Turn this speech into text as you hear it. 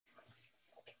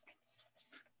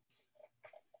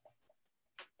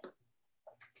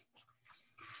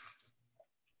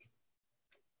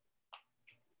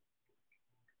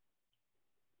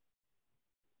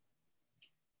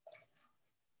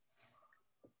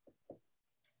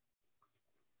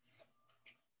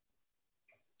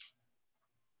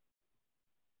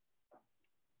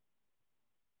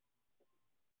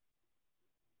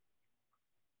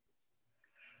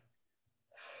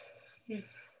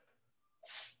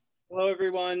Hello,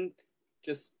 everyone.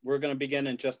 We're going to begin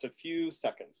in just a few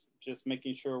seconds. Just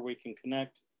making sure we can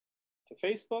connect to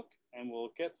Facebook, and we'll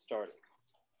get started.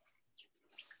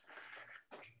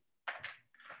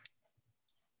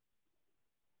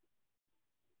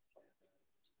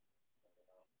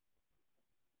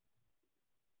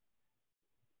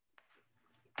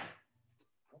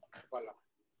 Voilà.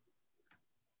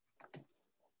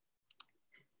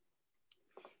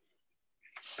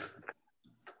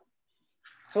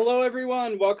 Hello,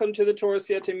 everyone. Welcome to the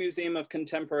TOROSIETE Museum of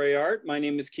Contemporary Art. My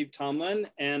name is Keith Tomlin,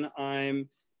 and I'm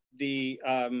the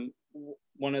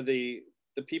one of the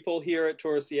people here at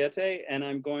TOROSIETE, and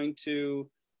I'm going to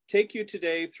take you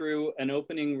today through an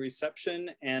opening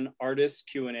reception and artist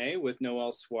Q&A with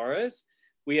Noel Suarez.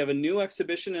 We have a new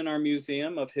exhibition in our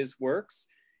museum of his works.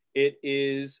 It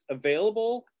is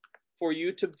available for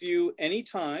you to view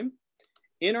anytime.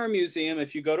 In our museum,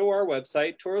 if you go to our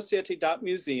website,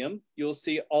 torosiete.museum, you'll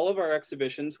see all of our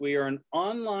exhibitions. We are an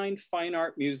online fine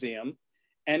art museum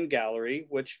and gallery,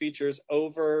 which features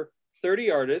over 30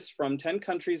 artists from 10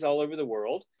 countries all over the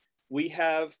world. We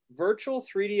have virtual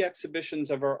 3D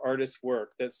exhibitions of our artists'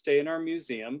 work that stay in our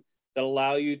museum that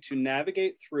allow you to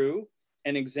navigate through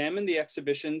and examine the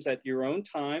exhibitions at your own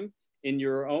time, in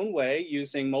your own way,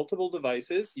 using multiple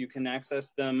devices. You can access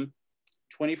them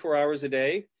 24 hours a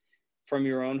day from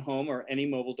your own home or any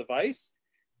mobile device.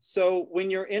 So when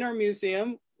you're in our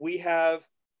museum, we have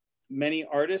many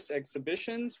artists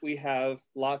exhibitions. We have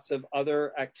lots of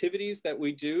other activities that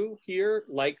we do here,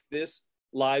 like this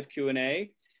live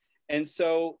Q&A. And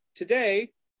so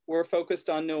today we're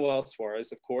focused on Noel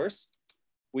Suarez, of course.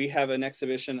 We have an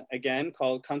exhibition again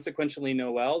called Consequentially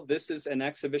Noel. This is an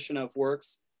exhibition of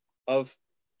works of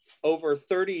over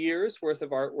 30 years worth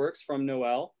of artworks from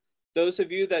Noel. Those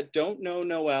of you that don't know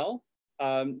Noel,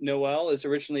 Noel is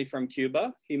originally from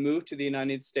Cuba. He moved to the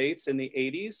United States in the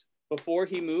 80s. Before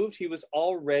he moved, he was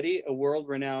already a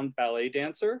world-renowned ballet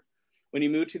dancer. When he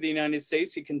moved to the United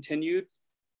States, he continued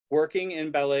working in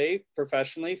ballet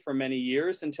professionally for many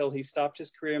years until he stopped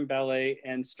his career in ballet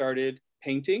and started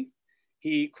painting.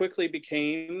 He quickly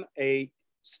became a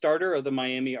starter of the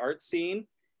Miami art scene.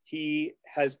 He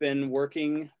has been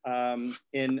working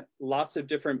in lots of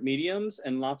different mediums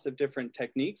and lots of different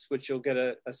techniques, which you'll get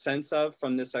a sense of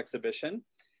from this exhibition.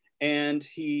 And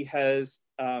he has,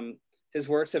 his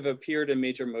works have appeared in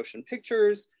major motion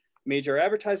pictures, major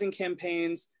advertising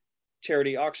campaigns,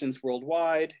 charity auctions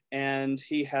worldwide, and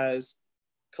he has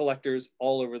collectors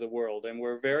all over the world. And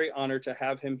we're very honored to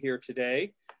have him here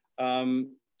today.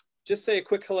 Just say a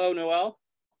quick hello, Noel,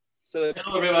 so that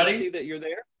hello, everybody. See that you're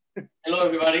there. Hello,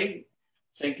 everybody.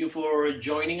 Thank you for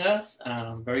joining us.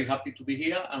 I'm very happy to be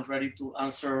here. I'm ready to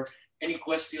answer any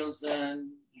questions that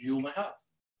you might have.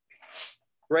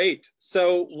 Great.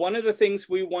 So one of the things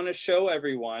we want to show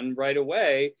everyone right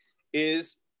away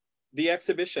is the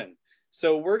exhibition.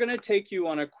 So we're going to take you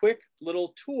on a quick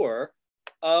little tour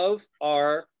of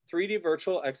our 3D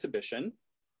virtual exhibition.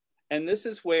 And this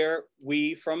is where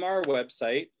we, from our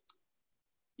website,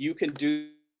 you can do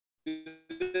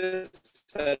this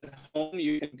at home.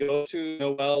 You can go to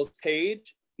Noel's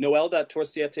page,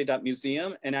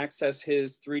 noel.torosiete.museum, and access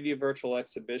his 3D virtual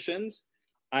exhibitions.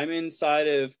 I'm inside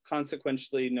of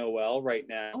Consequentially Noel right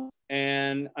now,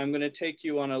 and I'm going to take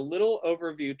you on a little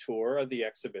overview tour of the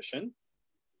exhibition.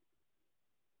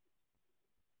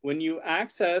 When you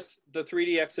access the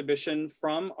 3D exhibition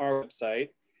from our website,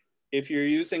 if you're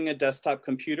using a desktop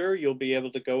computer, you'll be able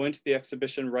to go into the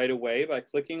exhibition right away by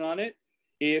clicking on it.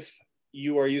 If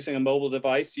you are using a mobile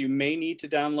device, you may need to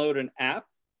download an app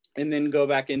and then go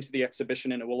back into the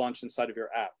exhibition and it will launch inside of your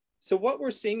app. So what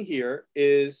we're seeing here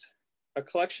is a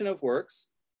collection of works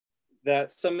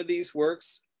that some of these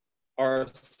works are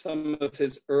some of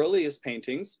his earliest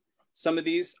paintings. Some of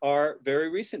these are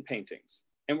very recent paintings.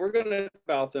 And we're going to talk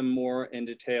about them more in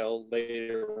detail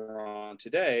later on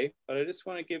today, but I just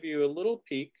want to give you a little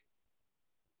peek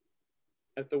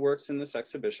at the works in this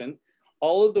exhibition.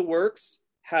 All of the works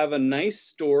have a nice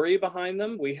story behind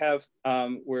them.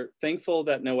 We're thankful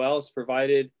that Noel has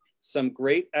provided some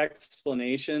great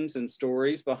explanations and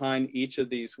stories behind each of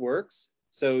these works.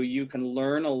 So you can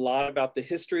learn a lot about the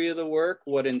history of the work,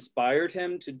 what inspired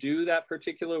him to do that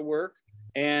particular work.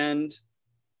 And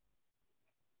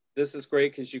this is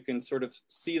great because you can sort of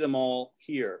see them all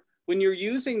here. When you're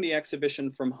using the exhibition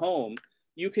from home,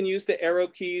 you can use the arrow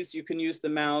keys, you can use the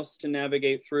mouse to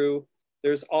navigate through.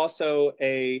 There's also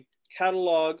a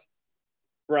catalog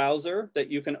browser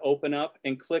that you can open up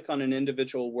and click on an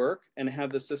individual work and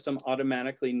have the system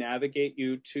automatically navigate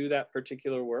you to that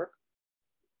particular work.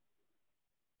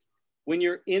 When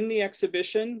you're in the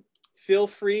exhibition, feel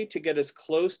free to get as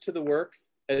close to the work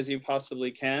as you possibly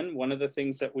can. One of the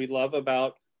things that we love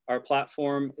about our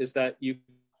platform is that you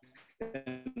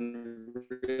can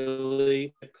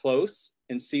really get close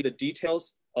and see the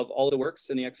details of all the works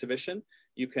in the exhibition.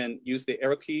 You can use the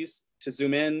arrow keys to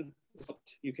zoom in.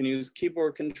 You can use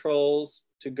keyboard controls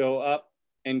to go up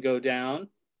and go down.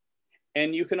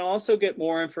 And you can also get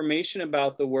more information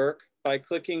about the work by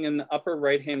clicking in the upper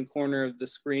right-hand corner of the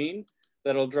screen.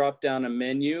 That'll drop down a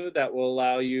menu that will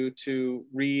allow you to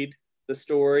read the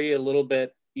story a little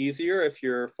bit easier if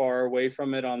you're far away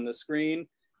from it on the screen.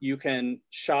 You can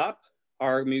shop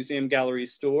our museum gallery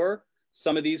store.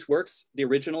 Some of these works, the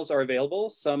originals are available.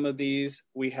 Some of these,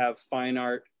 we have fine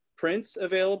art prints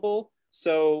available.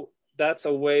 So that's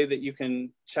a way that you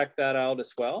can check that out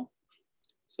as well.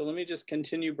 So let me just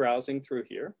continue browsing through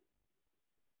here.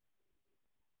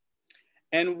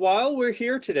 And while we're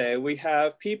here today, we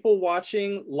have people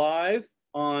watching live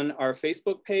on our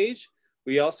Facebook page.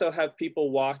 We also have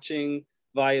people watching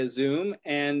via Zoom,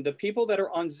 and the people that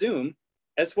are on Zoom,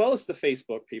 as well as the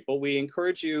Facebook people, we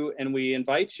encourage you and we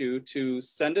invite you to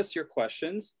send us your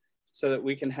questions so that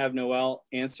we can have Noel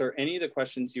answer any of the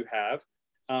questions you have.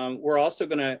 We're also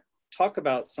gonna talk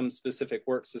about some specific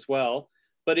works as well.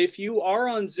 But if you are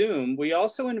on Zoom, we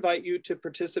also invite you to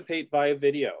participate via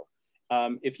video.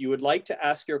 If you would like to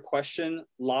ask your question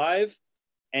live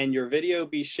and your video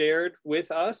be shared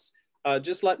with us,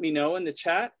 just let me know in the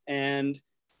chat. And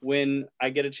when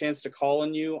I get a chance to call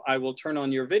on you, I will turn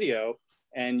on your video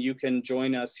and you can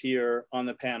join us here on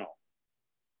the panel.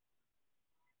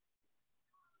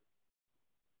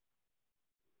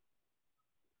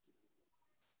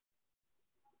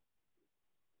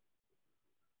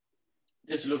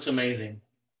 This looks amazing.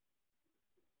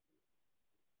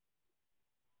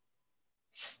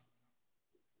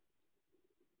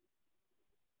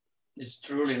 It's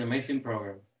truly an amazing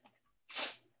program.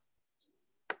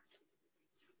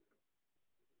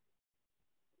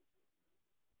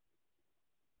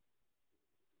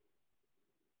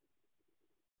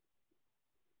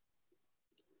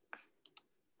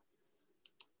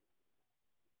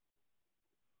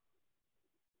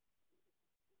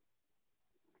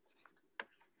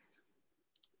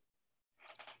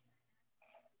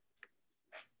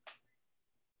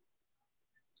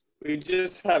 We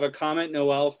just have a comment,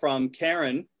 Noel, from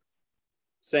Karen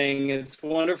saying, it's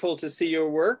wonderful to see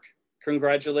your work.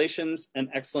 Congratulations,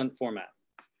 an excellent format.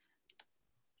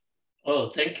 Oh,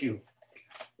 thank you.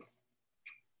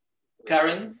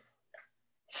 Karen?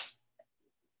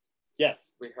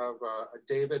 Yes. We have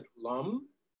David Lum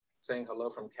saying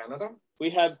hello from Canada. We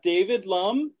have David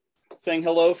Lum saying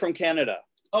hello from Canada.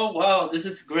 Oh, wow, this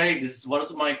is great. This is one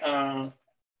of my,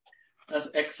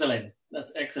 that's excellent.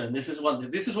 That's excellent. This is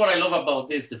what I love about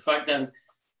this. The fact that,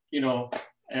 you know,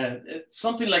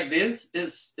 something like this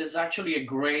is actually a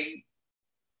great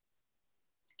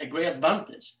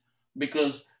advantage,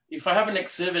 because if I have an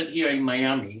exhibit here in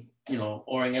Miami, you know,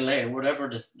 or in LA, whatever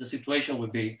the situation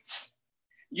would be,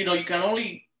 you know, you can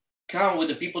only count with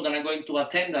the people that are going to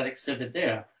attend that exhibit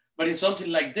there. But in something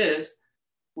like this,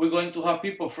 we're going to have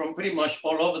people from pretty much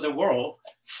all over the world.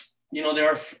 You know,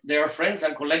 there are friends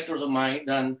and collectors of mine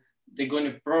that they're going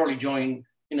to probably join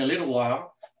in a little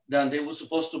while, then they were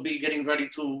supposed to be getting ready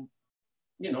to,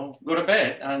 you know, go to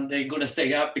bed, and they're going to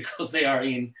stay up because they are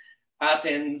in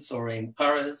Athens or in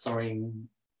Paris or in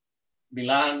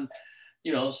Milan,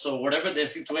 you know. So whatever the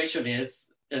situation is,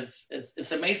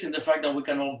 it's amazing the fact that we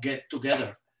can all get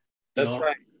together. That's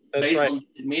right. That's based right. on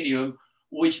this medium,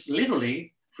 which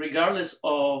literally, regardless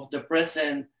of the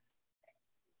present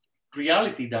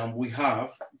reality that we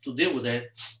have to deal with it,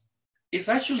 it's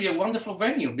actually a wonderful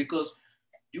venue, because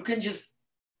you can just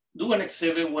do an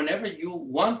exhibit whenever you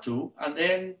want to, and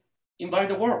then invite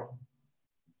the world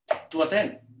to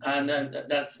attend. And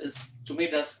to me,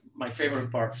 that's my favorite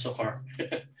part so far.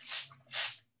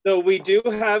 So we do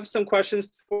have some questions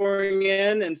pouring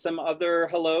in and some other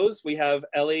hellos. We have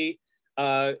Ellie,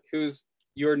 who's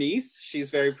your niece. She's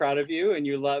very proud of you, and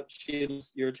she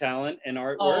loves your talent and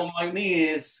artwork. Oh, my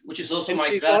niece, which is also and my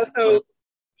she's dad. also,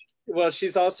 well,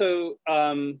 she's also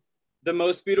the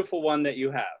most beautiful one that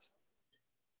you have.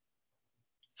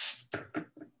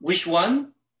 Which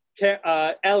one?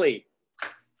 Ellie.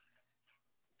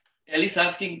 Ellie's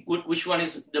asking which one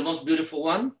is the most beautiful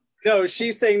one? No,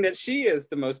 she's saying that she is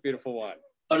the most beautiful one.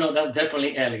 Oh no, that's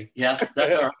definitely Ellie. Yeah,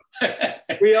 that's her.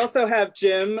 We also have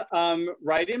Jim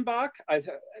Reidenbach.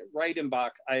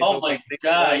 Reidenbach. Oh my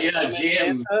God, yeah,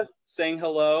 Jim. Saying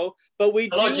hello. But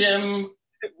hello, Jim.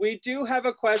 We do have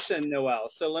a question, Noel.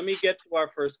 So let me get to our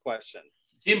first question.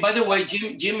 Jim, by the way,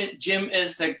 Jim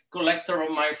is a collector of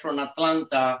mine from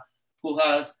Atlanta who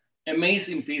has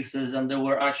amazing pieces, and they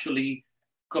were actually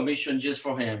commissioned just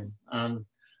for him. And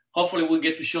hopefully we'll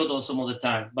get to show those some other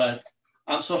time, but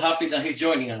I'm so happy that he's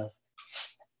joining us.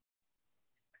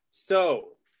 So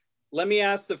let me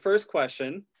ask the first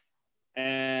question.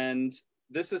 And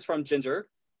this is from Ginger.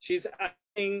 She's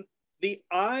asking, the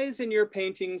eyes in your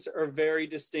paintings are very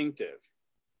distinctive.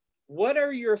 What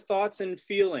are your thoughts and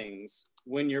feelings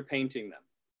when you're painting them?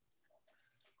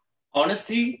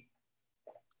 Honesty,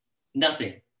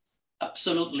 nothing,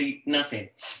 absolutely nothing.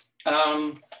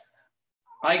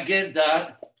 I get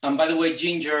that. And by the way,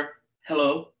 Ginger,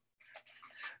 hello.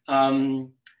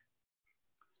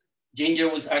 Ginger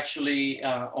was actually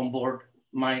on board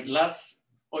my last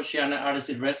Oceana Artist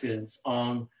in Residence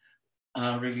on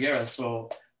Riviera. So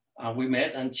we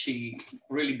met, and she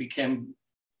really became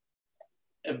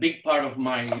a big part of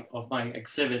my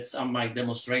exhibits and my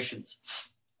demonstrations.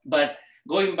 But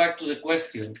going back to the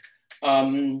question,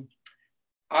 I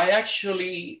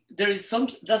actually,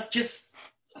 that's just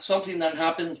something that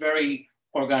happens very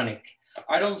organic.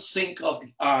 I don't think of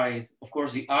the eyes. Of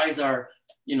course, the eyes are,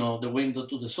 you know, the window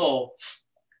to the soul,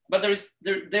 but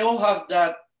they all have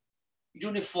that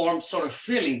uniform sort of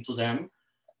feeling to them.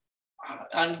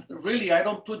 And really, I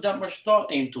don't put that much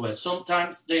thought into it.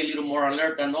 Sometimes they're a little more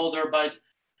alert than other, but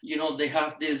you know, they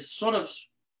have this sort of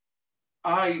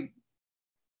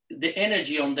the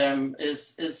energy on them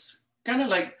is kind of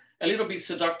like a little bit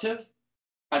seductive,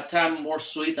 at times more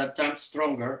sweet, at times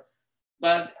stronger,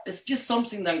 but it's just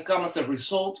something that comes as a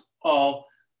result of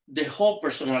the whole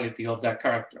personality of that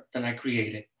character that I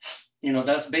created. You know,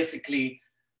 that's basically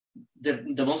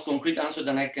the most concrete answer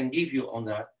that I can give you on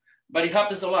that. But it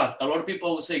happens a lot. A lot of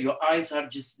people will say your eyes are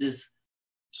just this,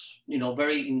 you know,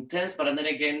 very intense, but then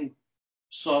again,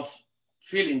 soft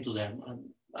feeling to them.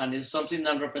 And it's something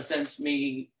that represents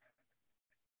me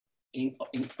in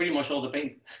pretty much all the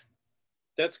paintings.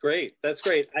 That's great. That's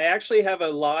great. I actually have a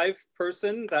live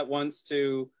person that wants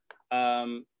to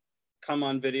come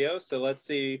on video. So let's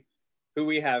see who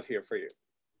we have here for you.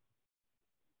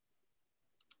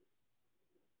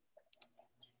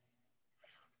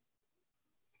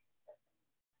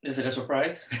 Is it a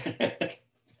surprise?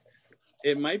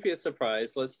 It might be a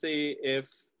surprise. Let's see if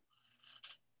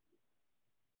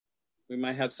we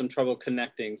might have some trouble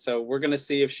connecting. So we're going to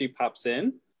see if she pops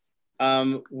in.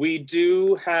 We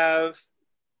do have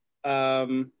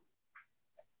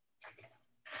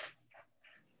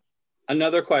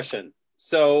another question.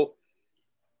 So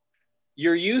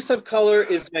your use of color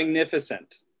is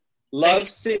magnificent. Love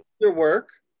seeing your work.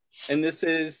 And this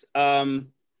is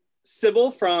Sybil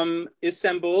from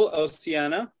Istanbul,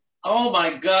 Oceana. Oh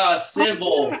my gosh,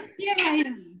 Sybil. Here I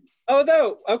am. Oh,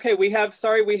 no. Okay, we have,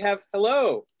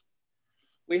 hello.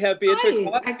 We have Beatrix.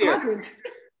 Hi, I got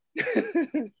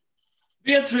it.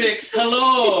 Beatrix,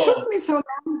 hello. It took me so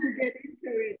long to get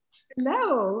into it.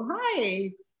 Hello,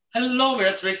 hi. Hello,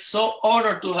 Beatrix. So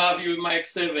honored to have you in my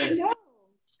exhibit. Hello.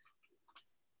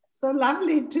 So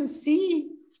lovely to see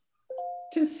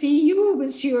you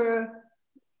with your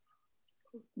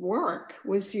work,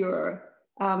 with your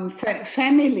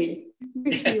family,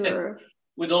 with your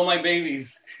with all my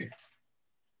babies.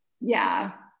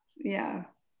 Yeah.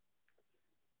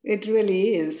 It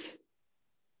really is.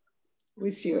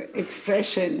 With your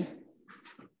expression.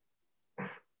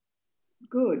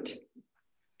 Good.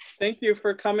 Thank you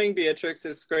for coming, Beatrix.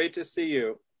 It's great to see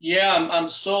you. Yeah, I'm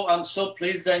so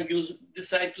pleased that you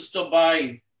decided to stop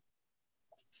by.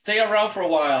 Stay around for a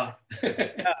while.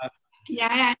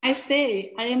 Yeah, I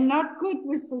stay. I am not good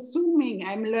with the Zooming.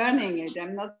 I'm learning it.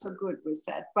 I'm not so good with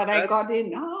that, but I got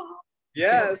in. Oh.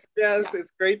 Yes, Yeah.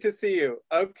 It's great to see you.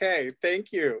 Okay,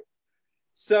 thank you.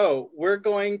 So we're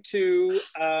going to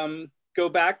go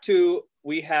back to,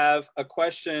 we have a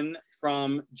question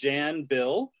from Jan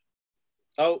Bill.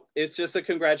 Oh, it's just a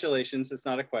congratulations. It's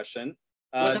not a question.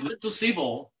 What happened to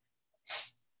Sybil?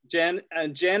 Jan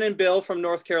and Bill from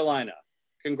North Carolina.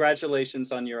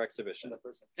 Congratulations on your exhibition.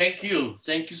 Thank you.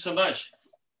 Thank you so much.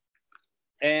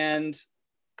 And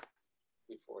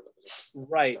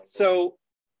right, so,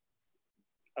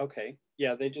 okay.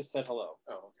 Yeah, they just said hello.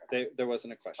 Oh, okay. There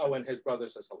wasn't a question. Oh, and his brother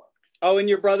says hello. Oh, and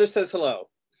your brother says hello.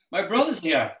 My brother's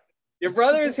here. Your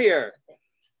brother is here.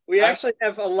 We actually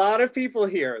have a lot of people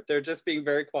here. They're just being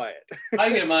very quiet. Hi,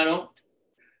 hermano.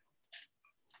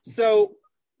 So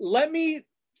let me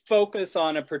focus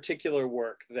on a particular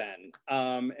work then,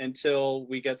 until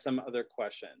we get some other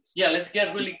questions. Yeah, let's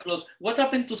get really close. What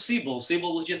happened to Sybil?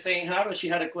 Sybil was just saying hi, or she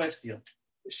had a question?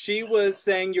 She was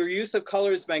saying your use of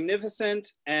color is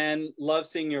magnificent and love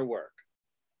seeing your work.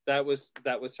 That was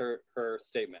her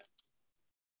statement.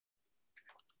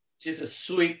 She's a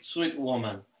sweet, sweet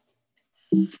woman.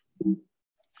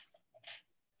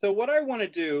 So what I want to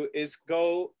do is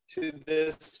go to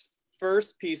this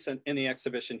first piece in the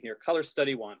exhibition here, Color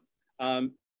Study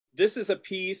 1. This is a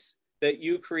piece that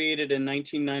you created in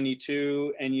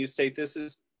 1992, and you state this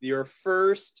is your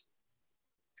first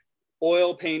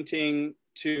oil painting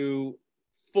to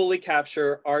fully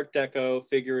capture Art Deco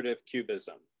figurative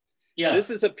cubism. Yeah.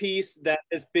 This is a piece that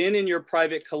has been in your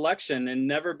private collection and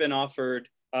never been offered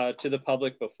to the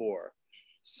public before.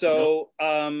 So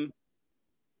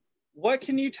what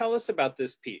can you tell us about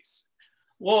this piece?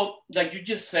 Well, like you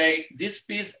just say, this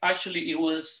piece actually, it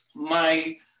was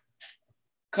my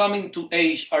coming to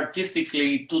age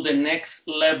artistically to the next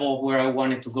level where I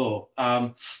wanted to go.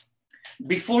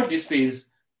 Before this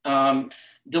piece,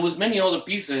 there was many other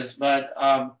pieces, but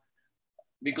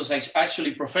because I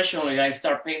actually professionally, I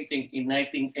started painting in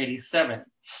 1987.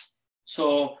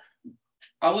 So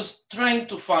I was trying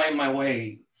to find my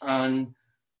way and,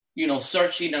 you know,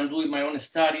 searching and doing my own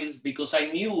studies because I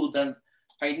knew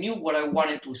what I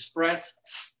wanted to express,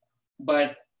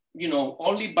 but, you know,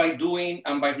 only by doing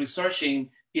and by researching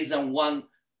is that one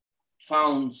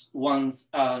found one's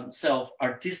self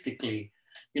artistically,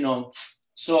 you know.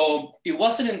 So it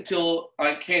wasn't until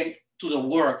I came to the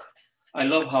work. I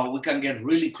love how we can get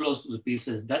really close to the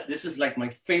pieces. This is like my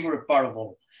favorite part of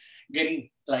all, getting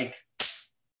like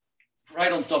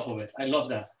right on top of it. I love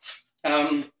that.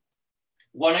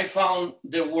 When I found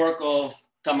the work of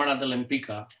Tamara de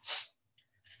Lempicka,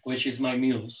 which is my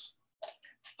muse,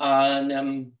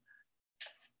 and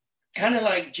kind of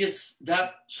like just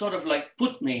that sort of like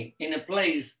put me in a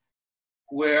place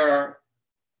where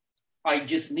I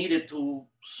just needed to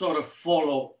sort of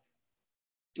follow.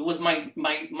 It was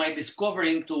my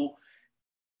discovery into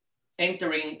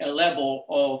entering a level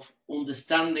of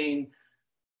understanding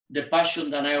the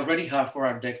passion that I already have for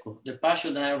Art Deco, the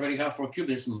passion that I already have for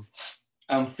Cubism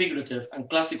and figurative and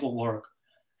classical work.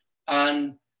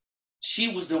 And she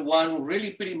was the one who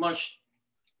really pretty much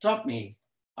taught me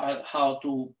how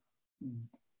to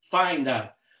find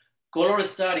that. Color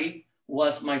study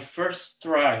was my first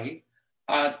try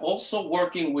at also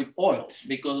working with oils,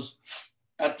 because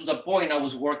to the point I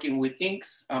was working with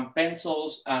inks and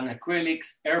pencils and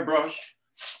acrylics, airbrush,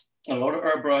 a lot of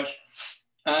airbrush.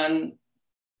 And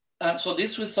so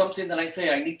this was something that I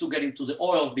say I need to get into the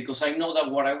oils, because I know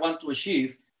that what I want to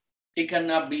achieve, it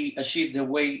cannot be achieved the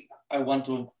way I want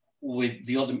to with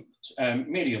the other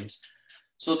mediums.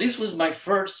 So this was my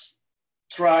first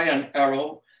try and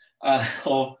error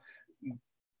of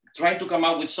trying to come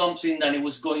up with something that it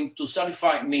was going to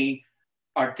satisfy me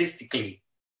artistically,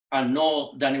 and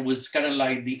know that it was kind of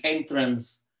like the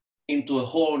entrance into a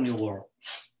whole new world,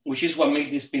 which is what made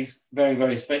this piece very,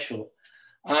 very special.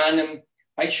 And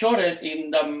I showed it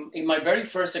in my very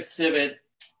first exhibit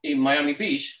in Miami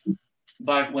Beach,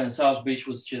 back when South Beach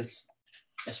was just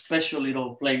a special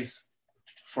little place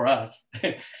for us.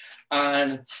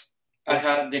 And I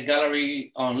had the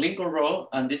gallery on Lincoln Road,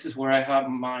 and this is where I have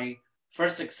my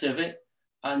first exhibit,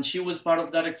 and she was part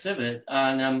of that exhibit.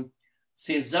 And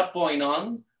since that point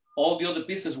on, all the other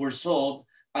pieces were sold,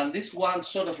 and this one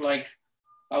sort of like,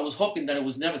 I was hoping that it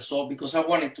was never sold because I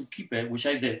wanted to keep it, which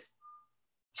I did.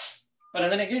 But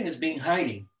then again, it's been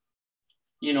hiding,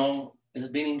 you know, it's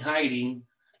been in hiding,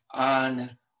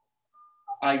 and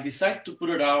I decided to put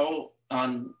it out,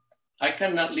 and I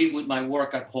cannot live with my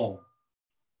work at home.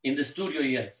 In the studio,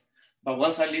 yes, but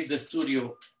once I leave the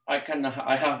studio, I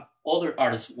have other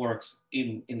artists' works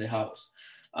in the house.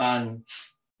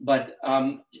 But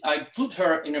I put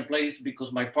her in a place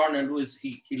because my partner, Luis,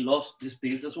 he loves this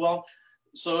piece as well.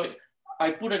 So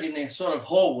I put it in a sort of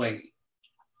hallway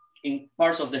in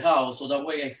parts of the house, so that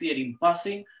way I see it in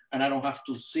passing and I don't have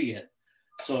to see it.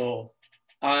 So,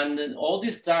 and all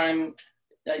this time,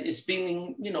 it's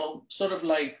been, you know, sort of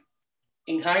like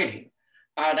in hiding.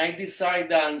 And I decided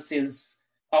that since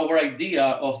our idea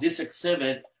of this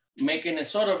exhibit, making a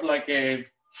sort of like a,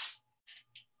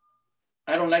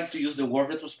 I don't like to use the word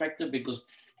retrospective, because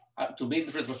to me,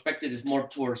 the retrospective is more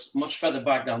towards much further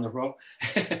back down the road.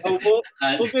 Oh,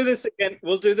 we'll do this again.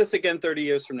 We'll do this again 30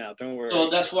 years from now. Don't worry.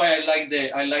 So that's why I like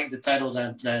the title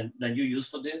that you use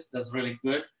for this. That's really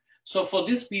good. So for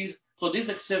this piece, for this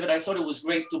exhibit, I thought it was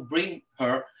great to bring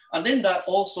her. And then that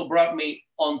also brought me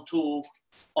onto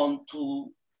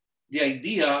the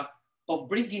idea of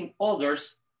bringing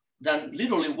others that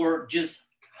literally were just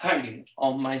hiding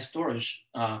on my storage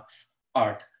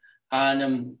art.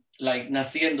 And like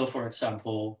Naciendo, for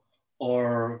example,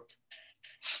 or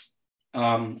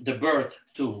The Birth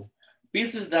too.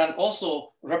 Pieces that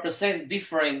also represent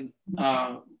different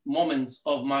moments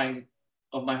of my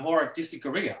whole artistic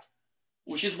career,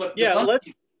 which is what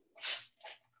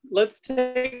let's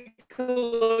take a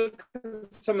look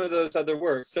at some of those other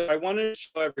works. So I wanted to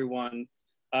show everyone,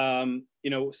 you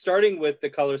know, starting with the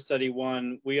color study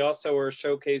one, we also are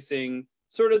showcasing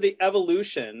sort of the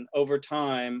evolution over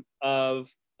time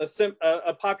of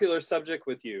a popular subject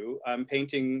with you. I'm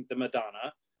painting the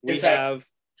Madonna. We have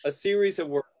a series of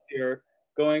work here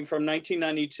going from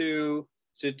 1992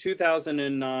 to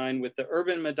 2009 with the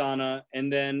Urban Madonna,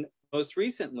 and then most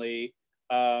recently,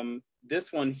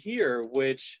 this one here,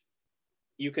 which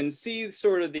you can see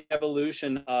sort of the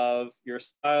evolution of your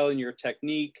style and your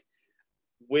technique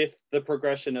with the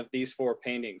progression of these four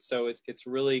paintings. So it's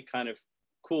really kind of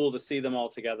cool to see them all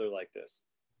together like this.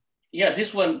 Yeah,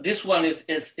 this one is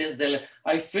the,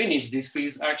 I finished this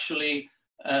piece actually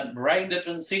right in the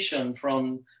transition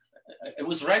from, it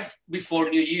was right before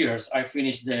New Year's. I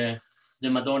finished the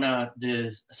Madonna,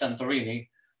 the Santorini,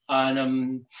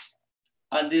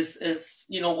 and this is,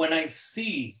 you know, when I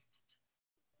see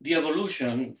the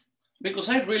evolution, because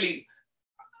I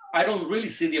don't really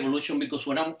see the evolution, because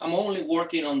when I'm only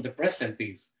working on the present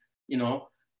piece, you know,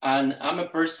 and I'm a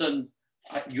person,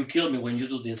 you kill me when you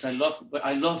do this. I love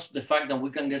the fact that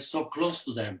we can get so close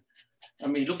to them. I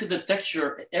mean, look at the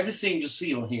texture, everything you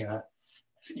see on here.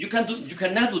 You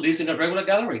cannot do this in a regular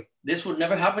gallery. This would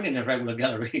never happen in a regular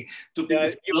gallery to be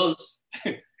this close.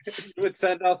 It would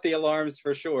send out the alarms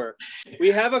for sure. We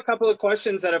have a couple of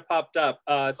questions that have popped up.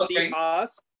 Steve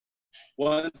Haas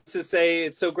wants to say,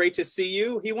 it's so great to see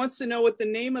you. He wants to know what the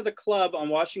name of the club on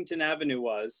Washington Avenue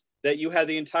was, that you had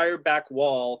the entire back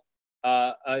wall,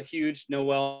 a huge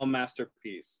Noel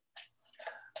masterpiece.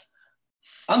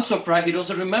 I'm surprised he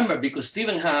doesn't remember, because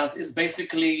Stephen Haas is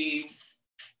basically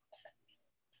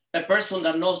a person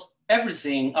that knows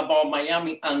everything about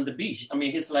Miami and the beach. I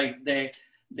mean, he's like the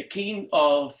king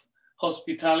of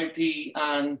hospitality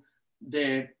and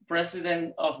the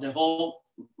president of the whole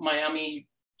Miami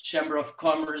Chamber of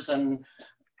Commerce. And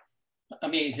I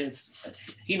mean,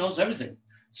 he knows everything.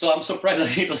 So I'm surprised that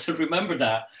he doesn't remember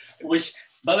that, which,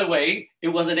 by the way, it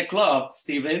wasn't a club,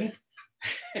 Stephen.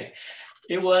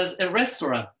 It was a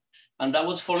restaurant, and that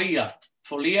was Folia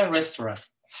Restaurant.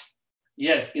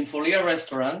 Yes, in Folia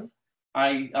Restaurant,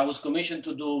 I was commissioned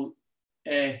to do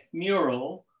a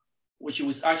mural, which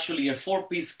was actually a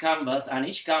 4-piece canvas, and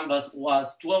each canvas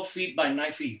was 12 feet by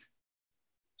 9 feet.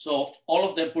 So all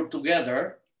of them put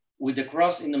together with the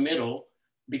cross in the middle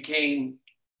became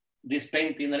this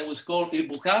painting, and it was called Il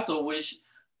Bucato, which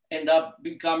ended up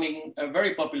becoming a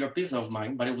very popular piece of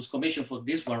mine, but it was commissioned for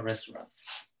this one restaurant.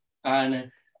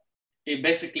 And it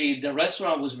basically, the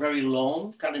restaurant was very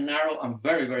long, kind of narrow and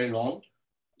very, very long.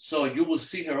 So you will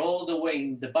see her all the way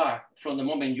in the back from the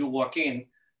moment you walk in.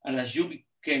 And as you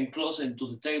came closer to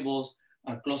the tables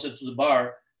and closer to the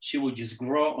bar, she would just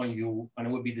grow on you, and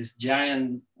it would be this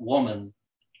giant woman.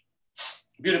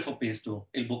 Beautiful piece too,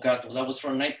 Il Bucato. That was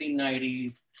from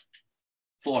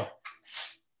 1994.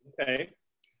 Okay.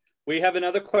 We have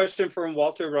another question from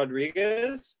Walter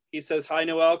Rodriguez. He says, hi,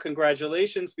 Noel,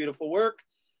 congratulations, beautiful work.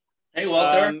 Hey,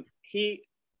 Walter. He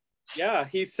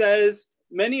says,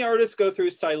 many artists go through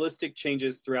stylistic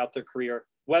changes throughout their career,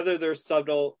 whether they're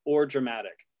subtle or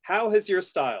dramatic. How has your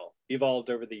style evolved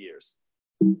over the years?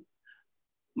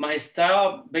 My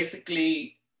style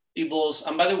basically evolves.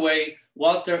 And by the way,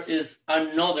 Walter is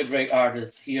another great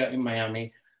artist here in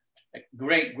Miami. A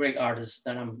great, great artist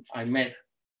that I met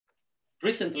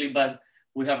recently, but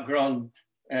we have grown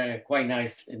quite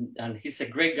nice. And he's a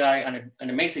great guy and an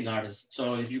amazing artist.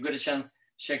 So if you get a chance,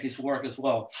 check his work as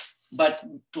well. But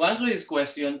to answer his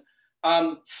question,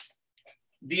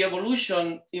 the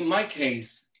evolution in my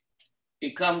case,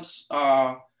 it comes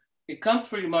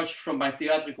pretty much from my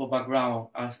theatrical background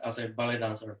as a ballet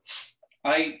dancer.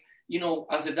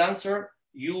 As a dancer,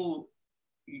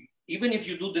 even if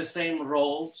you do the same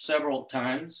role several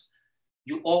times,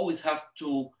 you always have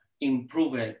to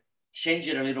improve it, change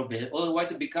it a little bit.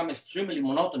 Otherwise, it becomes extremely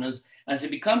monotonous. As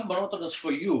it becomes monotonous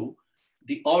for you,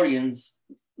 the audience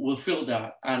will feel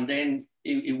that, and then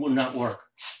it will not work.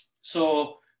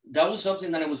 So that was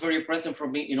something that was very present for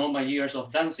me in all my years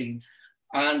of dancing.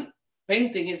 And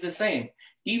painting is the same.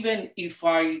 Even if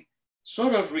I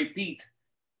sort of repeat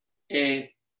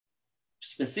a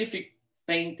specific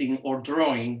painting or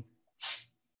drawing,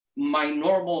 my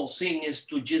normal thing is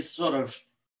to just sort of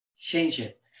change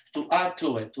it, to add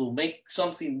to it, to make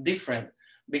something different,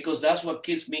 because that's what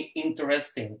keeps me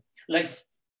interesting. Like,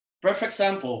 perfect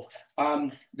example,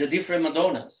 the different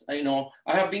Madonnas. I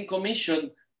have been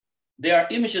commissioned, there are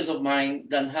images of mine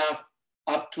that have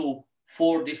up to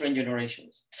 4 different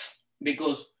generations,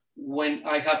 because when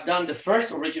I have done the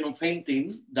first original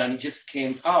painting that just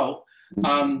came out,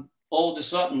 all of a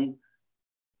sudden,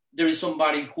 there is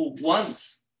somebody who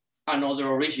wants another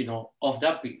original of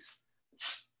that piece.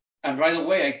 And right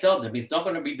away I tell them it's not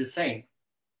going to be the same,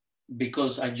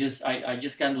 because I just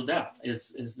can't do that.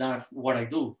 It's not what I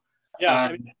do. Yeah,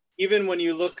 I mean, even when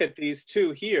you look at these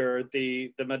two here,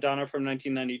 the Madonna from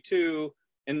 1992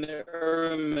 and the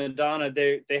Urban Madonna,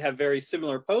 they have very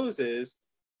similar poses,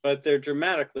 but they're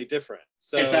dramatically different.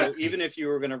 So exactly. Even if you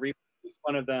were going to reproduce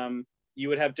one of them, you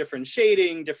would have different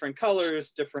shading, different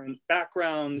colors, different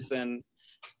backgrounds, and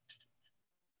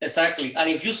exactly. And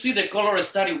if you see the color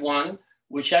study one,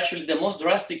 which actually the most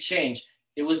drastic change,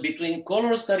 it was between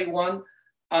color study one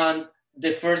and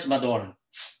the first Madonna.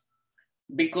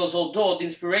 Because although the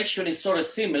inspiration is sort of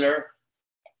similar,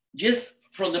 just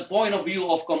from the point of view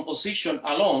of composition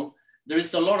alone, there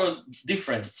is a lot of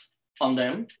difference on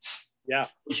them, yeah,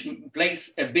 which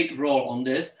plays a big role on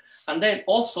this. And then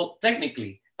also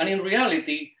technically, and in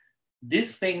reality,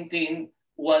 this painting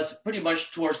was pretty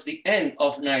much towards the end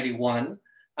of 91.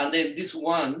 And then this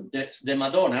one, that's the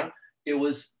Madonna, it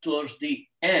was towards the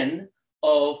end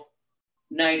of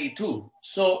 92.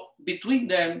 So between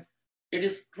them, it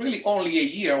is really only a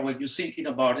year when you're thinking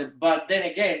about it. But then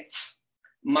again,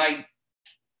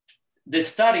 the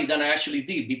study that I actually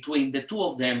did between the two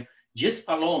of them, just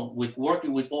alone with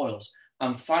working with oils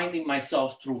and finding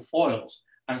myself through oils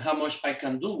and how much I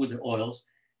can do with the oils,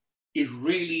 it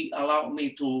really allowed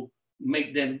me to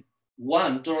make them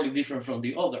one totally different from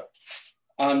the other.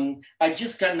 I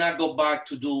just cannot go back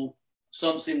to do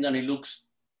something that it looks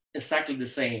exactly the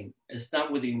same. It's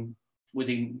not within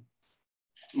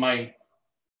my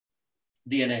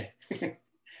DNA.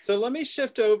 So let me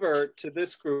shift over to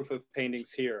this group of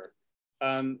paintings here.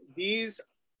 These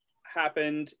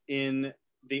happened in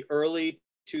the early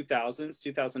 2000s,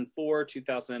 2004,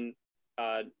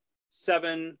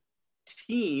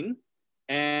 2017,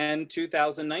 and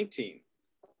 2019.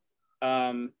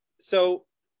 So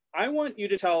I want you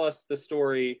to tell us the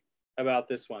story about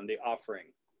this one, The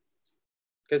Offering,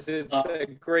 because it's a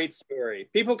great story.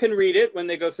 People can read it when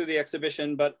they go through the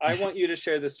exhibition, but I want you to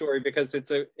share the story because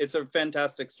it's a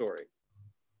fantastic story.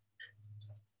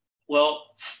 Well,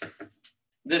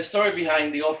 the story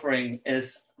behind The Offering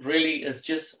is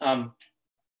just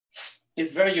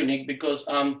it's very unique because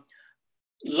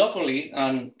luckily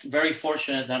I'm very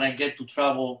fortunate that I get to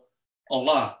travel a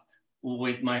lot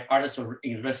with my artists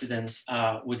in residence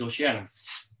with Oceana.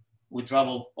 We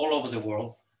travel all over the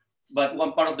world, but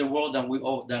one part of the world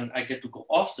that I get to go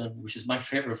often, which is my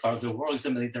favorite part of the world, is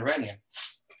the Mediterranean.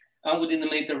 And within the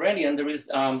Mediterranean, there is,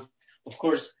 of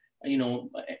course,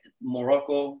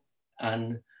 Morocco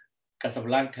and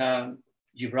Casablanca,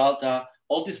 Gibraltar,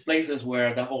 all these places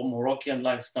where the whole Moroccan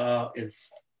lifestyle is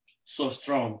so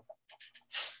strong.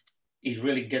 It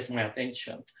really gets my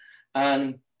attention.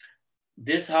 And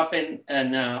this happened,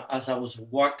 and as I was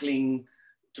walking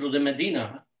through the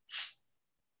Medina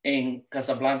in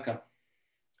Casablanca,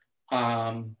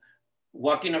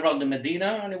 walking around the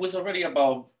Medina, and it was already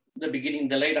about the beginning,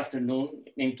 the late afternoon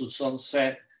into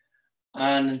sunset.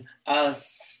 And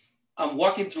as I'm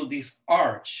walking through this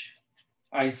arch,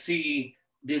 I see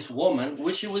this woman,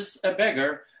 which was a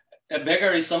beggar. A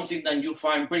beggar is something that you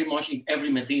find pretty much in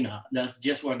every Medina. That's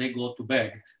just where they go to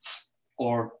beg,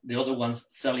 or the other ones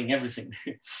selling everything.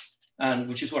 And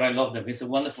which is what I love them. It's a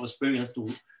wonderful experience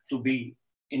to be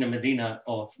in the Medina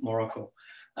of Morocco.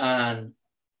 And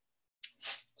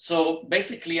so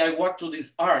basically I walked through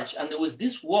this arch, and there was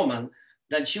this woman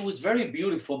that she was very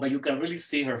beautiful, but you can really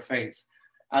see her face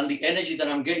and the energy that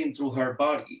I'm getting through her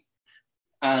body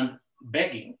and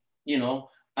begging,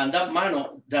 and that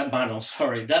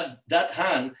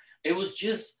hand, it was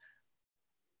just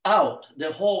out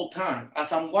the whole time.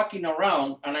 As I'm walking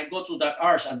around and I go through that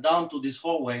arch and down to this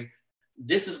hallway,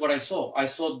 this is what I saw. I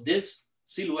saw this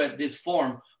silhouette, this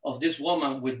form of this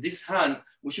woman with this hand,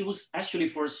 which it was actually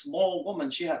for a small woman.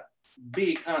 She had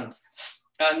big hands.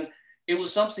 And it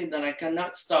was something that I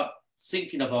cannot stop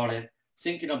thinking about it.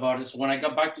 So when I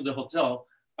got back to the hotel,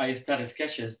 I started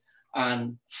sketches,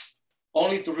 and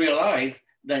only to realize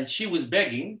that she was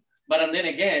begging. But then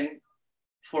again,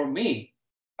 for me,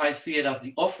 I see it as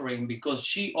the offering, because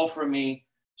she offered me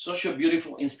such a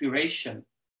beautiful inspiration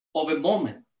of a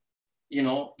moment,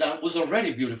 that was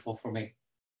already beautiful for me,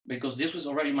 because this was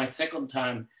already my second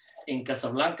time in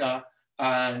Casablanca.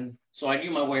 And so I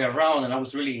knew my way around, and I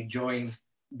was really enjoying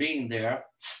being there.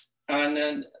 And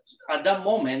then at that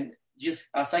moment, just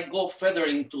as I go further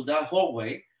into that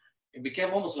hallway, it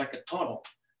became almost like a tunnel.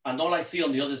 And all I see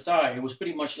on the other side, it was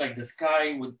pretty much like the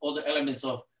sky with all the elements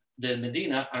of the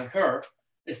Medina, and her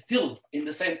is still in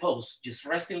the same pose, just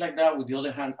resting like that with the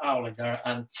other hand out like that.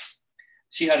 And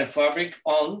she had a fabric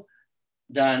on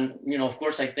then, you know, of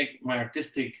course, I take my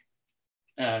artistic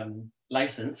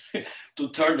license to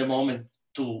turn the moment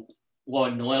to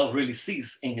what Noel really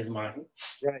sees in his mind.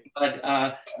 Right. But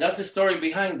that's the story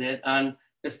behind it. And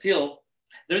still,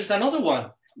 there is another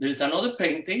one. There is another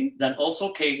painting that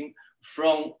also came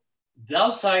from the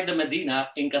outside the Medina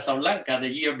in Casablanca the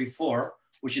year before,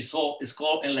 which is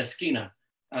called En la Esquina.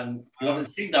 And you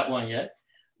haven't seen that one yet.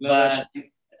 No,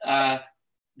 but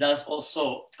that's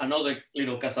also another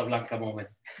little Casablanca moment.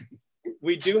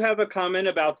 We do have a comment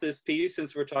about this piece,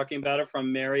 since we're talking about it,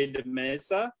 from Mary de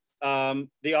Mesa.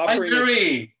 The offering. Hi,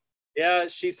 Mary. Yeah,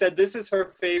 she said this is her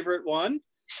favorite one.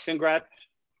 Congrats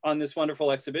on this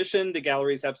wonderful exhibition. The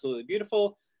gallery is absolutely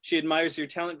beautiful. She admires your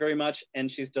talent very much,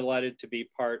 and she's delighted to be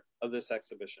part of this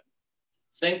exhibition.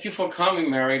 Thank you for coming,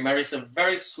 Mary. Mary's a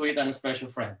very sweet and special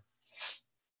friend.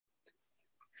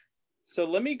 So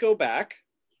let me go back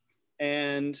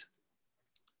and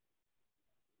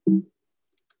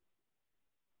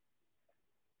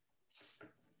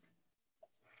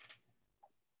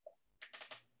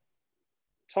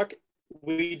talk.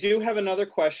 We do have another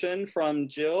question from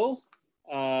Jill.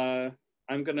 I'm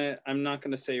not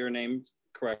gonna say your name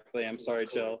correctly. I'm sorry,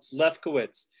 Jill.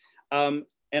 Lefkowitz.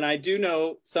 And I do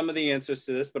know some of the answers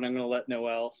to this, but I'm gonna let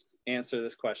Noel answer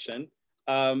this question.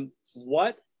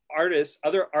 What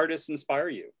other artists inspire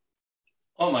you?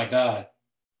 Oh my God.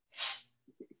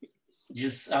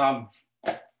 Just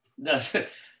that's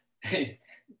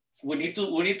we need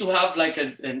to have like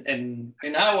an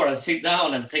hour and sit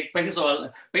down and take pencil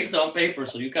on paper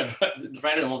so you can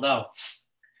write them all down.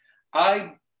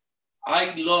 I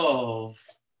love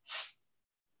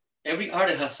every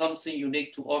artist has something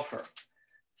unique to offer,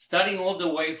 starting all the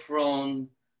way from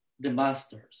the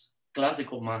masters,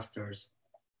 classical masters.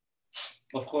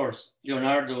 Of course,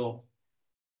 Leonardo,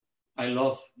 I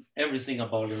love everything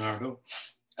about Leonardo.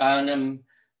 And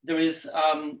there is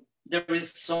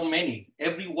so many.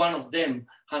 Every one of them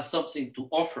has something to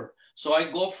offer. So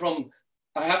I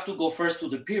have to go first to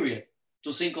the period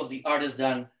to think of the artists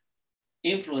that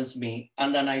influenced me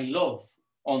and that I love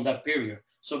on that period.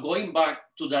 So going back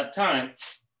to that time,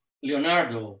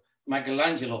 Leonardo,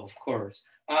 Michelangelo, of course,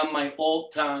 and my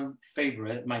all-time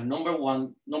favorite, my number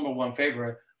one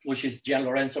favorite, which is Gian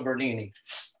Lorenzo Bernini.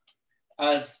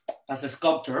 As a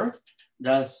sculptor,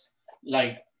 that's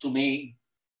like, to me,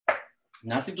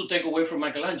 nothing to take away from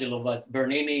Michelangelo, but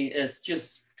Bernini is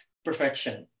just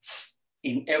perfection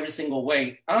in every single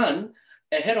way. And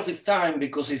ahead of his time,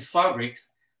 because his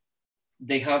fabrics,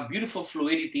 they have beautiful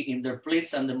fluidity in their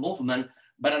pleats and the movement,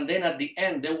 but and then at the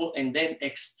end, they will end then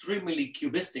extremely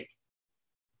cubistic,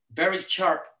 very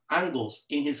sharp angles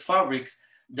in his fabrics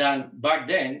than back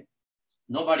then.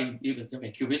 Nobody even, I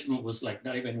mean, Cubism was like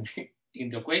not even in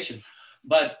the equation,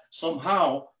 but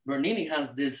somehow Bernini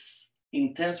has this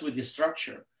intense with the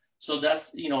structure. So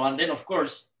that's, you know, and then of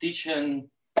course, Titian,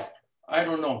 I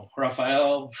don't know,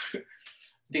 Raphael,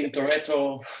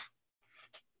 Tintoretto,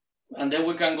 and then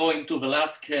we can go into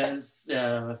Velázquez,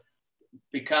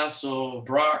 Picasso,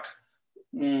 Braque.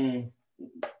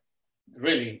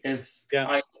 Really, is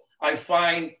yeah. I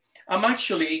find, I'm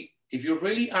actually, if you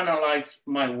really analyze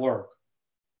my work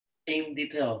in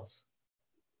details,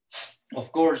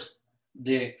 of course,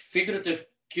 the figurative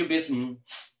Cubism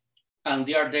and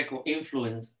the Art Deco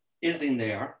influence is in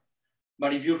there.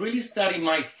 But if you really study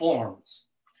my forms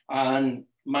and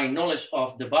my knowledge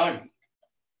of the body,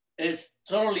 it's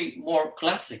totally more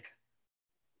classic.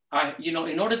 You know,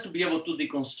 in order to be able to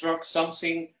deconstruct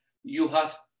something, you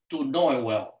have to know it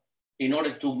well in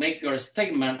order to make your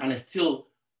statement and still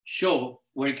show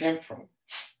where it came from.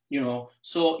 You know,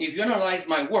 so if you analyze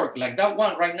my work, like that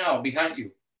one right now behind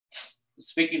you,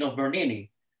 speaking of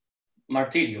Bernini,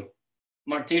 Martirio.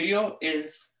 Martirio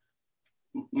is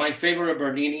my favorite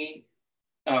Bernini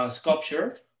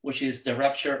sculpture, which is the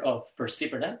Rapture of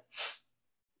Persephone.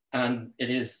 And it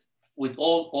is with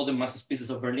all the masterpieces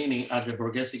of Bernini at the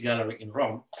Borghese Gallery in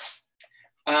Rome.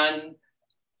 And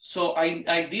so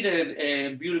I did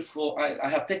a beautiful, I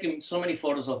have taken so many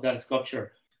photos of that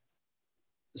sculpture,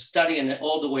 studying it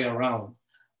all the way around.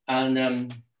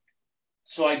 And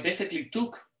so I basically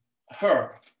took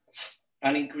her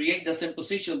and create the same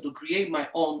position to create my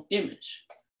own image.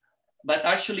 But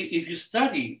actually, if you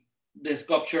study the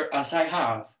sculpture as I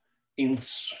have in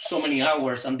so many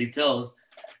hours and details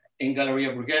in Galleria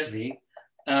Borghese,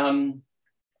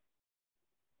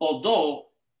 although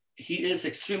he is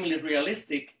extremely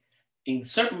realistic, in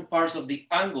certain parts of the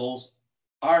angles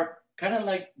are kind of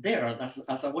like there,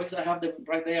 as always I have them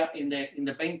right there in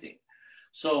the painting.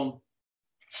 So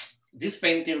this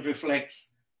painting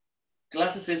reflects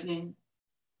classicism,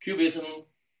 Cubism,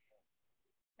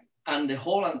 and the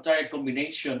whole entire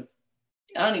combination,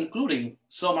 and including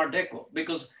some Art Deco.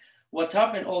 Because what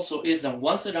happened also is that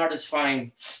once an artist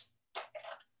finds,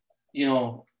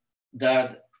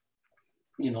 that,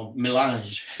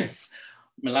 melange,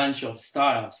 melange of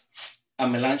styles, a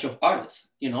melange of artists,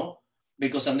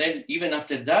 because, and then even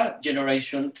after that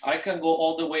generation, I can go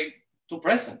all the way to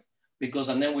present, because,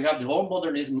 and then we have the whole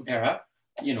modernism era,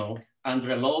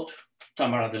 Andre Lhote,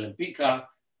 Tamara de Lempicka,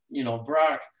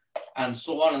 Braque, and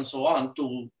so on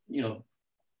to,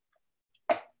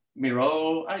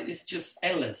 Miro. It's just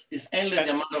endless. It's endless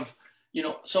amount of,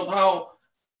 somehow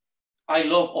I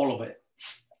love all of it.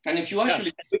 And if you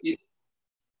actually,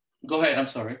 go ahead, I'm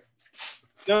sorry.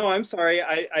 No, I'm sorry.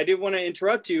 I didn't want to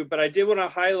interrupt you, but I did want to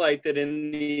highlight that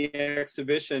in the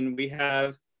exhibition, we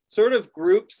have sort of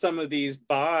grouped some of these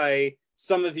by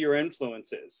some of your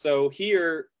influences. So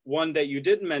here, one that you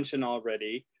didn't mention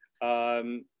already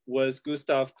was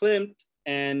Gustav Klimt,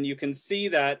 and you can see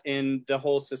that in the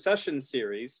whole Secession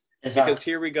series, exactly. Because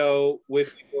here we go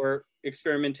with your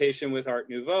experimentation with Art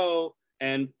Nouveau,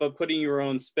 but putting your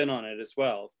own spin on it as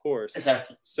well, of course.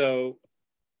 Exactly. So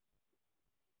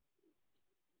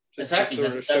exactly.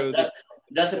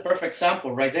 That's a perfect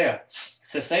example right there.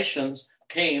 Secessions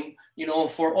came,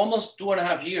 for almost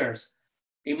 2.5 years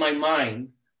in my mind,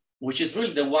 which is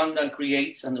really the one that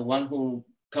creates and the one who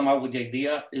come out with the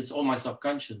idea is all my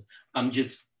subconscious. I'm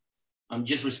just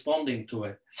responding to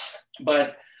it.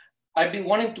 But I've been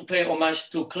wanting to pay homage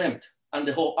to Klimt and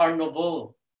the whole Art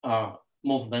Nouveau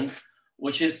movement,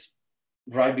 which is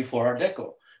right before Art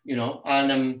Deco,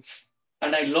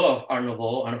 and I love Art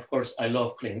Nouveau, and of course I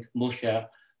love Klimt, Musha.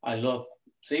 I love.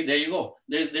 See, there you go.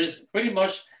 There's pretty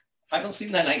much. I don't see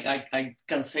that I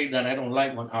can say that I don't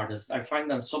like one artist. I find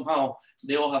that somehow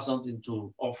they all have something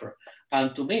to offer.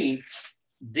 And to me,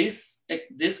 this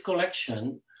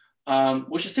collection,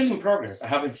 which is still in progress, I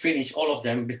haven't finished all of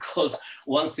them, because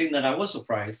one thing that I was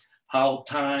surprised how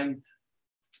time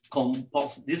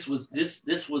composed. This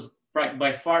was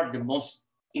by far the most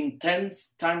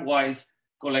intense time-wise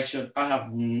collection I have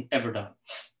ever done.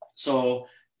 So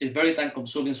it's very time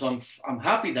consuming. So I'm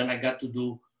happy that I got to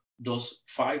do those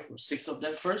 5 or 6 of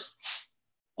them first,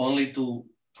 only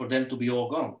for them to be all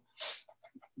gone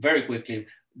very quickly.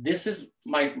 This is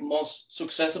my most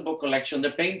successful collection.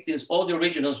 The paintings, all the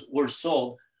originals were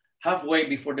sold halfway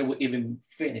before they were even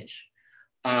finished.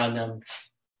 And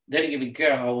they didn't even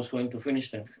care how I was going to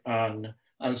finish them. And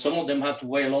some of them had to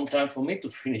wait a long time for me to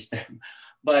finish them.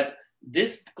 But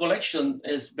this collection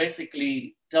is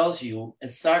basically tells you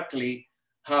exactly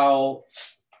how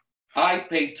I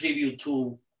pay tribute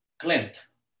to Klimt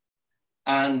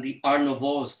and the Art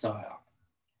Nouveau style.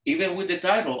 Even with the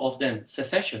title of them,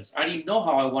 Secessions, I didn't know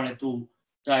how I wanted to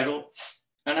title,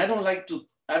 and I don't like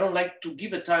to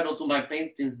give a title to my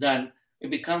paintings that it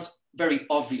becomes very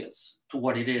obvious to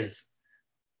what it is.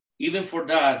 Even for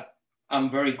that, I'm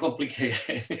very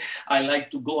complicated. I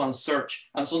like to go and search,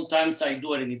 and sometimes I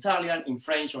do it in Italian, in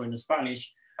French, or in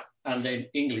Spanish, and then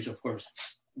English, of course.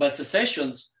 But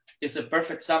Secessions is a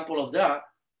perfect example of that,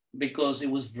 because it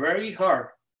was very hard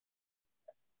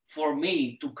for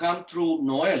me to come through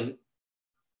Noel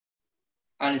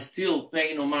and still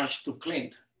paying homage to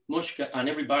Klimt, Mushka, and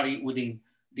everybody within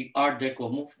the Art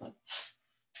Deco movement.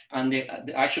 And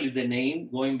actually the name,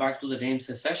 going back to the name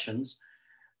Secessions,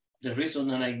 the reason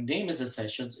that I name it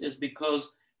Secessions is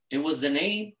because it was the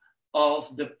name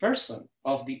of the person,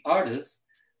 of the artist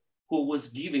who was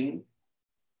giving,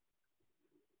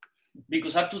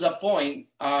 because up to that point,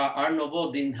 Art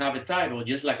Nouveau didn't have a title,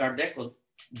 just like Art Deco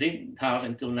didn't have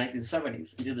until the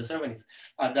 70s.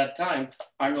 At that time,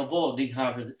 Art Nouveau didn't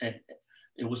have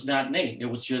it was not named, it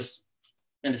was just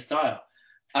in the style.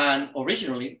 And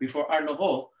originally, before Art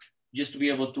Nouveau, just to be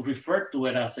able to refer to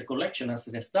it as a collection, as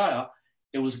a style,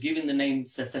 it was given the name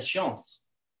Secessions,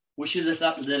 which is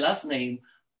the last name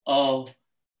of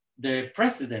the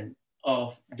president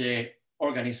of the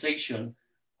organization,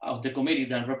 of the committee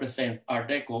that represents Art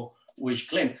Deco, which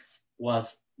Klimt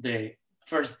was the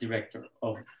first director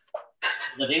of.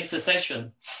 The name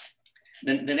Secession,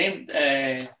 the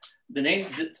name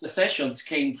Secessions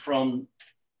came from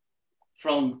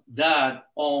that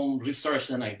own research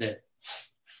that I did.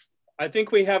 I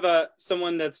think we have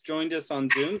someone that's joined us on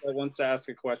Zoom that wants to ask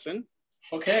a question.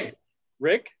 Okay.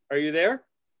 Rick, are you there?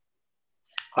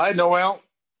 Hi, Noel.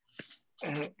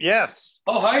 Yes.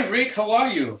 Oh, hi, Rick. How are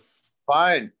you?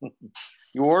 Fine.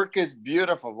 Your work is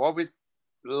beautiful. Always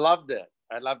loved it.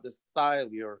 I love the style.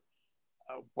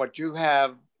 What you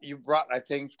brought, I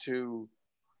think, to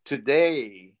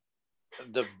today,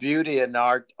 the beauty and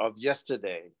art of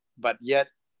yesterday, but yet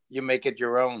you make it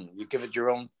your own. You give it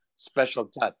your own special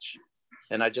touch.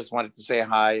 And I just wanted to say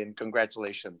hi and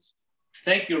congratulations.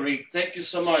 Thank you, Rick. Thank you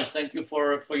so much. Thank you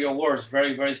for your words.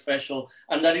 Very, very special.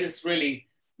 And that is really,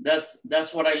 that's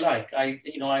what I like.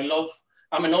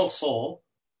 I'm an old soul.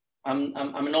 I'm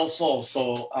an old soul.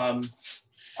 So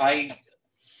I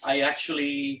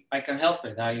can help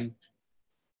it.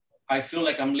 I feel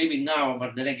like I'm living now,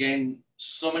 but then again,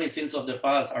 so many things of the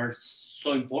past are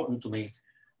so important to me,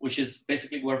 which is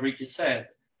basically what Ricky said.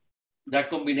 That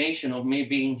combination of me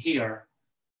being here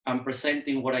and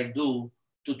presenting what I do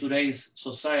to today's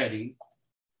society,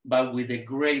 but with a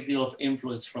great deal of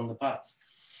influence from the past.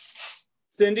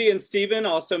 Cindy and Stephen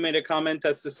also made a comment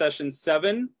that the session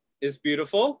 7 is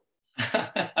beautiful.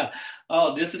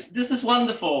 Oh, this is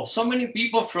wonderful. So many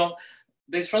people from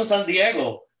San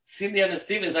Diego. Cindy and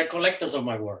Stevens are collectors of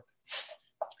my work.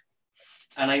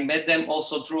 And I met them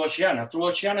also through Oceana.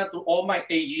 Through all my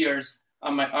 8 years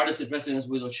and my artist in residence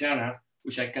with Oceana,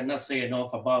 which I cannot say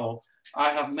enough about, I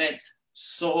have met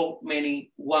so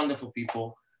many wonderful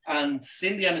people. And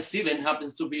Cindy and Steven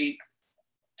happens to be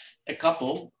a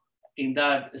couple in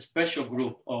that special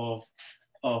group of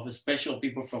special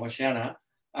people from Oceana.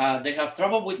 They have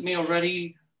traveled with me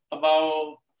already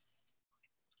about,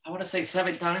 I want to say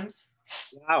 7 times.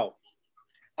 Wow.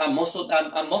 And most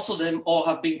of them all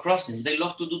have been crossing. They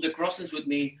love to do the crossings with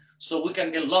me so we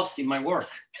can get lost in my work.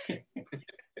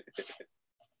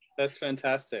 That's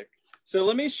fantastic. So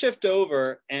let me shift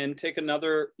over and take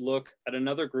another look at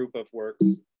another group of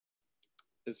works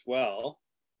as well.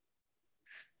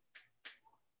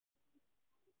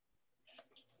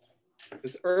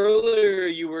 Because earlier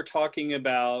you were talking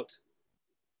about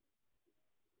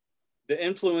the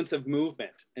influence of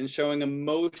movement and showing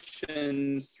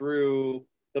emotions through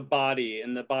the body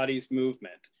and the body's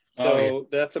movement. So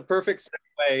That's a perfect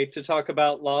segue to talk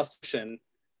about Lost Ocean,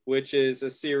 which is a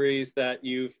series that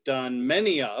you've done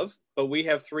many of, but we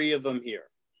have 3 of them here.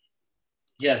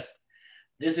 Yes,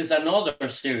 this is another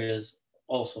series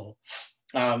also.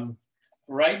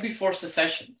 Right before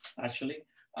Secessions, actually.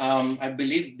 I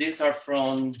believe these are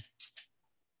from,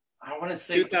 I want to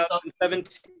say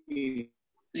 2017.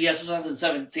 Yes,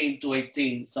 2017 to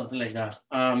 18, something like that.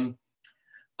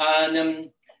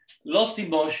 Lost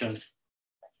emotion.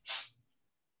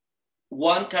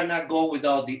 One cannot go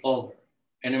without the other.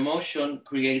 An emotion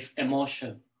creates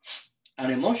emotion. An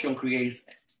emotion creates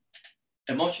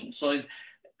emotion. So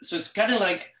it's kind of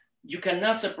like you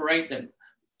cannot separate them.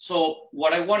 So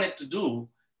what I wanted to do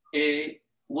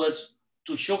was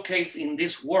to showcase in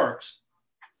these works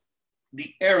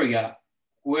the area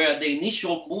where the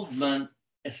initial movement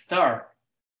starts.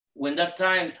 When that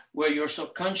time where your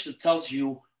subconscious tells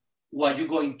you what you're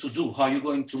going to do, how you're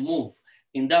going to move.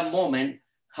 In that moment,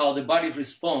 how the body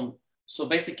responds. So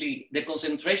basically the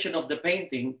concentration of the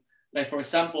painting, like for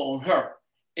example on her,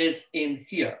 is in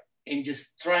here and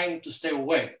just trying to stay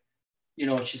away. You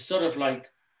know, she's sort of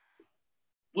like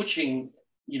pushing,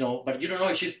 you know, but you don't know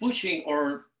if she's pushing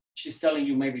or she's telling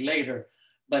you maybe later.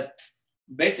 But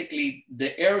basically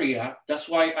the area, that's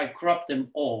why I cropped them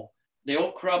all. They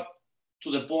all crop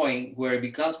to the point where it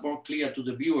becomes more clear to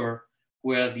the viewer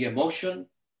where the emotion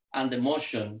and the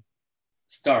motion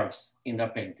starts in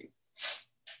that painting.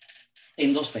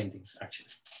 In those paintings, actually.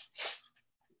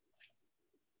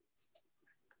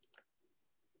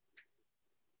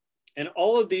 And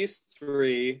all of these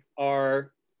 3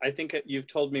 are, I think you've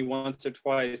told me once or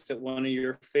twice that one of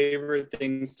your favorite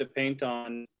things to paint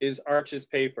on is Arches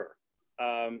paper.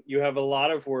 You have a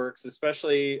lot of works,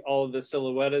 especially all of the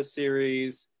Silhouette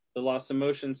series, the Lost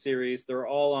Emotion series. They're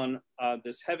all on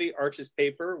this heavy Arches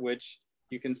paper, which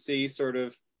you can see sort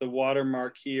of the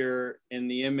watermark here in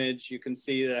the image. You can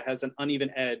see that it has an uneven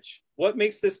edge. What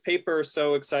makes this paper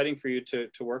so exciting for you to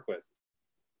work with?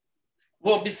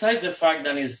 Well, besides the fact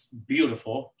that it's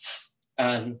beautiful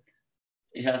and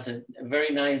it has a very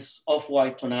nice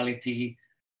off-white tonality,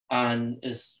 and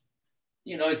it's,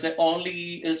 you know, it's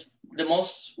the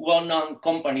most well-known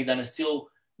company that still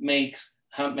makes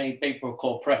handmade paper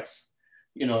called Press,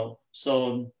 you know.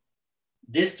 So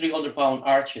these 300-pound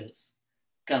arches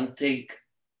can take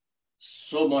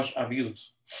so much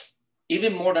abuse,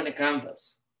 even more than a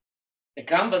canvas. A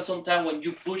canvas, sometimes when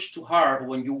you push too hard,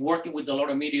 when you're working with a lot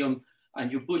of medium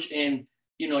and you push in,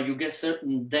 you know, you get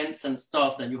certain dents and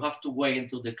stuff that you have to wait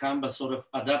until the canvas sort of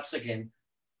adapts again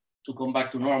to come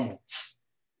back to normal.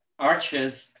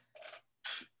 Arches,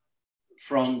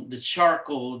 from the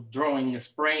charcoal, drawing,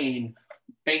 spraying,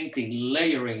 painting,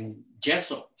 layering,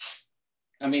 gesso.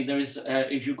 I mean, there is,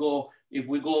 if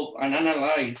we go and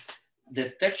analyze the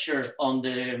texture on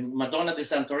the Madonna de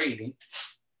Santorini,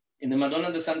 in the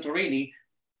Madonna de Santorini,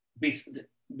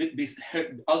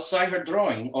 outside her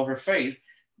drawing of her face,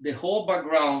 the whole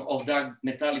background of that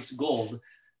metallic gold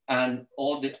and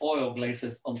all the oil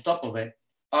glazes on top of it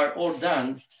are all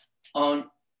done on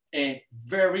a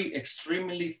very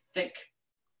extremely thick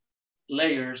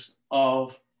layers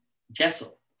of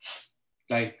gesso,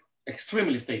 like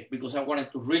extremely thick, because I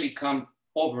wanted to really come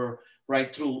over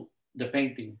right through the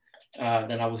painting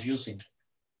that I was using.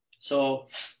 So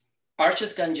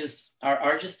arches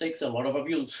takes a lot of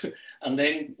abuse. And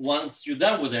then once you're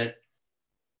done with it,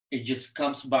 it just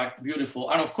comes back beautiful.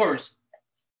 And of course,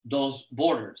 those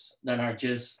borders that are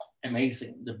just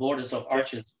amazing. The borders of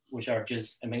arches, which are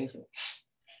just amazing.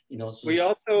 You know, so we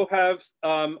also have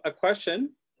a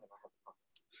question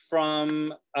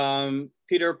from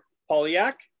Peter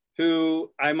Polyak,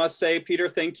 who I must say, Peter,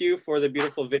 thank you for the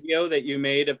beautiful video that you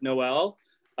made of Noel.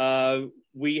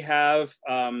 We have,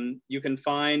 you can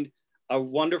find a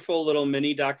wonderful little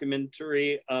mini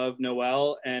documentary of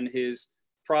Noel and his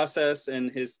process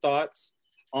and his thoughts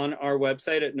on our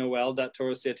website at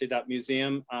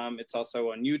noel.torosiete.museum. It's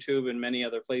also on YouTube and many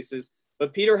other places.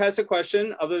 But Peter has a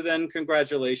question other than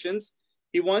congratulations.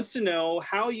 He wants to know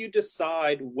how you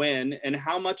decide when and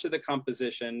how much of the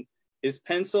composition is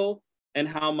pencil and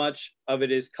how much of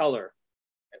it is color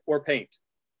or paint.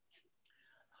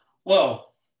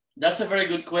 Well, that's a very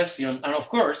good question. And of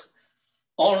course,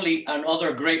 only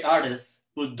another great artist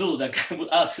would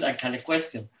ask that kind of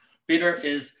question. Peter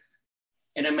is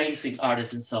an amazing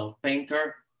artist himself,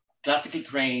 painter, classically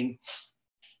trained,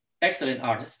 excellent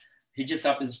artist. He just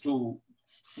happens to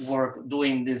work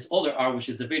doing this other art, which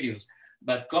is the videos.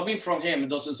 But coming from him, it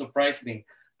doesn't surprise me.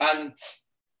 And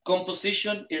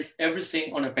composition is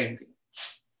everything on a painting,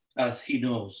 as he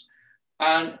knows.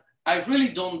 And I really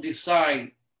don't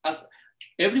decide, as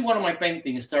every one of my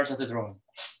paintings starts as a drawing.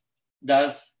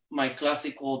 That's my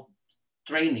classical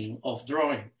training of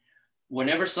drawing.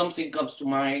 Whenever something comes to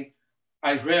mind,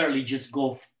 I rarely just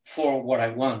go for what I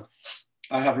want.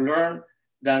 I have learned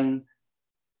that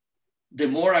the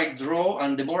more I draw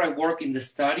and the more I work in the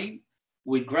study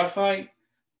with graphite,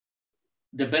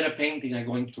 the better painting I'm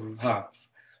going to have.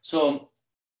 So,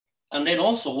 and then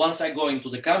also once I go into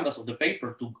the canvas of the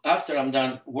paper, after I'm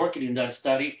done working in that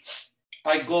study,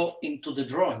 I go into the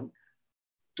drawing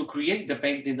to create the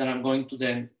painting that I'm going to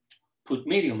then put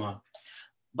medium on.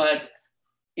 But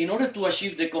in order to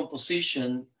achieve the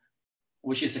composition,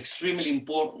 which is extremely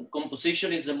important,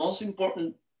 composition is the most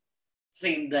important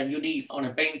thing that you need on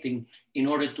a painting in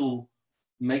order to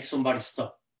make somebody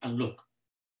stop and look.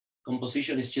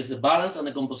 Composition is just the balance, and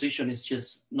the composition is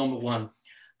just number one.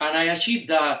 And I achieve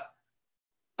that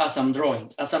as I'm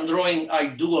drawing. As I'm drawing, I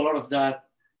do a lot of that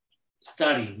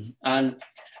studying. And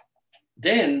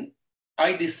then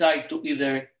I decide to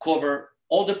either cover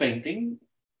all the painting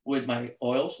with my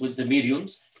oils, with the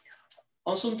mediums,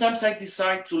 or sometimes I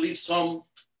decide to leave some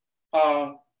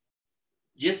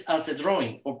just as a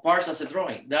drawing or parts as a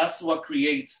drawing. That's what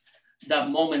creates that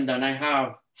moment that I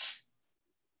have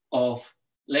of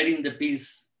letting the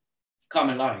piece come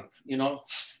alive, you know?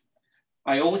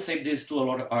 I always say this to a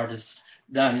lot of artists,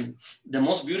 that the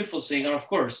most beautiful thing, and of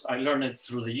course I learned it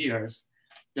through the years,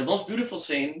 the most beautiful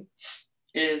thing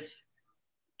is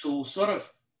to sort of,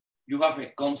 you have a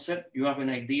concept, you have an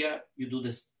idea, you do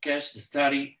the sketch, the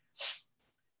study,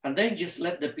 and then just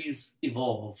let the piece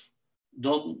evolve.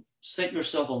 Don't set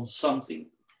yourself on something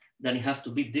that it has to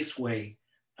be this way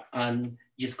and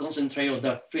just concentrate on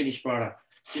that finished product.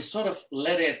 Just sort of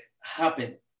let it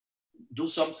happen. Do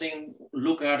something,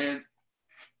 look at it,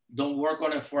 don't work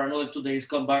on it for another 2 days,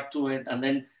 come back to it, and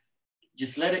then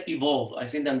just let it evolve. I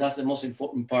think that that's the most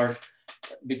important part,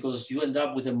 because you end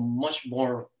up with a much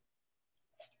more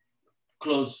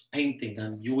close painting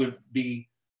and you will be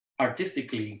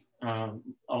artistically a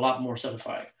lot more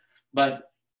satisfied.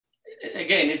 But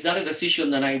again, it's not a decision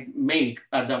that I make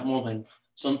at that moment.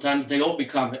 Sometimes they all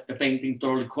become a painting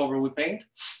totally covered with paint.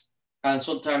 And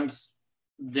sometimes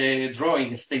the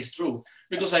drawing stays true,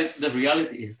 because the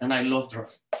reality is, and I love drawing.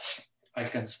 I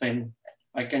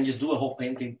can just do a whole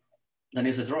painting that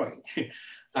is a drawing.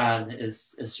 And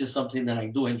it's just something that I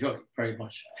do enjoy very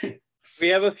much. We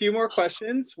have a few more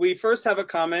questions. We first have a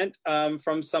comment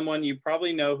from someone, you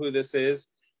probably know who this is,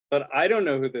 but I don't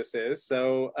know who this is.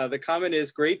 So the comment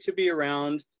is, great to be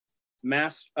around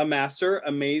a master,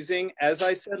 amazing. As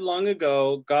I said long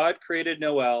ago, God created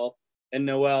Noel and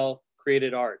Noel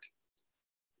created art.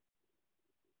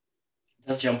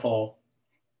 That's Jean-Paul.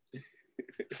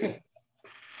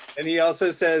 And he also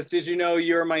says, did you know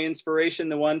you're my inspiration,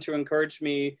 the one to encourage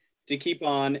me to keep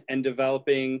on and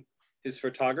developing his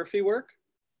photography work?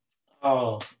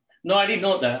 Oh, no, I didn't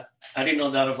know that. I didn't know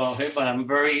that about him, but I'm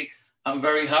very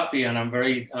happy and I'm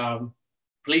very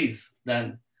pleased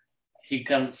that he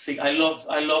can see. I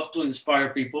love to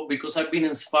inspire people because I've been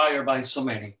inspired by so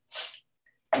many.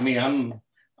 I mean,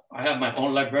 I have my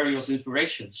own library of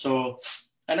inspiration. So,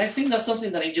 and I think that's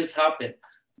something that it just happened.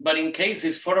 But in case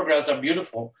his photographs are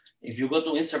beautiful, if you go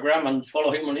to Instagram and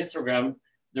follow him on Instagram,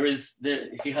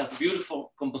 he has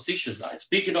beautiful compositions.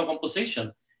 Speaking of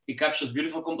composition, he captures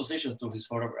beautiful compositions through his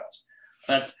photographs.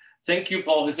 But thank you,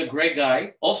 Paul. He's a great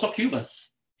guy. Also Cuban.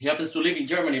 He happens to live in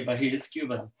Germany, but he is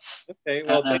Cuban. Okay,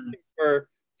 well, thank you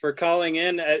for calling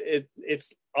in.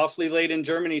 It's awfully late in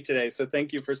Germany today, so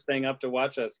thank you for staying up to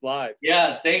watch us live.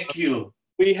 Yeah, thank you.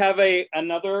 We have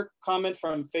another comment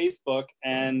from Facebook,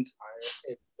 and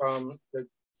it's from the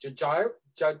Jaira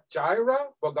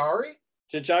Bagari.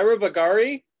 Jajaira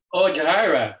Bagari. Oh,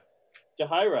 Jahaira.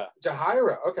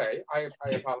 Jahaira. Okay, I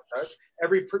apologize.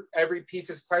 Every piece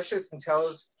is precious and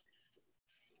tells.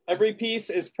 Every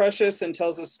piece is precious and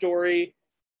tells a story.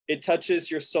 It touches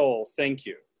your soul. Thank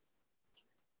you.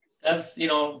 That's,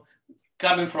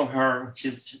 coming from her.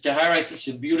 Jahaira is such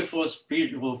a beautiful,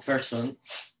 spiritual person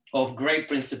of great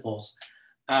principles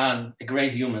and a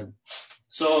great human.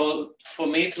 So for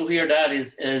me to hear that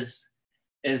is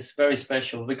very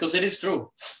special because it is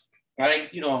true.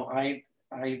 I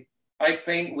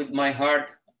paint with my heart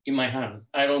in my hand.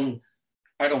 I don't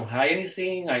hide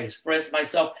anything. I express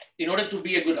myself. In order to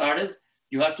be a good artist,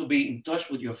 you have to be in touch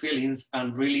with your feelings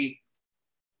and really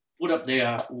put up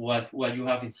there what you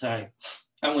have inside.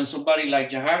 And when somebody like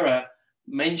Jahaira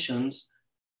mentions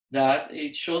that,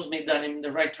 it shows me that I'm in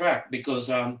the right track because,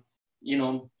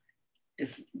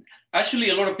 it's actually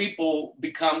a lot of people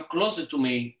become closer to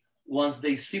me once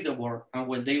they see the work and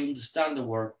when they understand the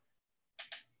work,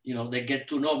 they get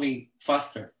to know me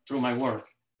faster through my work.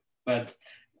 But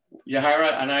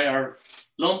Jahaira and I are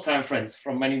longtime friends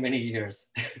from many, many years.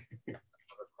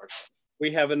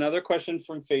 We have another question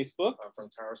from Facebook. From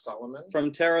Tara Solomon.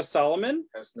 From Tara Solomon.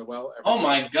 Has Noel ever Oh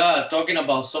my God, talking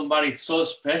about somebody so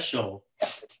special.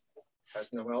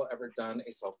 Has Noel ever done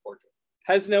a self-portrait?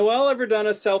 Has Noel ever done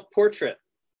a self-portrait?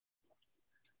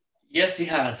 Yes, he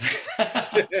has.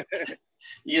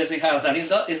 Yes, he has. And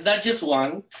it's not just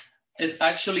one, it's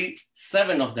actually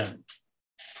 7 of them.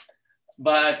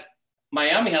 But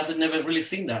Miami hasn't never really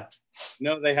seen that.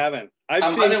 No, they haven't.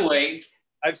 By the way,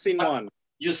 I've seen one.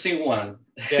 You've seen one.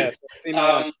 Yeah, I've seen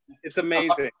one. It's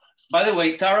amazing. By the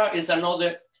way, Tara is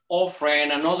another old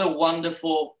friend, another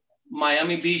wonderful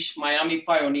Miami Beach, Miami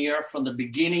pioneer from the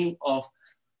beginning of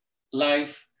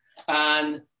life,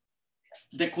 and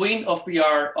the queen of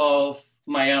PR of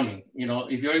Miami.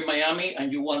 If you're in Miami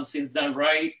and you want things done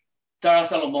right, Tara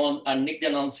Solomon and Nick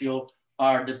D'Annunzio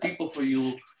are the people for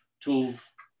you to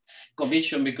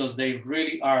commission because they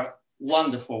really are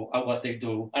wonderful at what they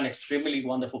do and extremely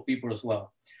wonderful people as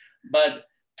well. But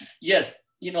yes,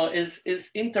 it's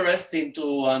interesting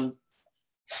to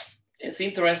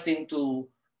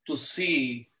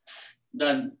see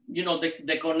that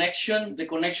the connection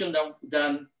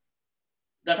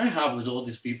that I have with all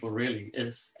these people really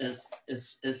is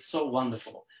so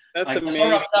wonderful. That's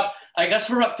amazing. I got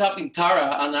so wrapped up in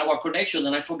Tara and our connection,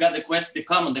 and I forgot the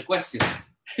question.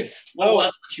 What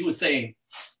was she was saying?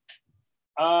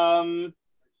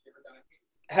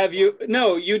 Have you?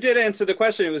 No, you did answer the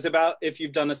question. It was about if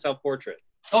you've done a self-portrait.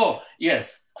 Oh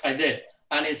yes, I did,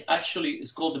 and it's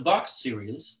called the Box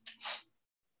Series,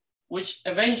 which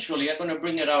eventually I'm gonna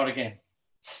bring it out again.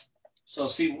 So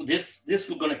see, this it's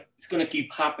gonna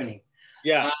keep happening.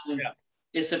 Yeah.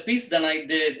 It's a piece that I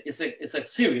did. It's a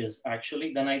series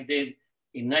actually that I did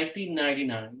in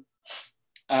 1999,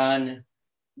 and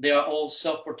they are all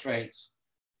self-portraits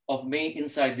of me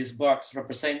inside this box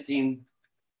representing.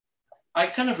 I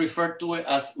kind of refer to it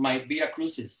as my Via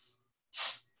Crucis.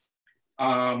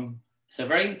 It's a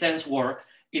very intense work.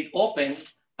 It opened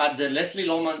at the Leslie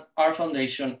Lohman Art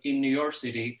Foundation in New York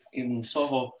City, in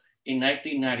Soho, in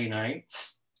 1999.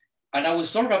 And I was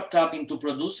so wrapped up into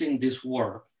producing this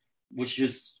work, which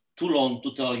is too long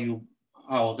to tell you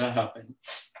how that happened.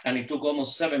 And it took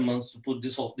almost 7 months to put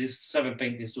these 7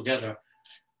 paintings together.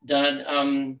 That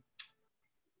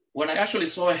when I actually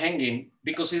saw it hanging,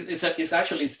 because it's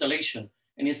actually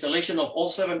an installation of all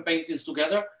 7 paintings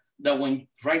together, that when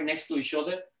right next to each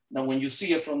other, that when you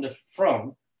see it from the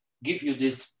front, give you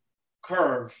this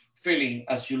curve feeling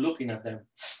as you're looking at them.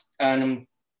 And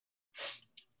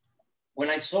when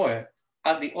I saw it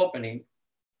at the opening,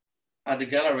 at the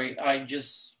gallery, I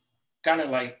just kind of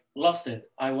like lost it.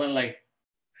 I went like,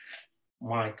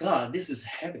 my God, this is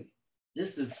heavy.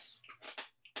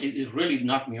 It really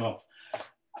knocked me off.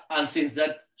 And since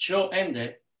that show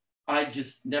ended, I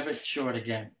just never showed it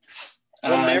again.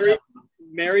 Well,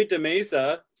 Mary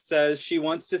DeMeza says she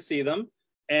wants to see them,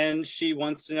 and she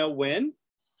wants to know when,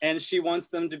 and she wants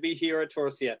them to be here at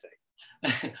TOROSIETE.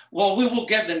 Well, we will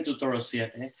get them to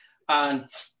TOROSIETE. And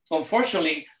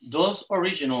unfortunately, those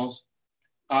originals,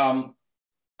 I'm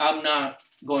not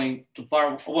going to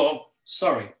part, well,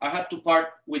 sorry, I had to part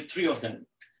with 3 of them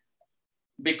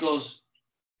because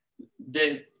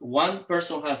the one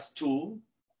person has 2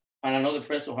 and another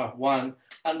person has 1,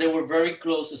 and they were very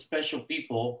close, special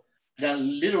people that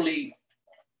literally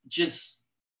just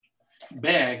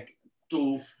begged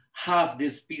to have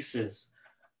these pieces.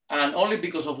 And only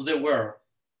because of their work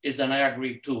is that I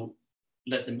agreed to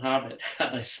let them have it.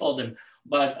 I sold them,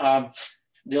 but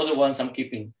the other ones I'm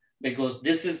keeping because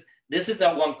this is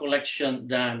that one collection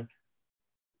that,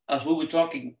 as we were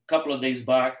talking a couple of days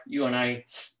back, you and I,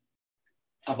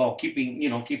 about keeping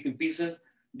pieces.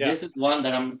 Yeah. This is one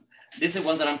that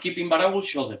I'm keeping, but I will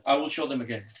show them. I will show them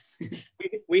again.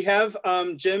 We have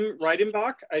Jim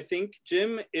Reidenbach. I think,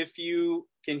 Jim, if you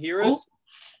can hear us,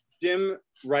 Jim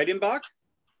Reidenbach.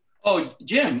 Oh,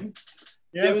 Jim.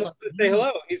 Yes. Jim wants to say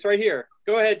hello. He's right here.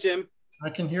 Go ahead, Jim. I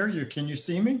can hear you. Can you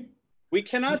see me? We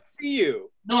cannot see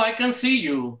you. No, I can see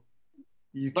you.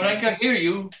 But I can hear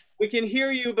you. We can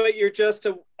hear you, but you're just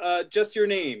your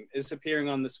name is appearing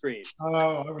on the screen.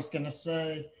 Oh, I was going to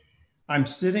say, I'm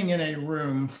sitting in a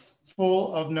room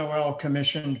full of Noel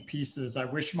commissioned pieces. I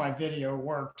wish my video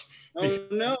worked. Oh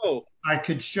no! I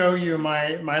could show you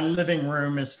my living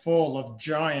room is full of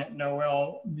giant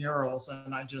Noel murals,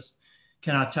 and I just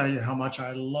cannot tell you how much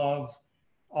I love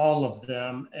all of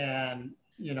them. And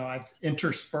you know, I've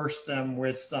interspersed them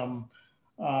with some.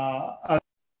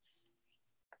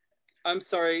 I'm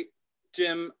sorry,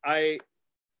 Jim. I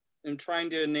am trying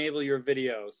to enable your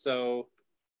video, so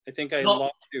I think I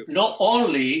lost you. Not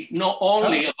only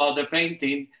about the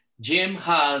painting, Jim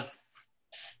has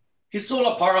his whole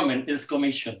apartment is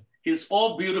commissioned. His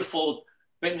whole beautiful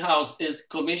penthouse is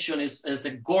commissioned. Is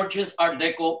a gorgeous Art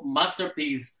Deco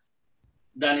masterpiece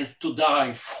that is to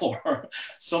die for.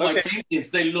 So okay. My paintings,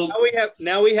 they look.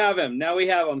 Now we have him.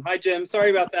 Hi, Jim.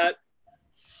 Sorry about that.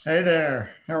 Hey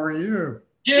there. How are you?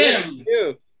 Jim.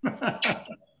 You.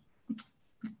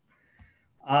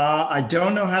 I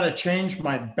don't know how to change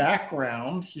my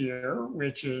background here,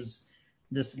 which is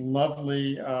this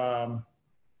lovely Puerto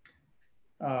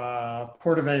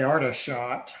Vallarta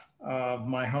shot of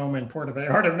my home in Puerto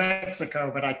Vallarta, Mexico,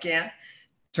 but I can't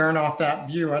turn off that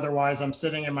view. Otherwise, I'm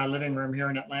sitting in my living room here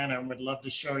in Atlanta and would love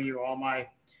to show you all my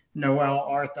Noel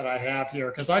art that I have here,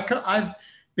 because I've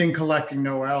been collecting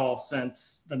Noel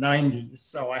since the 90s.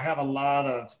 So I have a lot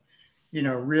of, you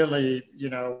know, really, you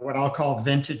know, what I'll call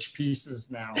vintage pieces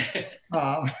now.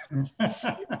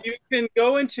 You can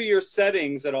go into your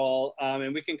settings at all,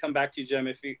 and we can come back to you, Jim.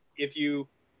 If you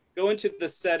go into the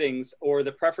settings or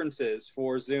the preferences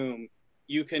for Zoom,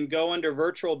 you can go under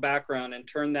virtual background and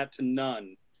turn that to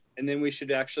none. And then we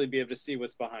should actually be able to see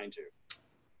what's behind you.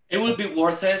 It would be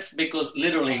worth it because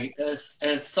literally as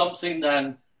something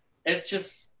that it's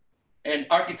just an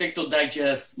Architectural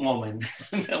Digest moment.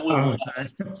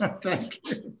 Thank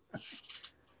you.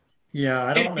 Yeah,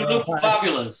 I don't know. You look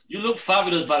fabulous. You look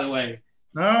fabulous, by the way.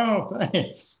 Oh,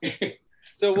 thanks.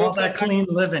 So we'll that clean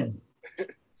living.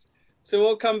 So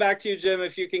we'll come back to you, Jim,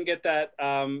 if you can get that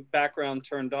background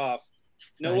turned off.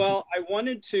 Noel, I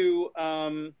wanted to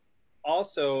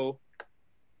also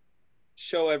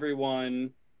show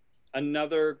everyone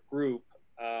another group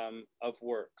of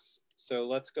works. So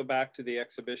let's go back to the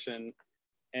exhibition,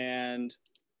 and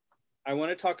I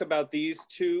want to talk about these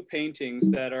 2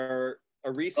 paintings that are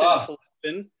a recent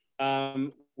collection.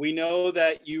 We know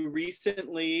that you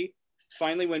recently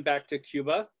finally went back to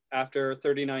Cuba after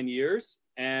 39 years,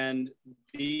 and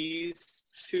these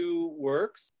 2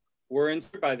 works were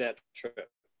inspired by that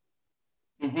trip.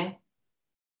 Mm-hmm.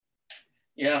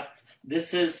 Yeah,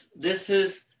 this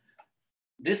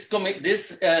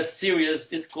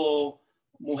series is called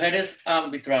Mujeres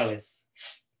Arbitrales.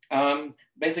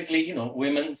 Basically, you know,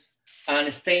 women's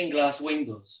and stained glass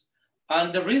windows.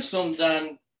 And the reason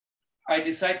that I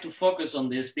decided to focus on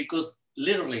this, because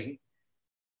literally,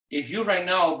 if you right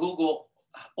now Google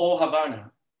Old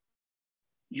Havana,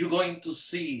 you're going to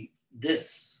see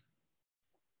this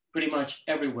pretty much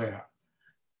everywhere.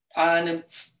 And,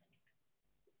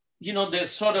 you know, the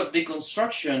sort of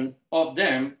deconstruction of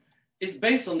them is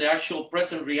based on the actual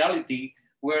present reality,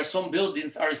 where some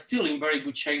buildings are still in very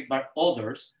good shape, but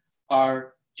others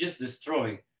are just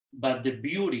destroyed. But the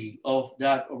beauty of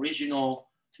that original,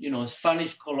 you know,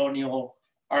 Spanish colonial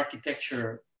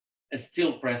architecture is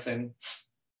still present.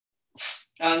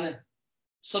 And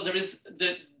so there is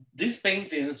these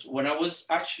paintings, when I was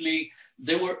actually,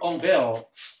 they were unveiled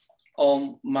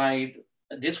on my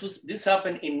this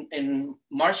happened in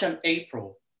March and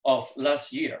April of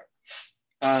last year,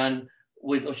 and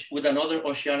with another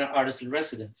Oceania artist in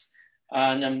residence.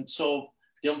 And so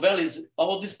the unveil is,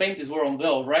 all these paintings were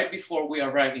unveiled right before we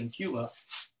arrived in Cuba.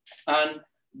 And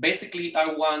basically I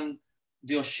want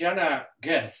the Oceania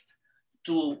guests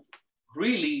to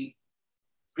really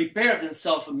prepare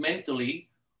themselves mentally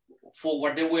for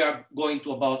what they were going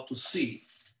to about to see.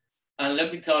 And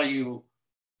let me tell you,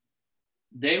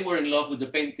 they were in love with the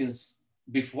paintings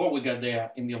before we got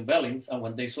there in the unveilings and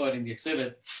when they saw it in the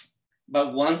exhibit.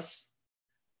 But once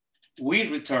we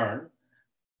returned,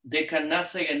 they cannot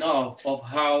say enough of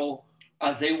how,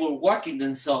 as they were walking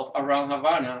themselves around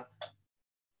Havana,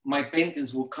 my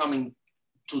paintings were coming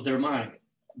to their mind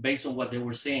based on what they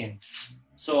were saying.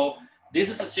 So this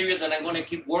is a series and I'm going to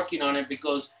keep working on it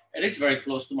because it is very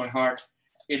close to my heart.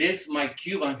 It is my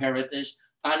Cuban heritage.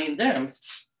 And in them,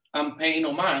 I'm paying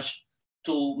homage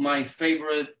to my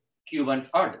favorite Cuban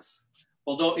artists.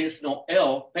 Although it's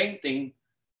Noel painting,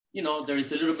 you know, there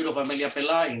is a little bit of Amelia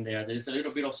Pelá in there. There is a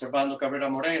little bit of Servando Cabrera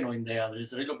Moreno in there. There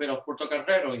is a little bit of Puerto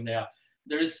Carrero in there.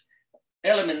 There is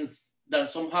elements that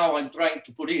somehow I'm trying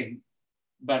to put in,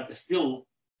 but still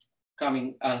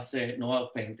coming as a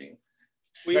Noel painting.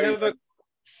 We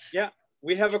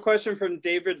have a question from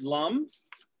David Lum.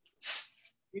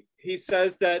 He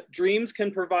says that dreams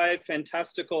can provide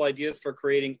fantastical ideas for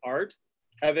creating art.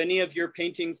 Have any of your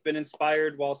paintings been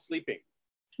inspired while sleeping?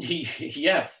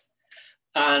 Yes.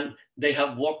 And they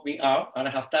have woke me up and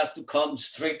I have had to come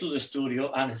straight to the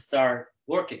studio and start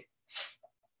working.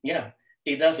 Yeah,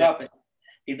 it does happen.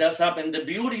 It does happen. The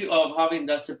beauty of having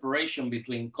that separation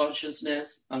between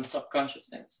consciousness and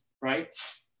subconsciousness, right?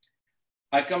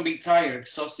 I can be tired,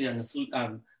 exhausted,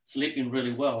 and sleeping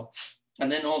really well. And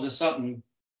then all of a sudden,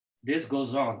 this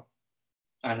goes on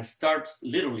and it starts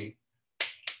literally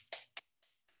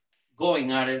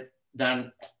going at it.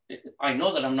 Then I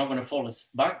know that I'm not going to fall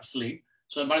back to sleep.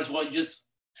 So I might as well just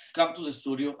come to the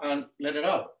studio and let it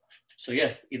out. So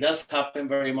yes, it does happen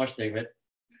very much, David.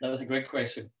 That was a great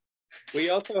question. We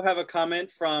also have a comment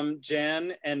from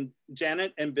Janet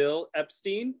and Bill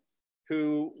Epstein,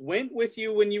 who went with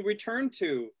you when you returned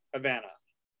to Havana.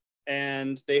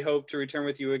 And they hope to return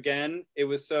with you again. It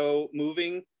was so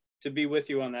moving to be with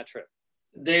you on that trip.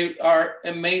 They are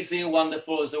amazing,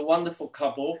 wonderful. It's a wonderful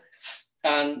couple.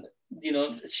 And you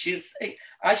know, she's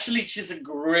a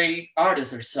great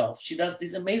artist herself. She does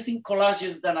these amazing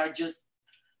collages that are just,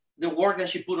 the work that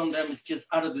she put on them is just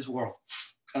out of this world.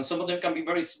 And some of them can be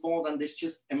very small and it's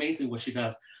just amazing what she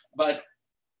does. But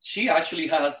she actually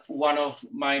has one of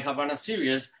my Havana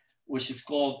series, which is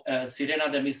called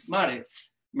Sirena de mis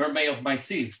Mares, Mermaid of My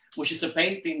Seas, which is a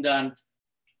painting that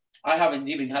I haven't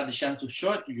even had the chance to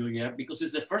show it to you yet because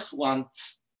it's the first one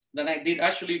that I did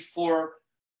actually for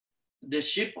the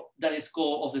ship that is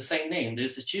called of the same name.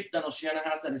 There's a ship that Oceania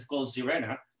has that is called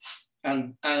Sirena.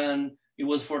 And it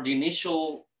was for the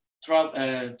initial trip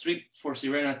for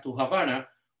Sirena to Havana,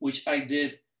 which I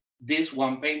did this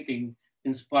one painting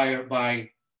inspired by,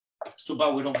 it's too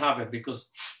bad we don't have it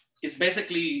because it's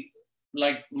basically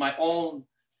like my own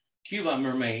Cuban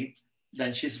mermaid.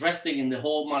 Then she's resting in the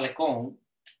whole malecon.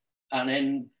 And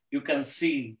then you can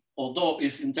see, although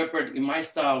it's interpreted in my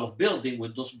style of building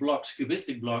with those blocks,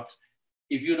 cubistic blocks,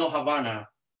 if you know Havana,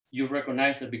 you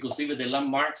recognize it because even the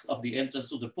landmarks of the entrance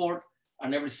to the port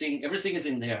and everything is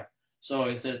in there. So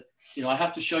I said, you know, I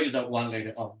have to show you that one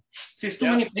later on. See, it's too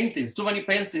many paintings, too many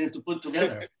paintings to put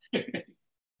together.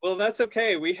 Well, that's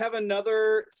okay. We have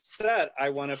another set I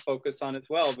want to focus on as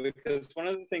well, because one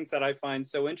of the things that I find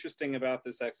so interesting about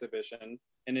this exhibition,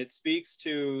 and it speaks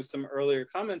to some earlier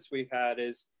comments we've had,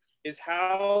 is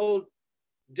how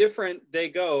different they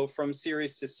go from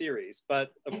series to series.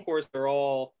 But of course, they're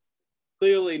all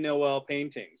clearly Noel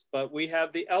paintings. But we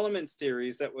have the Element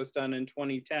series that was done in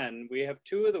 2010. We have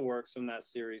two of the works from that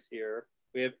series here.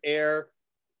 We have Air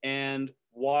and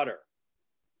Water.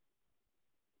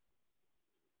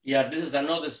 Yeah, this is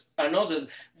another.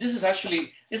 This is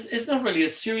actually, it's not really a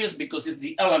series because it's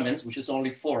the elements, which is only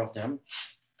 4 of them,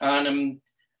 and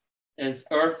it's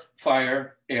earth,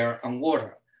 fire, air, and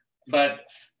water. But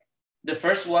the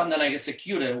first one that I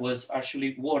executed was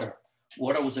actually water.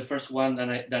 Water was the first one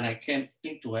that I came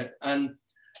into it, and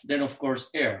then of course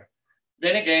air.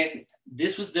 Then again,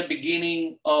 this was the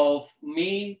beginning of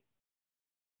me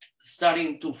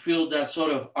starting to feel that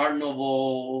sort of Art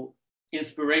Nouveau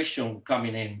inspiration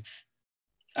coming in.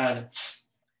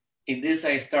 In this,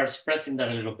 I start expressing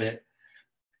that a little bit.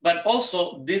 But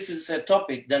also, this is a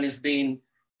topic that is being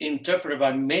interpreted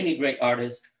by many great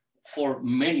artists for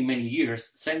many, many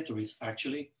years, centuries,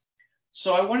 actually.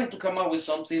 So I wanted to come up with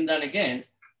something that, again,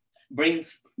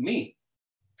 brings me.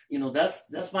 You know,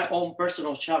 that's my own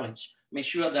personal challenge. Make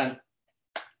sure that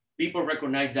people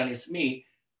recognize that it's me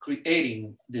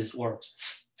creating these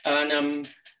works. And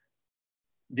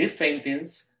these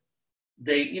paintings,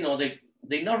 they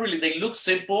not really, they look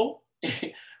simple,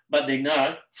 but they're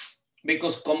not,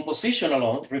 because composition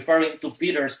alone, referring to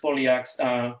Peter Spoliak's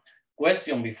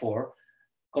question before,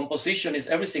 composition is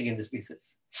everything in these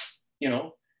pieces. You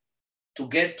know, to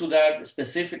get to that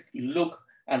specific look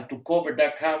and to cover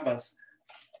that canvas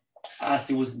as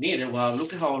it was needed. Wow,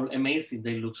 look at how amazing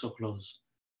they look so close.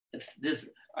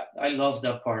 I love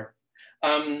that part.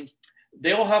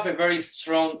 They all have a very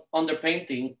strong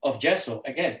underpainting of gesso,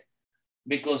 again,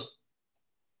 because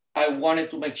I wanted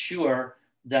to make sure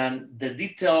that the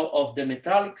detail of the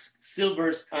metallics,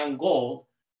 silvers, and gold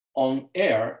on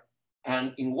air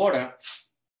and in water,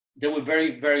 they were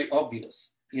very, very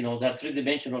obvious, you know, that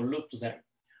three-dimensional look to them.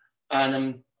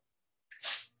 And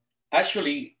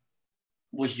actually,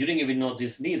 which you didn't even know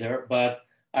this neither, but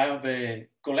I have a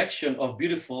collection of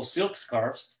beautiful silk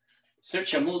scarves, silk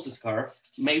chamois scarf,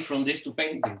 made from these two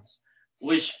paintings,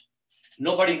 which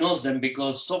nobody knows them,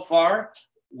 because so far,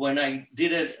 when I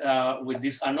did it with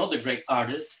this another great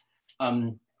artist,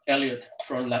 Elliot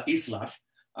from La Isla,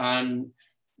 and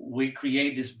we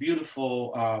create this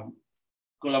beautiful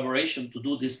collaboration to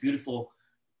do this beautiful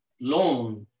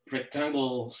long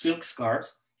rectangle silk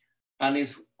scarves, and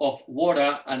it's of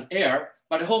water and air,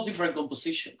 but a whole different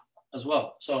composition as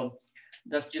well. So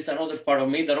that's just another part of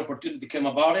me. That opportunity came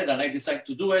about it, and I decided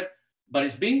to do it, but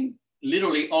it's been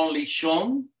literally only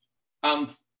shown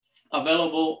and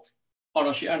available on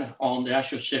Oceania, on the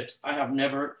actual ships. I have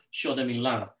never showed them in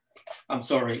land. I'm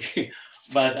sorry,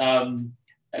 but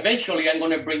eventually I'm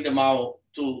going to bring them out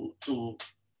to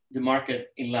the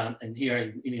market in land and here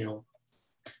in, you know,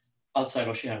 outside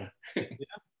Oceania. Yeah,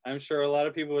 I'm sure a lot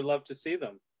of people would love to see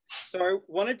them. So I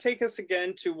want to take us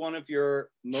again to one of your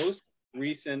most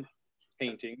recent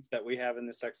paintings that we have in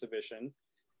this exhibition.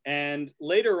 And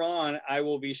later on, I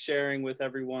will be sharing with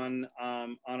everyone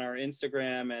on our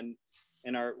Instagram, and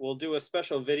we'll do a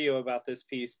special video about this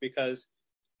piece, because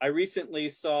I recently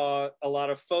saw a lot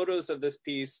of photos of this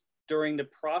piece during the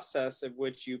process of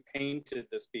which you painted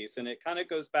this piece. And it kind of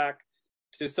goes back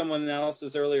to someone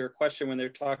else's earlier question when they're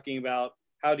talking about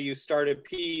how do you start a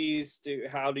piece,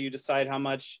 how do you decide how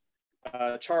much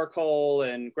charcoal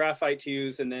and graphite to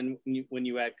use, and then when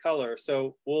you add color.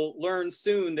 So we'll learn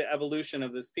soon the evolution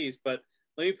of this piece, but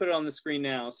let me put it on the screen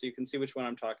now so you can see which one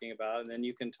I'm talking about, and then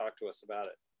you can talk to us about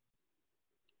it.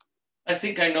 I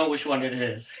think I know which one it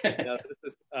is. Yeah, this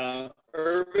is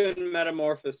Urban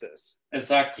Metamorphosis.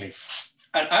 Exactly.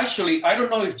 And actually, I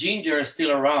don't know if Ginger is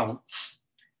still around.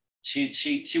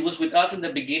 She was with us in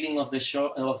the beginning of the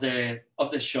show,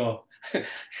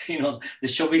 you know, the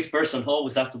showbiz person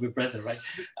always has to be present, right?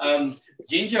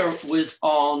 Ginger was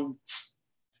on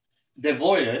the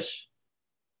voyage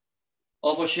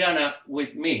of Oceania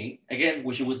with me, again,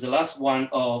 which was the last one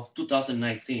of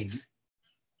 2019.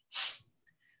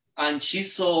 And she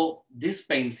saw this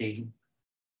painting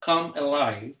come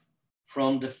alive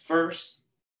from the first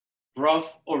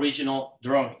rough original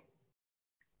drawing.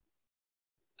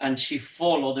 And she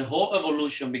followed the whole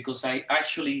evolution, because I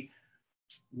actually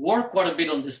worked quite a bit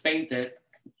on this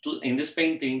in this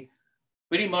painting,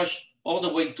 pretty much all the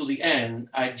way to the end.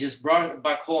 I just brought it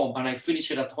back home and I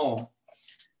finished it at home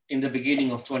in the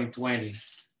beginning of 2020,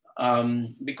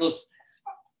 because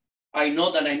I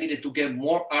know that I needed to get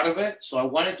more out of it. So I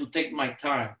wanted to take my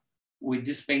time with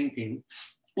this painting,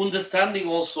 understanding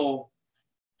also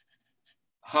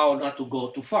how not to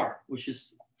go too far, which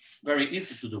is very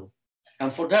easy to do.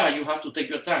 And for that, you have to take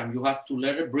your time. You have to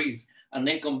let it breathe and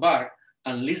then come back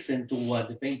and listen to what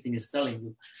the painting is telling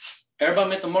you. Urban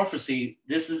Metamorphosis,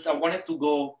 this is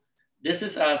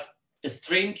as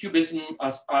extreme cubism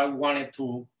as I wanted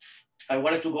to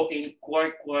go in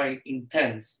quite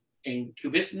intense in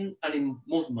cubism and in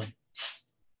movement,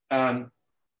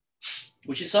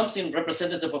 which is something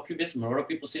representative of cubism. A lot of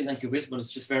people see that cubism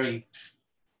is just very,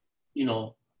 you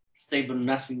know, stable,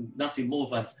 nothing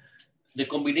move. And the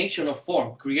combination of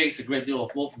form creates a great deal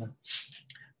of movement.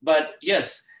 But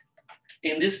yes,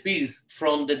 in this piece,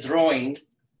 from the drawing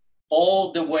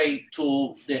all the way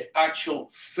to the actual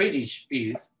finished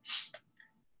piece,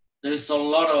 there's a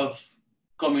lot of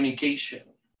communication.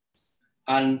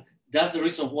 And that's the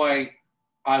reason why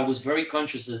I was very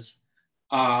conscious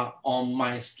on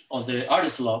the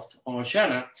artist loft on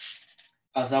Oceania.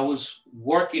 As I was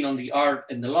working on the art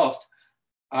in the loft,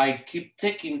 I keep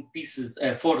taking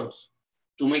photos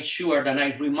to make sure that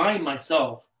I remind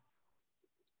myself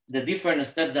the different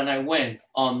steps that I went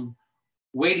on,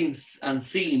 waiting and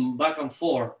seeing back and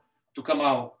forth to come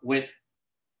out with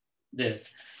this.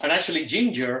 And actually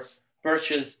Ginger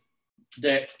purchased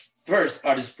the first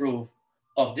artist proof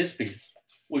of this piece,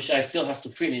 which I still have to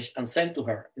finish and send to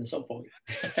her in some point.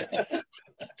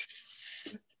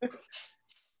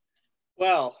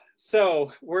 Well,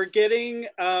 so we're getting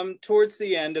towards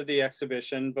the end of the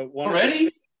exhibition, but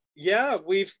already? Yeah,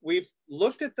 we've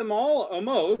looked at them all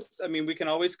almost. I mean, we can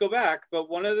always go back, but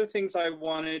one of the things I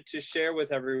wanted to share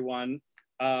with everyone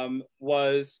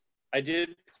was I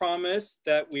did promise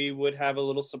that we would have a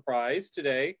little surprise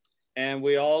today, and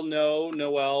we all know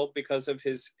Noel because of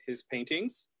his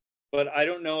paintings, but I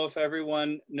don't know if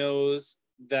everyone knows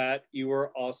that you are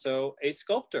also a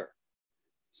sculptor.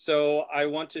 So I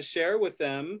want to share with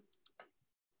them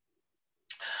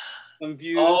some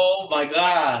views. Oh my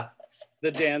God.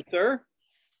 The dancer.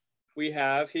 We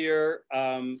have here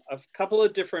a couple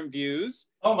of different views.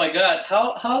 Oh my God!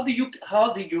 How do you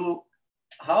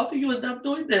end up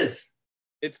doing this?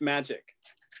 It's magic.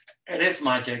 It is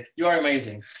magic. You are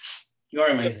amazing. You are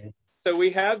amazing. So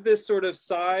we have this sort of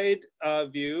side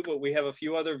view, but we have a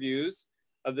few other views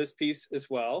of this piece as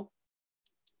well.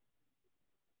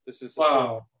 This is a, sort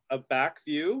of a back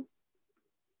view.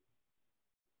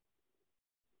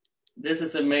 This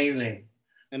is amazing.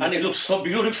 And it looks so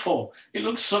beautiful. It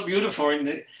looks so beautiful in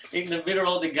the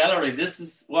middle of the gallery. This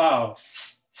is, wow.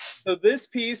 So this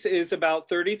piece is about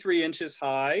 33 inches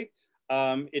high.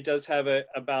 It does have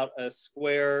about a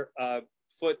square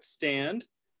foot stand.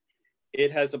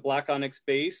 It has a black onyx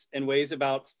base and weighs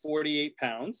about 48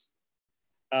 pounds.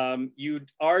 You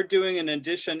are doing an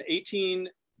addition 18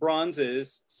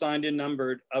 bronzes signed and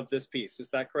numbered of this piece. Is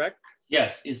that correct?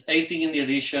 Yes, it's 18 in the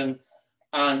edition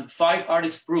and 5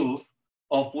 artist proof,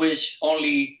 of which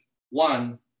only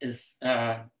one is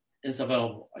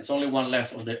available. It's only one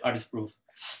left of the artist proof.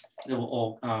 They were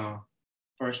all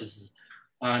purchases.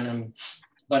 And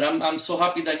but I'm so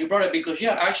happy that you brought it, because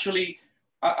yeah, actually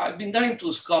I've been dying to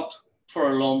sculpt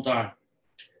for a long time,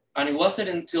 and it wasn't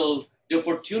until the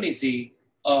opportunity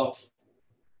of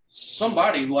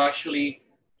somebody who actually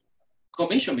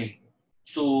commissioned me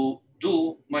to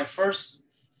do my first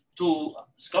 2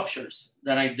 sculptures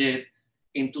that I did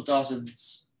in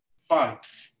 2005,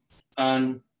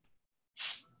 and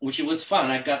which it was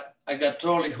fun. I got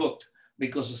totally hooked,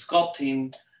 because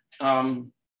sculpting,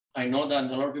 I know that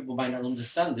a lot of people might not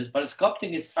understand this, but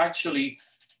sculpting is actually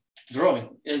drawing.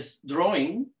 It's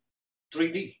drawing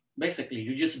 3D, basically.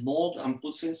 You just mold and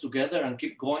put things together and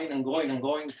keep going and going and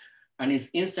going, and it's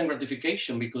instant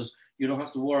gratification, because you don't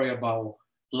have to worry about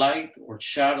light or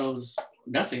shadows,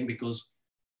 nothing, because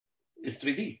it's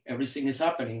 3D. Everything is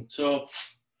happening. So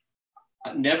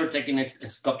I've never taken a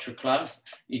sculpture class.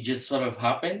 It just sort of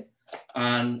happened,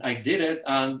 and I did it,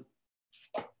 and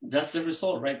that's the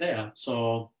result right there.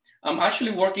 So I'm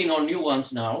actually working on new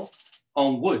ones now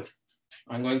on wood.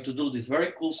 I'm going to do this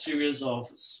very cool series of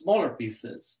smaller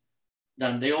pieces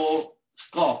that they all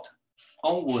sculpt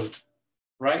on wood,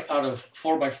 right out of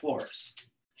 4x4s.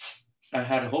 I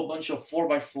had a whole bunch of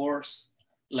 4x4s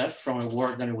left from a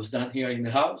work that was done here in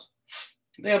the house.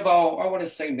 They're about, I want to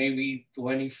say, maybe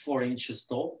 24 inches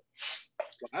tall.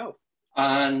 Wow.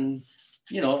 And,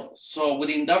 you know, so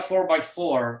within that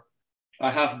 4x4,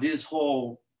 I have this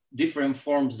whole different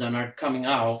forms that are coming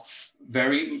out.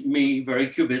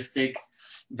 Very cubistic,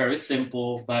 very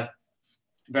simple, but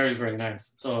very, very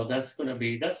nice. So that's down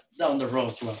the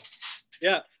road as well.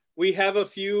 Yeah. We have a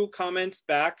few comments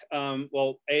back.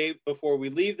 Well, before we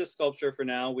leave the sculpture for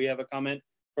now, we have a comment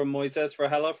from Moises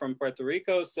Frajela from Puerto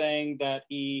Rico saying that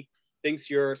he thinks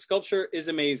your sculpture is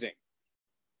amazing.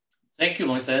 Thank you,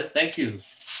 Moises. Thank you.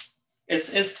 It's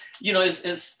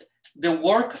the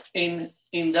work in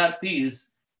that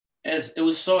piece. It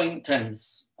was so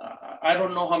intense. I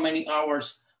don't know how many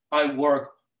hours I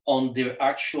worked on the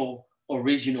actual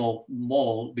original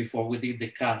mold before we did the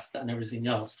cast and everything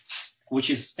else, which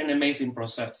is an amazing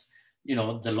process. You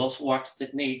know, the lost wax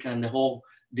technique and the whole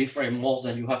different molds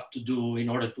that you have to do in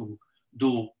order to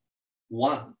do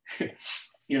one.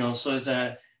 You know, so it's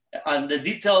and the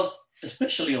details,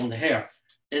 especially on the hair,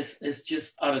 it's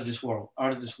just out of this world,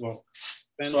 out of this world.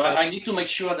 So I need to make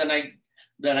sure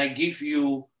that I give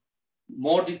you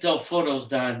more detailed photos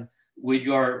than with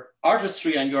your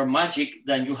artistry and your magic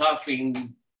than you have in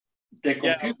the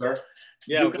computer.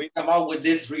 Yeah, you can come out with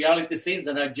these reality scenes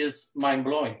that are just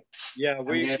mind-blowing. Yeah,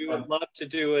 we would love to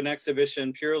do an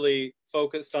exhibition purely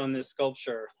focused on this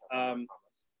sculpture.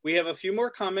 We have a few more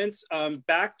comments.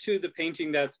 Back to the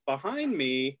painting that's behind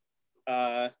me,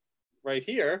 right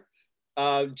here.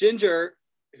 Ginger,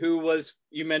 who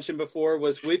you mentioned before,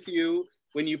 was with you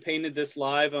when you painted this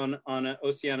live on an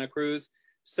Oceana cruise.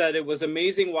 said it was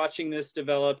amazing watching this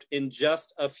develop in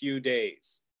just a few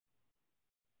days.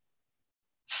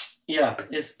 Yeah,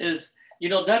 you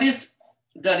know, that is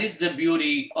the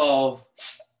beauty of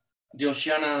the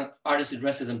Oceana Artist in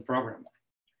Residence program,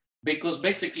 because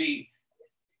basically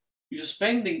you're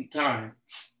spending time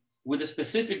with a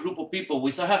specific group of people,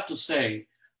 which I have to say,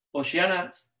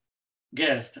 Oceana's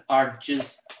guests are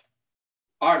just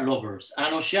art lovers,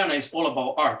 and Oceana is all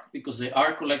about art, because the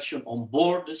art collection on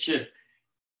board the ship,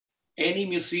 any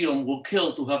museum will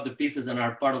kill to have the pieces that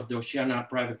are part of the Oceana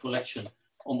private collection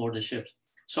on board the ship.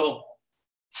 So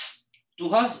to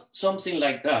have something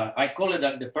like that, I call it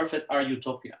the perfect art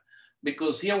utopia,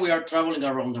 because here we are traveling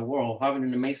around the world, having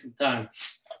an amazing time.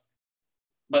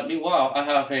 But meanwhile, I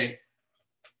have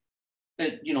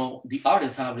you know, the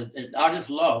artists have it, an artist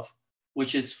love,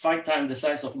 which is 5 times the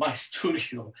size of my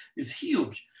studio. It's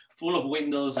huge, full of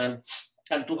windows, and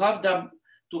to have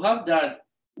that,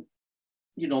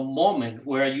 you know, moment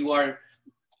where you are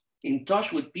in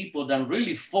touch with people that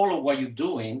really follow what you're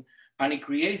doing, and it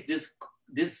creates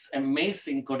this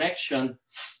amazing connection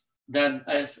that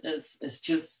is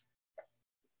just,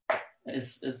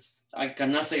 I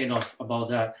cannot say enough about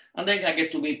that. And then I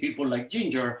get to meet people like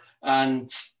Ginger and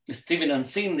Steven and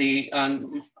Cindy,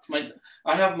 and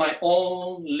I have my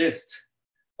own list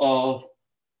of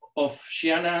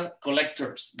Oceana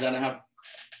collectors that I have,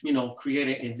 you know,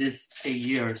 created in these 8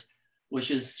 years,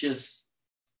 which is just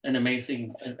an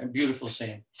amazing and beautiful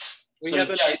thing.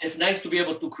 It's nice to be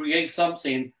able to create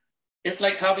something. It's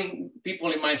like having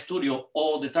people in my studio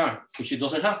all the time, which it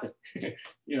doesn't happen,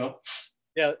 you know?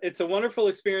 Yeah, it's a wonderful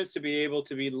experience to be able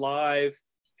to be live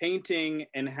painting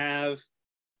and have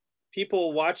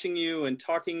people watching you and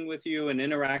talking with you and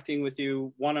interacting with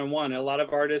you one-on-one. A lot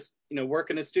of artists, you know, work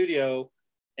in a studio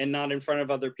and not in front of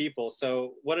other people.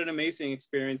 So what an amazing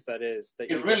experience that is.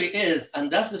 It really is. And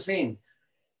that's the thing,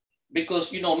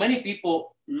 because, you know, many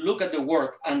people look at the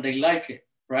work and they like it,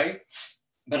 right?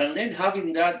 But and then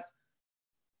having that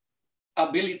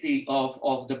ability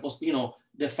of the post, you know,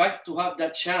 the fact to have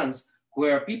that chance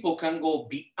where people can go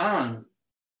beyond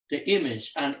the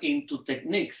image and into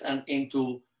techniques and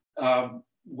into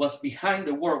what's behind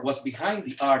the work, what's behind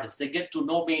the artist. They get to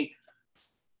know me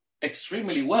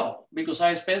extremely well, because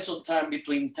I spend some time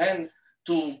between 10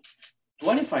 to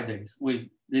 25 days with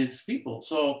these people.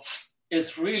 So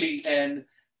it's really, and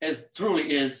it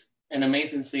truly is an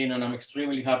amazing scene, and I'm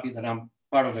extremely happy that I'm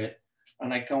part of it.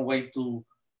 And I can't wait to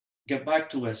get back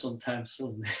to it sometime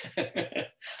soon.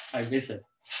 I miss it.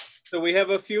 So we have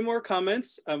a few more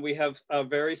comments. We have a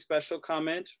very special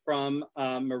comment from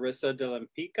Marisa de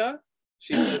Lempicka.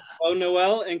 She says, "Oh,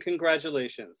 Noel, and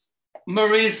congratulations."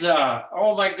 Marisa,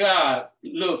 oh my God.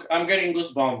 Look, I'm getting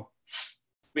goosebumps,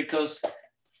 because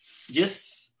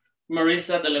just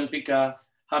Marisa de Lempicka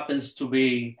happens to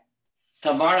be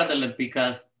Tamara de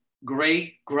Lempicka's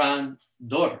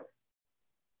great-granddaughter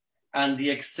and the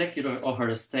executor of her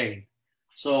estate.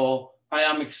 So I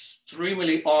am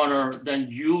extremely honored that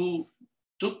you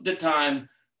took the time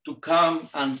to come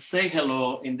and say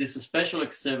hello in this special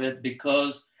exhibit,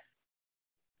 because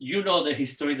you know the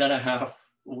history that I have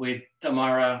with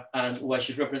Tamara and what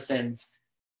she represents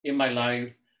in my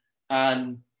life.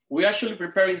 And we're actually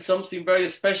preparing something very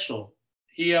special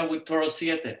here with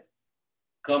TOROSIETE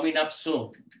coming up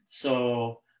soon.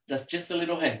 So that's just a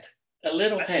little hint, a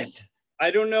little hint. I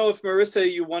don't know if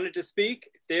Marisa, you wanted to speak.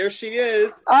 There she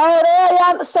is. Oh, there I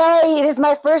am. Sorry, it is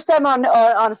my first time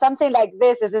on something like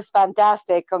this. This is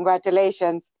fantastic.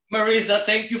 Congratulations. Marisa,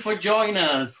 thank you for joining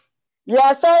us.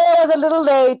 Yeah, sorry I was a little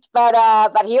late, but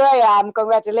here I am.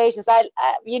 Congratulations.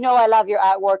 You know, I love your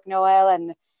artwork, Noel,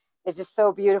 and it's just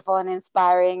so beautiful and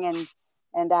inspiring.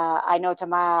 And I know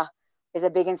Tamara is a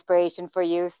big inspiration for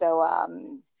you. So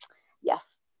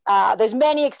yes, there's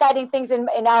many exciting things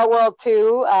in our world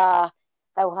too.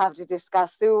 That we'll have to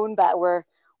discuss soon, but we're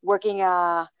working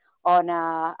on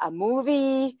a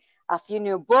movie, a few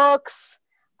new books,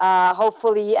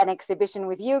 hopefully an exhibition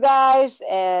with you guys,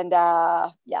 and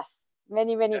yes,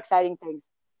 many exciting things.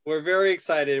 We're very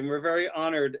excited and we're very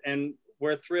honored and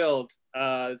we're thrilled.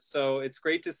 So it's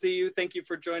great to see you. Thank you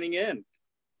for joining in.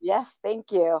 Yes,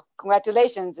 thank you.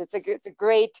 Congratulations. It's a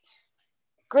great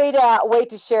way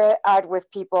to share art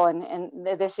with people in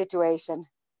this situation.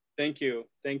 Thank you.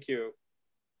 Thank you.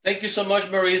 Thank you so much,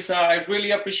 Marisa. I really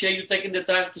appreciate you taking the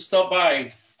time to stop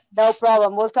by. No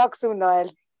problem. We'll talk soon, Noel.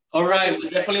 All right,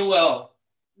 we definitely will.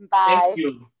 Bye. Thank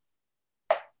you.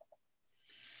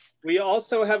 We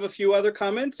also have a few other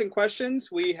comments and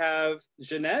questions. We have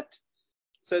Jeanette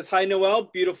says, "Hi, Noel,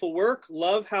 beautiful work.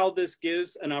 Love how this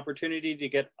gives an opportunity to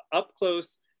get up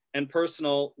close and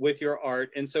personal with your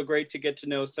art, and so great to get to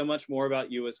know so much more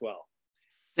about you as well.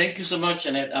 Thank you so much,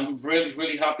 Jeanette. I'm really,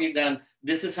 really happy that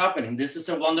this is happening. This is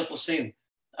a wonderful scene.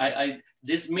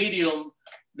 This medium,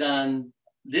 then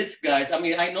these guys, I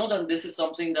mean, I know that this is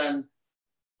something that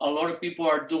a lot of people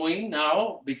are doing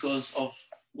now because of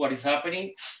what is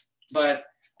happening. But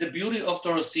the beauty of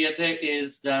TOROSIETE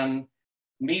is that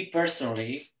me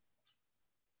personally,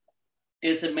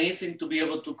 it's amazing to be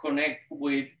able to connect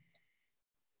with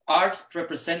art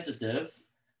representative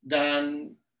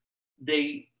then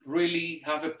they really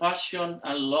have a passion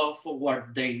and love for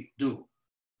what they do,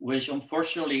 which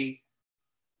unfortunately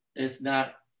is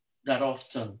not that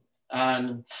often.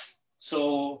 And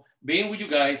so being with you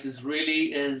guys is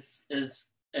really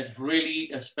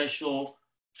a special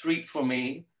treat for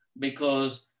me,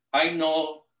 because I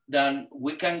know that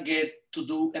we can get to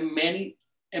do many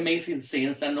amazing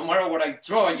things, and no matter what I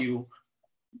throw at you,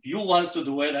 you want to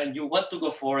do it and you want to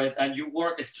go for it, and you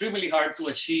work extremely hard to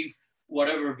achieve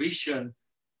whatever vision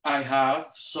I have.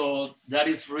 So that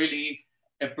is really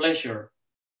a pleasure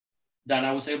that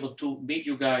I was able to meet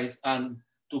you guys and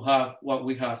to have what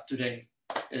we have today.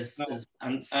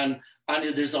 And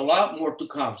there's a lot more to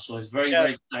come. So it's very,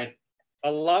 very exciting.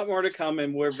 A lot more to come,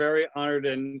 and we're very honored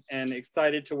and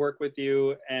excited to work with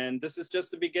you. And this is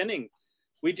just the beginning.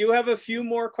 We do have a few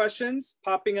more questions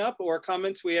popping up or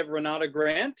comments. We have Renata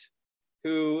Grant,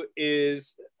 who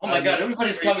is... Oh my God,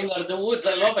 everybody's coming out of the woods.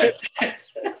 I love it.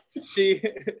 She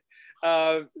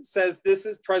says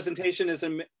this presentation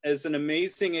is an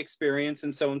amazing experience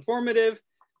and so informative.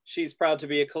 She's proud to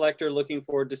be a collector, looking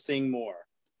forward to seeing more.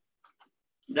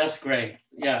 That's great.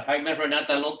 Yeah, I met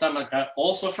Renata a long time ago,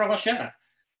 also from Oceana,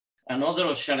 another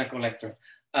Oceana collector,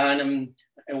 and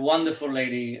a wonderful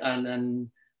lady. And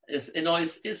it's, you know,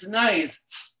 it's nice.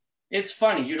 It's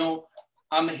funny, you know,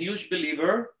 I'm a huge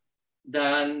believer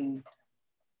that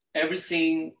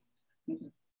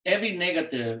every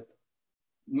negative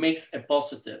makes a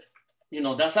positive. You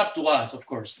know, that's up to us, of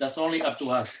course. That's only up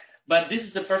to us. But this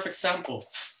is a perfect sample.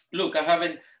 Look, I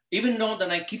haven't, even though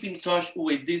that I keep in touch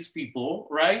with these people,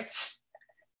 right?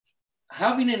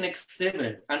 Having an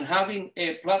exhibit and having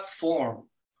a platform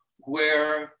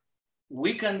where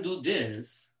we can do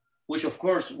this, which of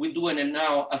course we're doing it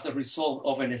now as a result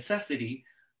of a necessity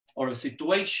or a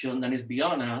situation that is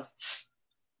beyond us,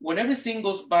 when everything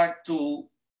goes back to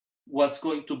what's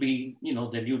going to be, you know,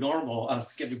 the new normal,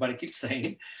 as everybody keeps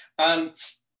saying,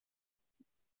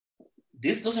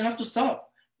 this doesn't have to stop.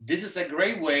 This is a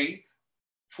great way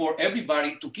for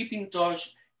everybody to keep in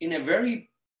touch in a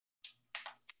very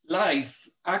live,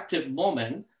 active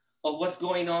moment of what's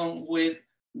going on with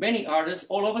many artists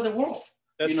all over the world.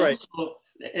 That's right. So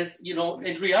it's, you know,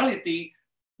 in reality,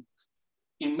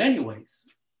 in many ways,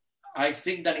 I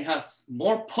think that it has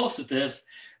more positives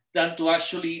than to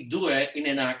actually do it in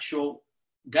an actual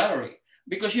gallery.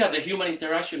 Because yeah, the human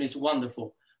interaction is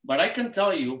wonderful. But I can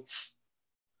tell you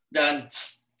that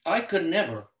I could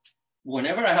never,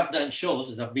 whenever I have done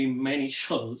shows, there have been many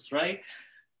shows, right?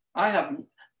 I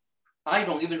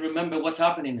don't even remember what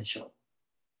happened in the show.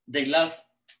 They last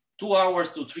 2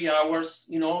 hours to 3 hours,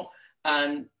 you know,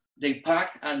 and they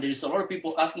pack, and there's a lot of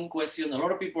people asking questions. A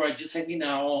lot of people are just hanging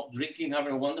out, drinking,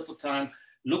 having a wonderful time,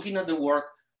 looking at the work,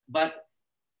 but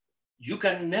you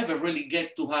can never really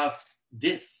get to have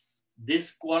this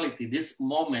quality, this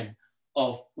moment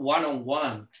of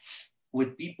one-on-one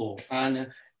with people.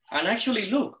 And actually,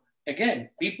 look, again,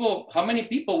 people, how many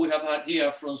people we have had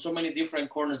here from so many different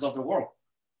corners of the world,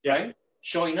 right?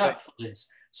 Showing up for this.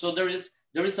 So there is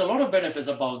a lot of benefits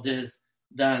about this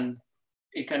than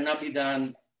it cannot be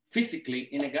done physically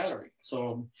in a gallery.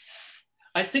 So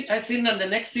I think that the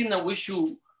next thing that we should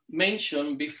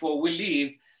mention before we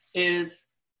leave is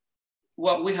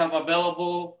what we have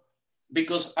available,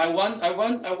 because I want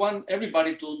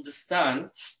everybody to understand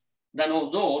that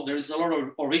although there is a lot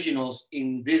of originals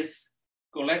in this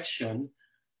collection,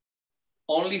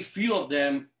 only few of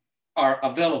them are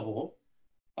available.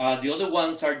 The other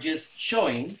ones are just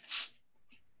showing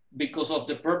because of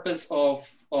the purpose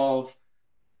of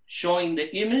showing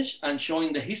the image and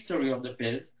showing the history of the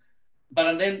piece.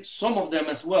 But then some of them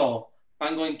as well,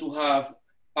 I'm going to have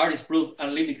artist proof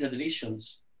and limited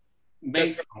editions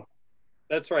made from.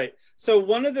 That's right. So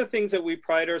one of the things that we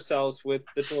pride ourselves with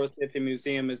the TOROSIETE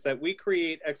Museum is that we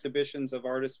create exhibitions of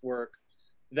artist work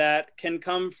that can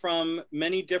come from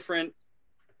many different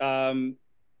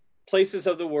places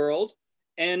of the world.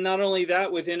 And not only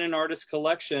that, within an artist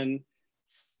collection,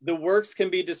 the works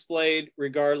can be displayed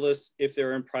regardless if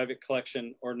they're in private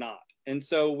collection or not. And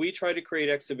so we try to create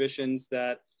exhibitions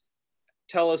that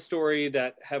tell a story,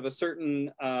 that have a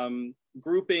certain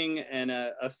grouping and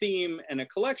a theme and a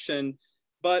collection,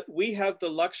 but we have the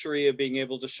luxury of being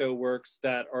able to show works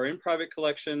that are in private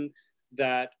collection,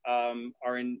 that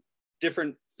are in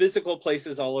different physical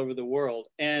places all over the world.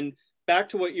 And back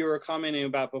to what you were commenting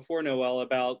about before, Noel,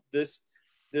 about this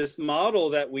model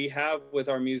that we have with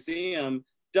our museum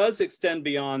does extend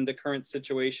beyond the current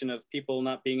situation of people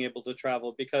not being able to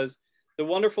travel, because the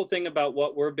wonderful thing about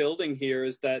what we're building here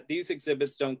is that these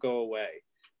exhibits don't go away.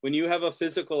 When you have a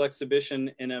physical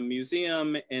exhibition in a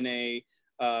museum, in a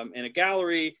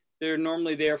gallery, they're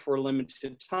normally there for a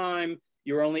limited time.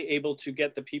 You're only able to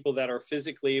get the people that are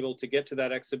physically able to get to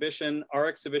that exhibition. Our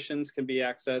exhibitions can be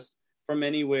accessed from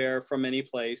anywhere, from any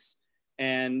place,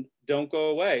 and don't go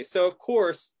away. So of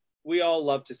course, we all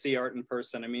love to see art in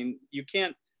person. I mean, you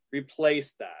can't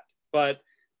replace that, but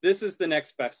this is the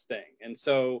next best thing. And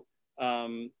so,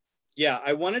 yeah,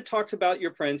 I want to talk about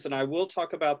your prints, and I will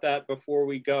talk about that before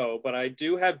we go, but I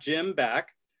do have Jim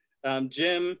back.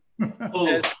 Jim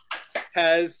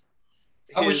has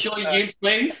I will show you Jim's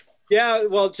place. Yeah,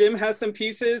 well, Jim has some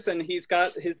pieces, and he's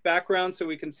got his background so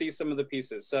we can see some of the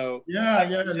pieces. So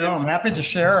yeah, no, I'm happy to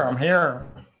share. I'm here.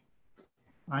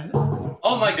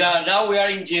 Oh my God, now we are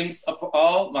in Jim's,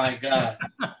 oh my God.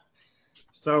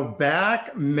 So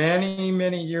back many,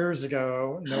 many years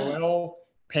ago, Noel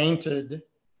painted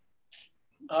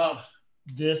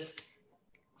this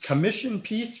commission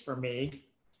piece for me.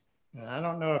 And I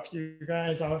don't know if you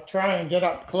guys, I'll try and get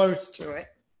up close to it.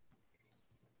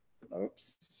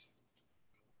 Oops.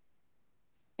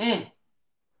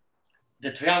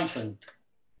 The Triumphant.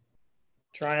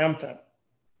 Triumphant.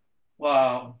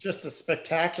 Wow. Just a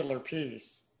spectacular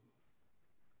piece.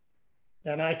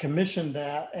 And I commissioned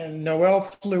that, and Noel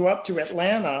flew up to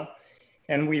Atlanta,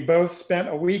 and we both spent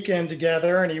a weekend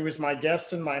together, and he was my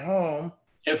guest in my home.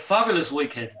 A fabulous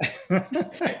weekend.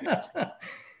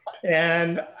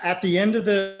 And at the end of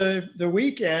the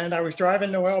weekend, I was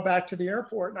driving Noel back to the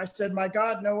airport, and I said, my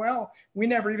God, Noel, we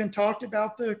never even talked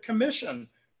about the commission.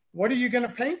 What are you going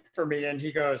to paint for me? And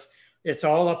he goes, it's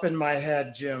all up in my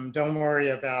head, Jim. Don't worry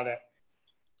about it.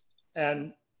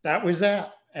 And that was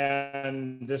that.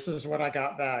 And this is what I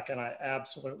got back, and I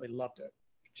absolutely loved it.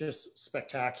 Just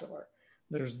spectacular.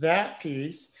 There's that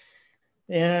piece.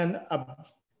 And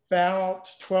about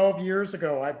 12 years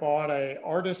ago, I bought an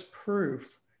artist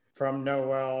proof from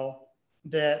Noel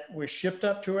that was shipped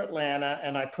up to Atlanta,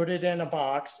 and I put it in a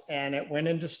box, and it went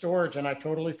into storage, and I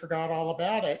totally forgot all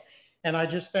about it. And I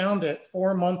just found it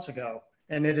 4 months ago,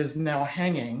 and it is now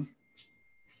hanging.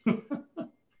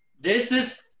 This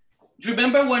is,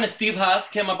 remember when Steve Haas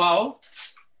came about?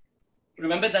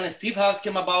 Remember that Steve Haas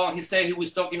came about and he said he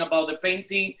was talking about the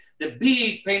painting, the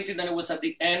big painting that it was at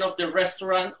the end of the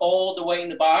restaurant, all the way in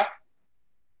the back?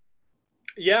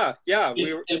 Yeah, yeah.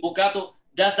 El Bucato,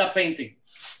 that's a painting.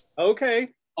 Okay.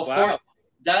 Of course,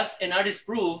 that's an artist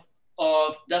proof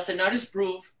of,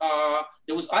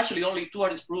 there was actually only 2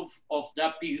 artist proof of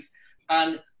that piece.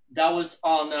 And that was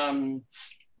on,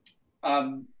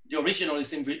 the original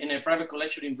is in a private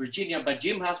collection in Virginia, but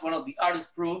Jim has one of the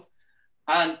artist proof.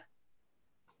 And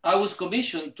I was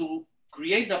commissioned to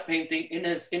create that painting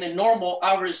in a normal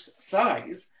average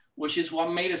size, which is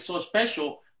what made it so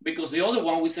special, because the other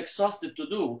one was exhausted to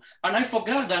do. And I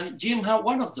forgot that Jim had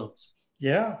one of those.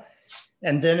 Yeah.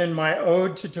 And then in my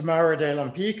ode to Tamara de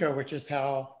Lempicka, which is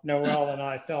how Noel and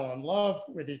I fell in love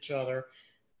with each other,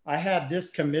 I had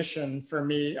this commissioned for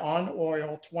me on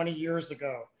oil 20 years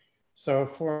ago. So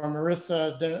for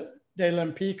Marisa de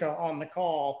Lempicka on the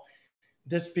call,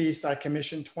 this piece I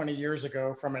commissioned 20 years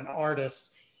ago from an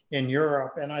artist in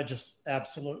Europe, and I just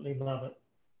absolutely love it.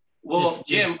 Well,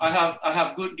 Jim, I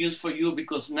have good news for you,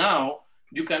 because now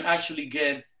you can actually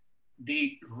get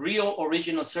the real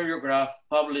original seriograph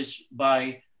published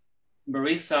by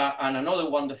Marisa and another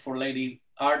wonderful lady,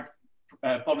 art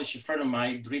publishing friend of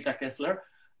mine, Drita Kessler,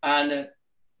 and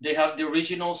they have the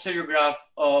original seriograph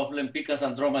of Lempicka's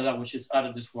Andromeda, which is out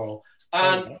of this world.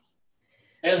 And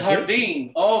El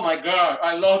Jardín, oh my God,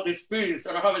 I love this piece,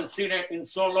 and I haven't seen it in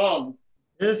so long.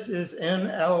 This is in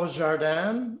El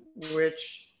Jardín,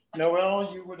 which,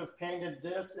 Noel, you would have painted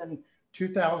this in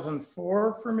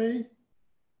 2004 for me.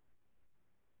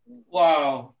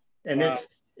 Wow. And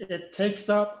it takes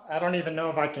up, I don't even know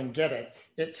if I can get it.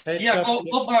 It takes up.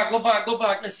 Yeah, go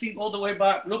back. Let's see all the way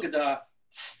back. Look at that.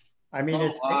 I mean,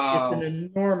 it's an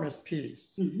enormous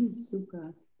piece.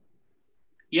 Super.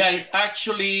 Yeah, it's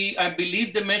actually, I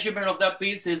believe the measurement of that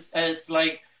piece is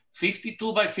like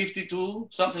 52 by 52,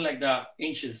 something like that,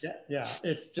 inches. Yeah,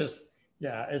 it's just,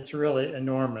 yeah, it's really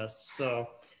enormous. So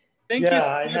Thank you so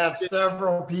I have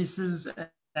several pieces,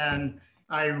 and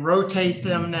I rotate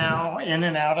them now in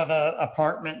and out of the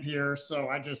apartment here. So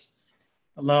I just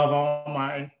love all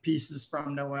my pieces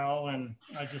from Noel, and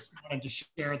I just wanted to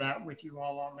share that with you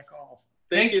all on the call.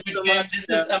 Thank you so much.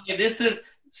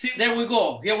 See, there we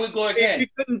go. Here we go again. We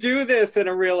couldn't do this in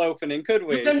a real opening, could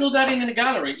we? You can do that in a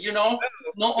gallery, you know.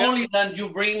 Not only that you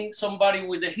bring somebody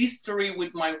with a history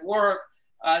with my work,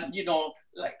 you know,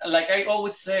 like I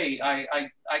always say, I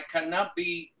cannot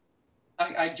be,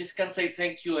 I just can't say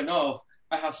thank you enough.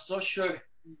 I have such a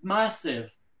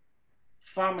massive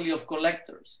family of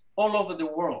collectors all over the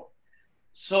world.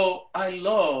 So I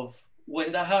love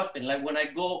when that happens, like when I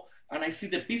go and I see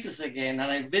the pieces again and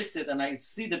I visit and I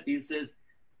see the pieces,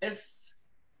 it's,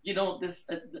 you know,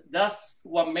 that's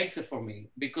what makes it for me,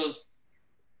 because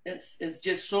it's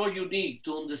just so unique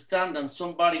to understand that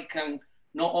somebody can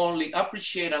not only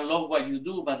appreciate and love what you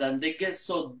do, but then they get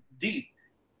so deep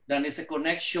that it's a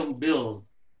connection built,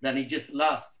 that it just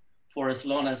lasts for as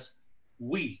long as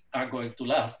we are going to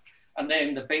last. And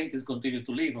then the paintings continue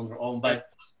to live on their own.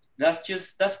 But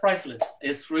that's priceless.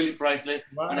 It's really priceless.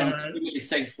 Wow. And I'm really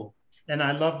thankful. And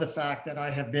I love the fact that I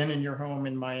have been in your home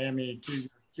in Miami to your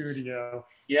studio.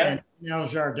 Yeah. And Nel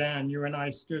Jardin, you and I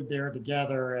stood there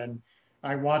together, and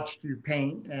I watched you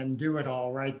paint and do it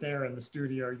all right there in the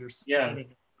studio. You're standing.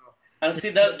 Yeah. And see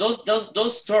that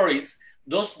those stories,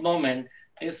 those moments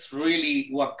is really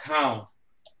what count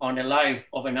on the life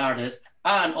of an artist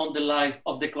and on the life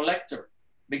of the collector,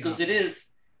 because it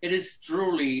is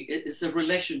truly, it's a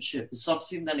relationship. It's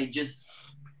something that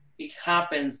it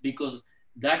happens because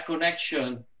that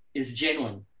connection is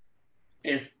genuine,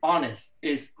 is honest,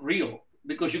 is real,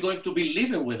 because you're going to be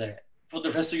living with it for the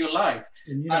rest of your life.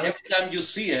 And, every time you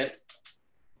see it.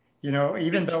 You know,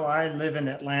 even though I live in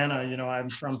Atlanta, you know, I'm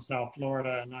from South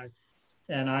Florida,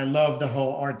 and I love the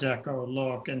whole Art Deco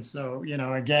look. And so, you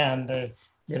know, again, the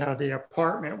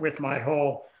apartment with my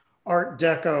whole Art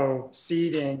Deco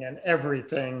seating and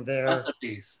everything there,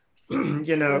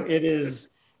 you know, it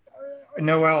is,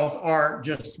 Noel's art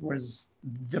just was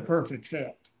the perfect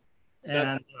fit.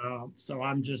 And so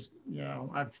I'm just, you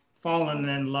know, I've fallen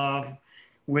in love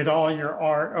with all your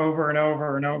art over and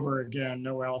over and over again,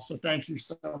 Noel. So thank you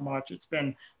so much. It's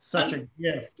been such a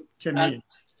gift to me.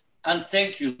 And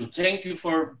thank you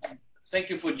for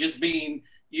just being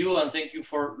you, and thank you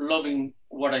for loving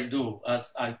what I do.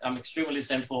 I'm extremely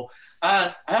thankful.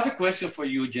 And I have a question for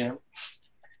you, Jim.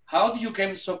 How did you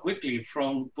come so quickly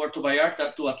from Puerto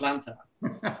Vallarta to Atlanta?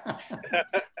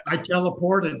 I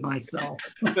teleported myself.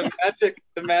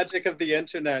 the magic of the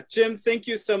internet. Jim, thank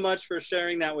you so much for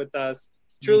sharing that with us.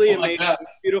 Truly amazing,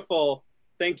 beautiful.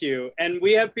 Thank you. And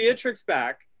we have Beatrix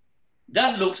back.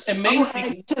 That looks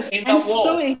amazing. I'm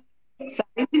so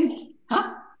excited.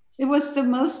 Huh? It was the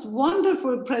most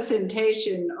wonderful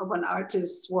presentation of an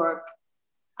artist's work.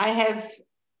 I have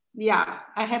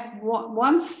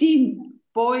once seen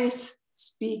Boyce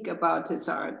speak about his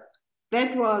art.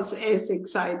 That was as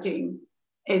exciting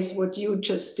as what you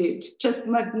just did. Just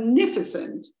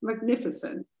magnificent,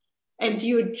 magnificent. And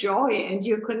your joy and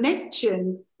your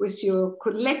connection with your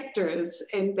collectors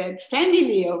and that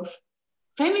family of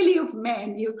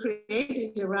men you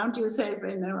created around yourself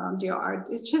and around your art.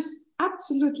 It's just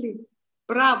absolutely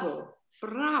bravo,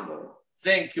 bravo.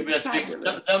 Thank you, Beatrix.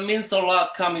 That means a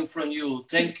lot coming from you.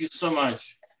 Thank you so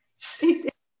much.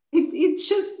 It's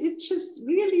just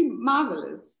really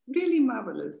marvelous, really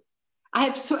marvelous. I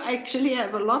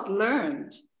have a lot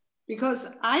learned,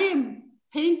 because I am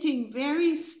painting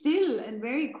very still and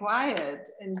very quiet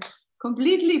and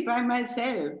completely by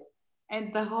myself.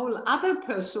 And the whole other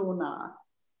persona,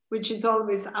 which is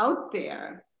always out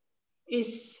there,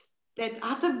 is that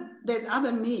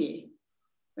other me.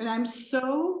 And I'm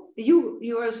so,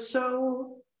 you are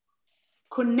so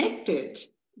connected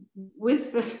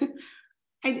with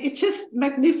and it's just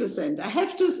magnificent. I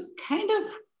have to kind of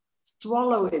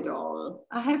swallow it all.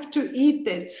 I have to eat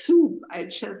that soup I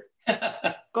just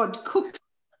got cooked.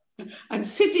 I'm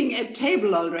sitting at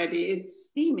table already. It's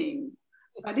steaming,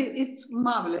 but it's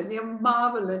marvelous. You're a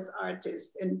marvelous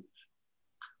artist. And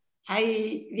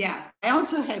I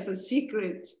also have a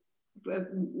secret,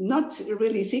 not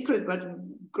really secret, but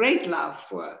great love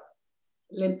for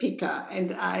Lempicka.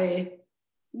 And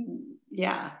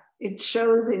it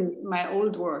shows in my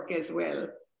old work as well,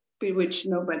 which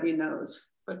nobody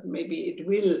knows, but maybe it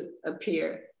will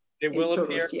appear. It will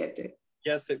appear. TOROSIETE.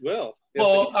 Yes, it will. Yes,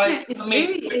 well,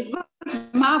 it was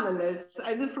marvelous,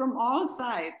 as from all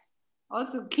sides.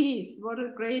 Also, Keith, what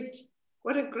a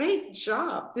great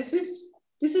job. This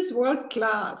is world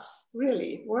class,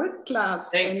 really world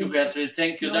class. Thank you, Beatrice.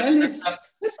 Thank you. Noel is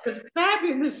just a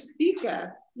fabulous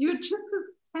speaker. You're just a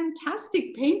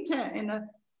fantastic painter and a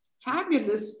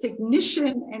fabulous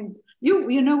technician, and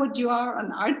you know what, you are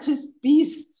an artist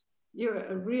beast. You're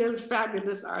a real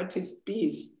fabulous artist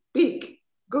beast. Big,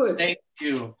 good. Thank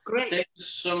you. Great. Thank you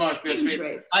so much,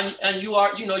 Beatrix. And you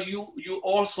are, you know, you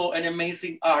also an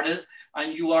amazing artist,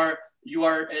 and you are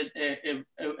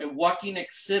a walking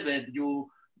exhibit. You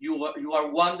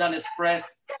are one that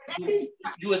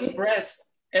you express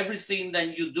everything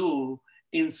that you do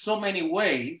in so many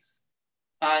ways,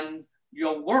 and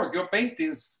your work, your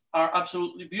paintings are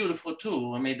absolutely beautiful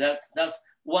too. I mean, that's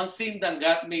one thing that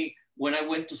got me when I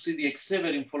went to see the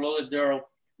exhibit in Fort Lauderdale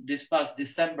this past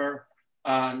December,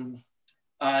 and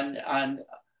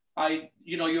I,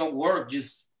 you know, your work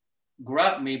just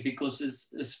grabbed me because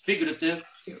it's figurative.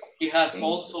 It has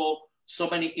also so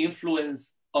many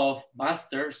influence of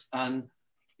masters and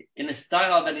in a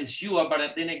style that is you,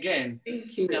 but then again,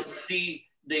 you can see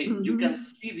you can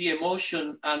see the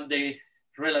emotion and the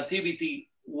relativity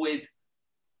with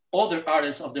other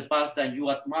artists of the past that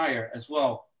you admire as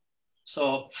well.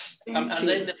 So, and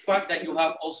then the fact that you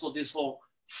have also this whole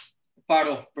part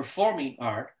of performing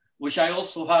art, which I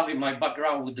also have in my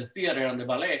background with the theater and the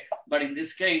ballet, but in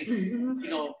this case, you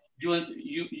know,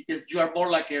 you are more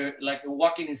like a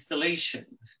walking installation.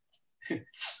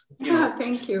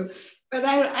 Thank you. But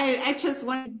I just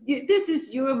want, this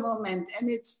is your moment, and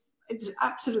it's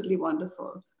absolutely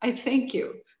wonderful. I thank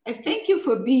you. I thank you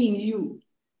for being you.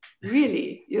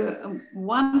 Really, you're a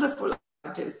wonderful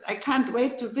artist. I can't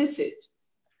wait to visit.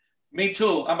 Me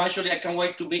too. I can't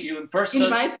wait to meet you in person.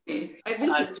 Invite me. I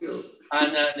visit you.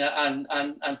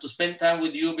 And to spend time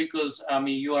with you, because I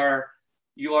mean you are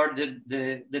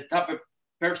the type of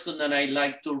person that I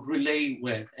like to relate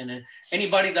with, and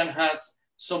anybody that has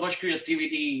so much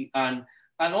creativity and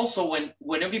also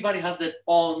when everybody has their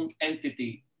own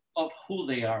entity of who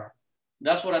they are,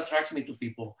 that's what attracts me to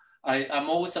people. I'm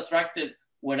always attracted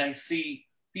when I see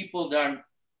people that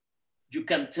you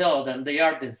can tell that they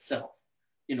are themselves,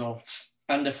 you know,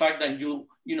 and the fact that you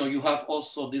have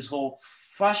also this whole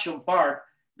fashion part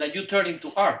that you turn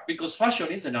into art, because fashion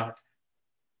is an art.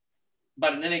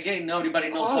 But then again, not everybody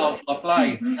knows how to apply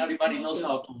it. Not everybody knows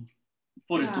how to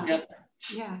put it together.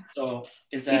 Yeah. So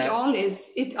it all is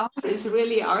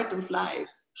really art of life.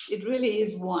 It really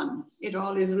is one. It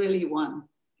all is really one.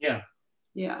 Yeah.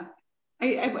 Yeah.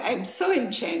 I'm so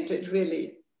enchanted,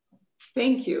 really.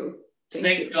 Thank you.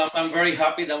 Thank you. I'm very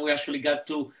happy that we actually got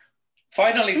to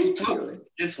finally talk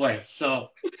this way. So.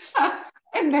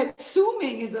 And that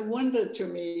Zooming is a wonder to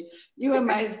me. You are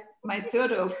my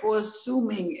third or fourth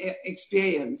Zooming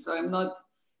experience, so I'm not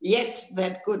yet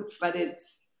that good, but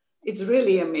it's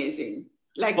really amazing.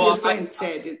 Like your friend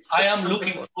said, it's. I am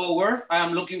looking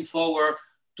forward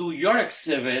to your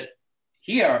exhibit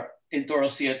here in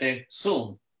TOROSIETE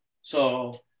soon.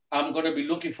 So I'm going to be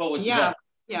looking forward to that.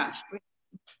 Yeah,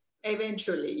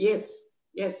 eventually.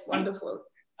 Yes, wonderful.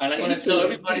 And I'm going to tell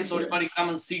everybody, so everybody come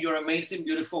and see your amazing,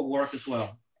 beautiful work as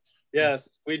well. Yes,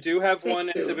 we do have one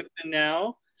exhibition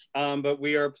now, but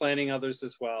we are planning others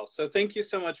as well. So thank you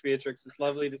so much, Beatrix. It's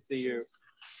lovely to see you.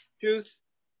 Tschüss.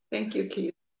 Thank you,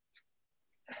 Keith.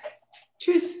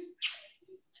 Tschüss.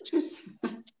 Tschüss.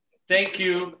 Thank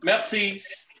you. Merci.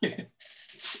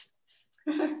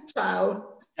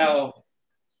 Ciao. Ciao.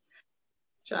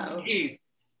 Ciao.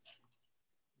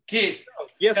 Keith.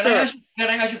 Yes, sir. Can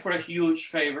I ask you for a huge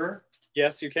favor?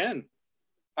 Yes, you can.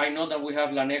 I know that we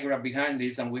have La Negra behind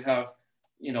this, and we have,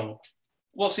 you know,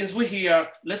 well, since we're here,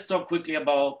 let's talk quickly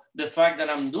about the fact that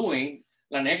I'm doing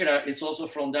La Negra is also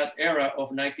from that era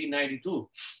of 1992,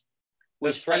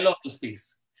 which I love this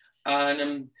piece.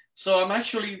 And so I'm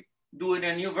actually doing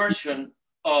a new version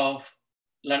of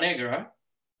La Negra,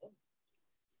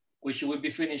 which will be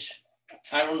finished,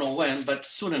 I don't know when, but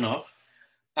soon enough.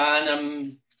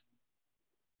 And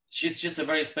she's just a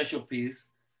very special piece.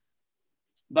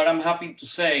 But I'm happy to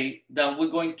say that we're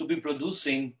going to be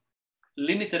producing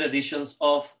limited editions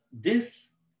of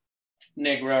this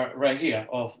Negra right here,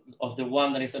 of the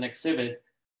one that is an exhibit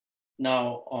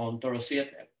now on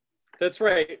TOROSIETE. That's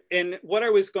right. And what I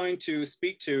was going to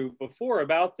speak to before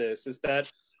about this is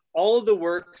that all of the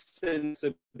works in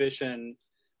the exhibition,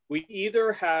 we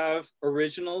either have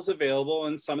originals available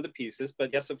in some of the pieces, but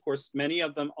yes, of course, many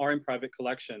of them are in private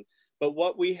collection. But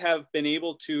what we have been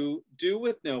able to do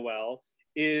with Noel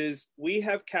is we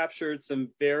have captured some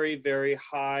very, very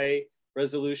high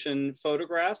resolution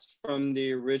photographs from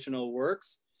the original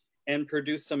works and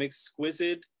produced some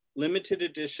exquisite limited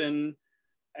edition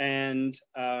and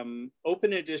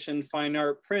open edition fine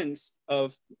art prints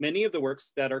of many of the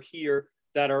works that are here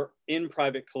that are in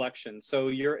private collection. So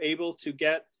you're able to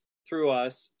get through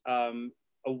us a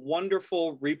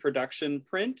wonderful reproduction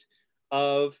print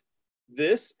of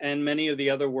this and many of the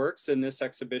other works in this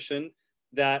exhibition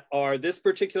that are, this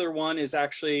particular one is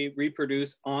actually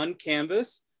reproduced on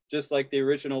canvas, just like the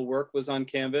original work was on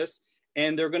canvas,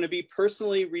 and they're going to be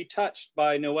personally retouched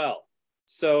by Noel.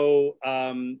 So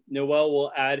Noel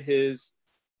will add his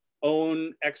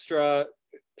own extra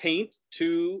paint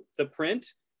to the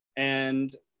print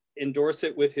and endorse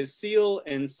it with his seal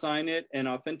and sign it and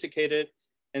authenticate it.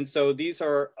 And so these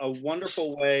are a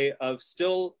wonderful way of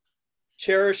still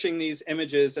cherishing these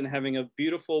images and having a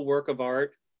beautiful work of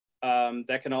art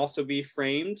that can also be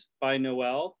framed by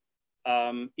Noel,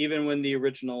 even when the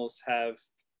originals have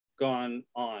gone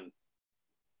on.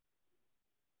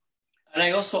 And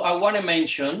I want to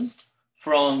mention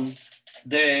from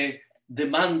the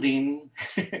demanding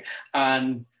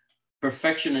and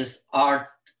perfectionist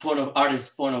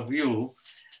artist point of view,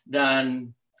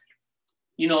 then,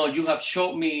 you know, you have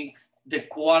showed me the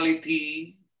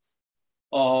quality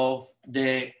of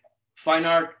the fine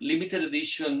art limited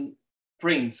edition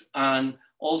prints and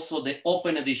also the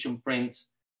open edition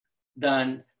prints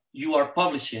that you are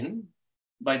publishing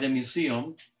by the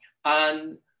museum.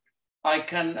 And I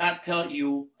cannot tell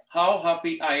you how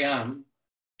happy I am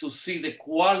to see the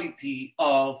quality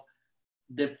of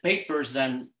the papers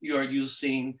that you are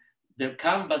using, the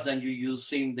canvas that you're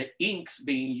using, the inks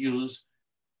being used.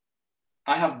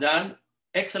 I have done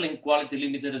excellent quality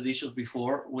limited editions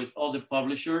before with other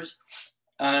publishers,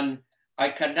 and I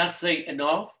cannot say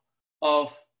enough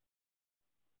of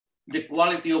the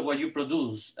quality of what you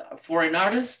produce. For an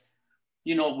artist,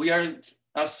 you know, we are,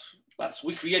 as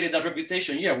we created that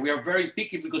reputation, yeah, we are very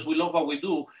picky because we love what we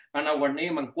do, and our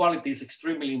name and quality is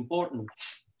extremely important.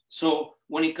 So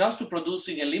when it comes to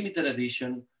producing a limited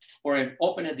edition or an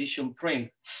open edition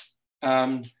print,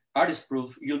 artist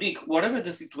proof, unique, whatever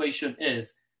the situation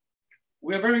is,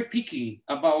 we're very picky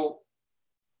about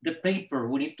the paper.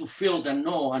 We need to feel and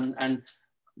know and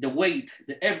the weight,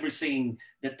 the everything,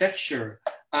 the texture.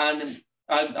 And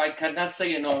I cannot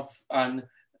say enough. And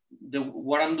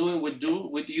what I'm doing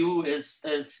with you is,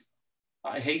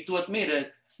 I hate to admit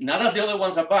it, none of the other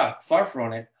ones are bad, far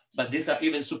from it, but these are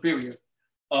even superior.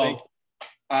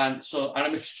 And so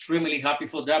I'm extremely happy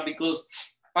for that, because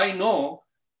I know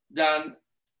that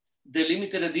the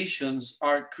limited editions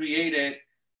are created.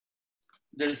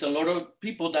 There is a lot of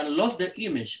people that love the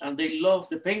image and they love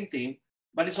the painting,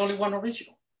 but it's only one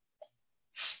original.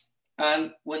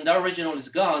 And when the original is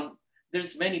gone,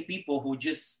 there's many people who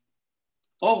just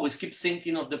always keep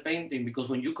thinking of the painting, because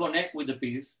when you connect with the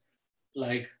piece,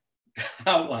 like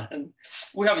that one,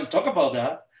 we haven't talked about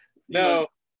that. No.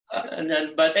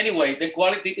 But anyway, the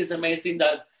quality is amazing.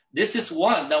 That this is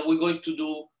one that we're going to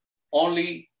do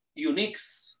only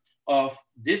uniques of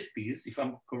this piece.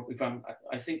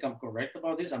 I think I'm correct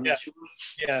about this. I'm not sure.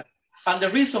 Yeah. And the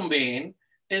reason being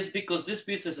is because this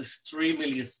piece is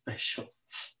extremely special.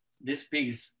 This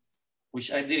piece,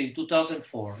 which I did in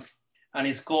 2004, and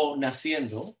it's called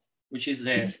Naciendo, which is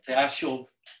the action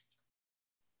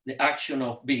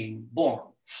of being born,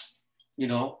 you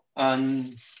know.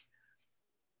 And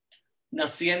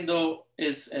Naciendo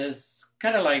is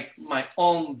kind of like my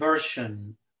own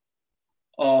version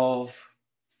of,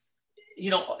 you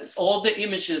know, all the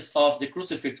images of the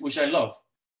crucifix, which I love.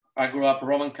 I grew up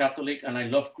Roman Catholic and I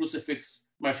love crucifix.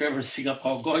 My favorite thing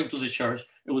about going to the church,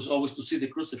 it was always to see the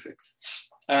crucifix.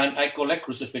 And I collect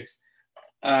crucifix.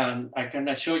 And I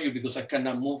cannot show you because I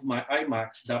cannot move my iMac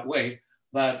that way.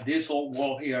 But this whole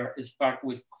wall here is packed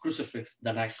with crucifix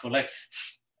that I collect.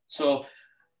 So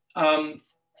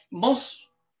most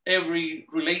every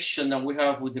relation that we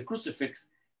have with the crucifix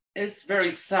is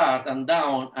very sad and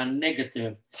down and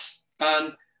negative.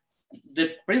 And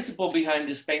the principle behind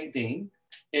this painting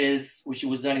is, which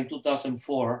was done in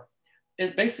 2004,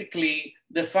 is basically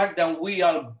the fact that we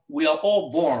are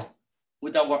all born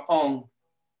with our own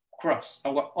cross,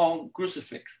 our own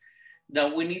crucifix,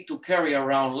 that we need to carry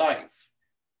around life.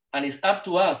 And it's up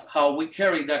to us how we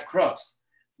carry that cross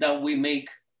that we make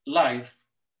life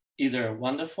either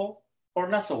wonderful or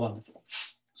not so wonderful.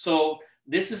 So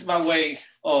this is my way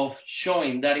of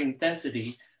showing that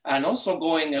intensity and also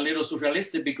going a little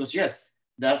surrealistic, because yes,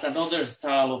 that's another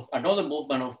style of another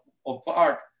movement of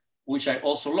art, which I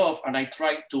also love. And I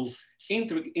try to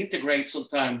integrate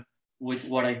sometimes with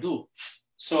what I do.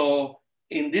 So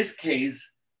in this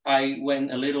case, I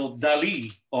went a little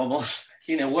Dali almost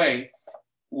in a way,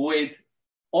 with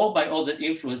all my other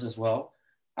influence as well.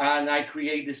 And I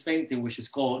create this painting, which is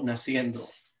called Naciendo.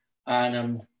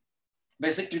 And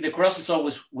basically the cross is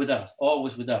always with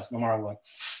us, no matter what.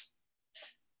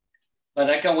 But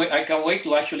I can't wait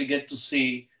to actually get to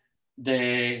see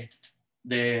the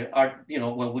art, you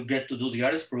know, when we get to do the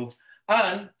artist proof.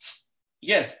 And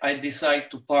yes, I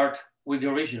decide to part with the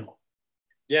original.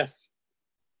 Yes.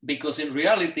 Because in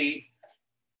reality,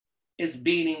 it's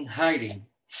been in hiding.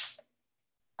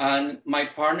 And my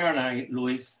partner and I,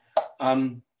 Luis,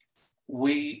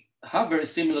 we have very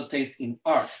similar taste in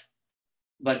art,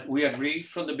 but we agree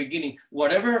from the beginning,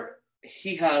 whatever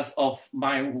he has of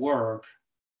my work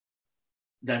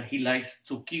that he likes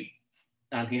to keep,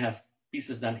 and he has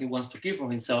pieces that he wants to keep for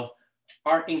himself,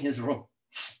 are in his room,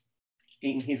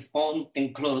 in his own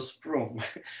enclosed room,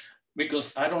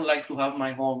 because I don't like to have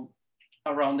my home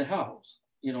around the house,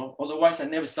 you know, otherwise I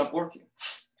never stop working.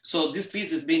 So this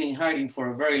piece has been in hiding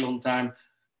for a very long time.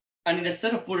 And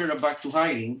instead of putting it back to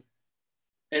hiding,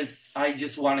 I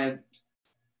just wanted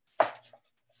to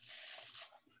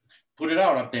put it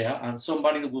out up there, and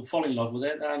somebody will fall in love with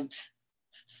it, and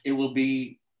it will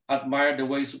be admired the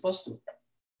way it's supposed to.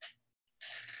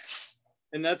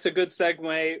 And that's a good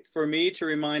segue for me to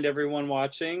remind everyone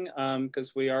watching,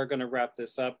 because we are going to wrap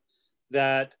this up,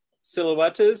 that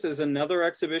Silhouettes is another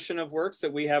exhibition of works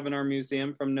that we have in our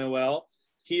museum from Noel.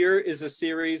 Here is a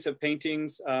series of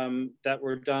paintings that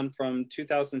were done from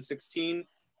 2016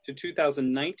 to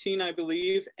 2019, I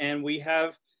believe. And we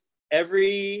have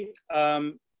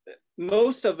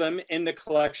most of them in the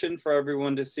collection for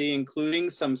everyone to see, including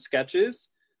some sketches,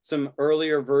 some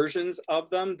earlier versions of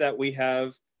them that we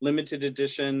have limited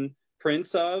edition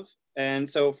prints of. And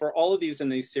so for all of these in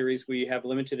these series, we have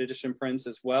limited edition prints,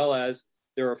 as well as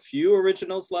there are a few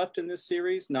originals left in this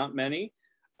series, not many.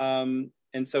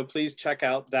 And so please check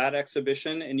out that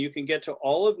exhibition, and you can get to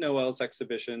all of Noel's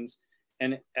exhibitions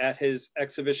and at his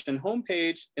exhibition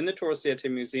homepage in the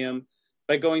TOROSIETE Museum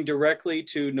by going directly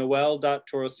to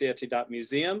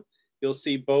noel.torosiete.museum. You'll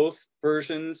see both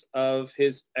versions of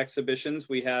his exhibitions.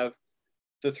 We have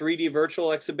the 3D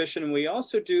virtual exhibition, and we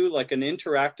also do like an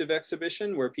interactive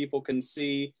exhibition where people can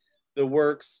see the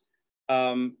works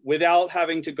without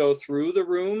having to go through the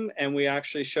room, and we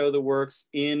actually show the works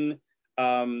in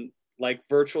like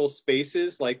virtual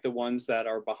spaces like the ones that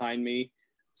are behind me,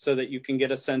 so that you can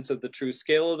get a sense of the true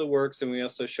scale of the works, and we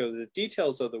also show the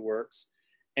details of the works.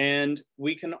 And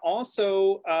we can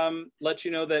also let you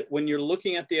know that when you're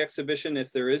looking at the exhibition,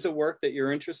 if there is a work that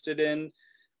you're interested in,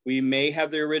 we may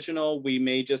have the original, we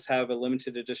may just have a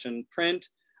limited edition print,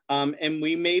 and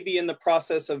we may be in the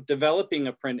process of developing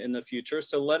a print in the future.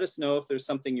 So let us know if there's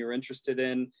something you're interested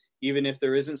in, even if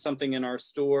there isn't something in our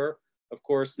store. Of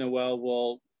course, Noel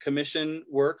will commission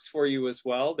works for you as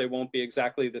well. They won't be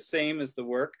exactly the same as the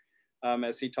work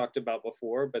as he talked about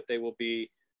before, but they will be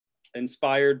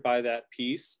inspired by that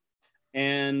piece.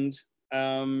 And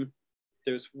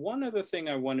there's one other thing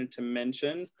I wanted to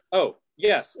mention. Oh,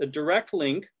 yes, a direct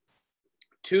link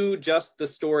to just the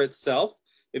store itself.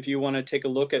 If you want to take a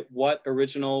look at what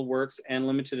original works and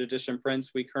limited edition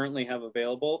prints we currently have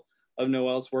available of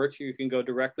Noel's work, you can go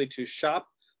directly to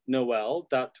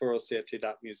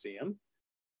shop.noel.torosiete.museum,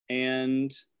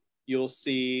 and you'll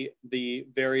see the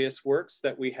various works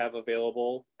that we have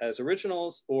available as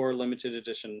originals or limited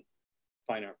edition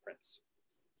fine art prints.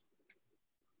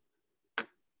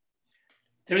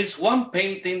 There is one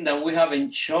painting that we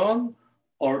haven't shown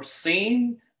or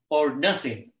seen or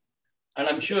nothing, and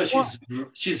I'm sure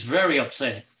she's very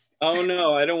upset. Oh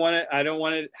no, I don't want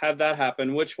to have that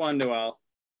happen. Which one, Noel?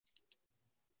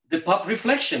 The pop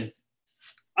reflection.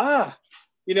 Ah,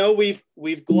 you know, we've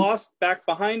glossed back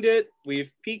behind it.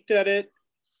 We've peeked at it.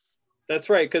 That's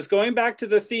right, because going back to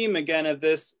the theme again of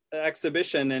this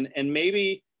exhibition, and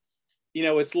maybe, you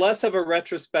know, it's less of a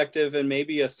retrospective and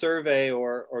maybe a survey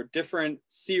or different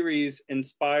series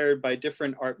inspired by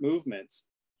different art movements.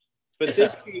 But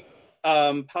exactly.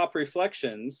 This Pop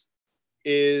Reflections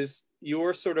is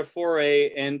your sort of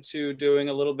foray into doing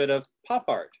a little bit of pop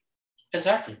art.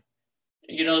 Exactly.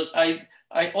 You know, I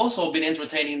also been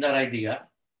entertaining that idea,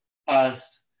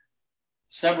 as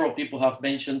several people have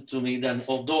mentioned to me that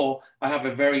although I have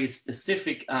a very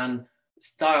specific and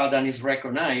style that is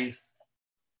recognized,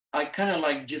 I kind of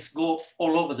like just go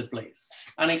all over the place.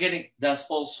 And again, that's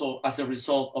also as a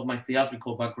result of my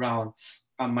theatrical background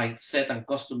and my set and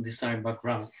costume design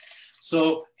background.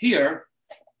 So here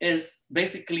is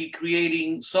basically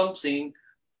creating something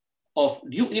of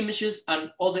new images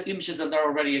and other images that are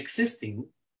already existing.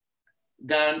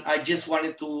 Then I just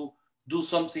wanted to do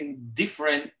something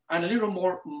different and a little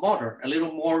more modern, a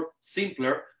little more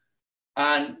simpler.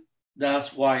 And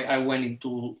that's why I went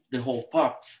into the whole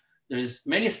pop. There is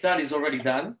many studies already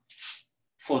done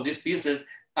for these pieces.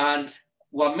 And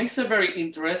what makes it very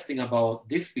interesting about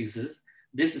these pieces,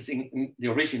 this is in the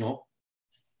original,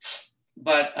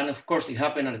 and of course it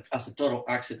happened as a total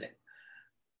accident.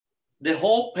 The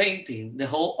whole painting, the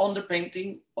whole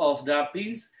underpainting of that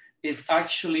piece is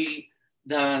actually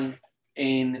done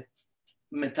in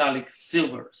metallic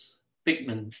silvers,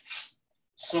 pigment.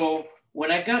 So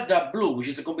when I got that blue, which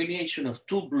is a combination of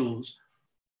two blues,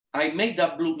 I made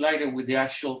that blue lighter with the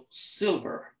actual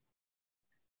silver.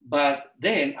 But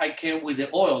then I came with the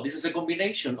oil. This is a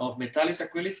combination of metallics,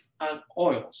 acrylics, and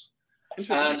oils.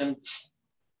 And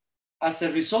as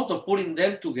a result of putting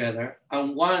them together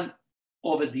and one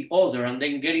over the other, and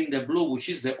then getting the blue, which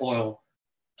is the oil,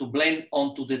 to blend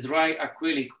onto the dry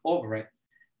acrylic over it,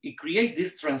 it creates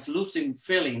this translucent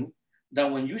feeling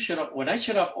that when I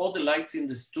shut off all the lights in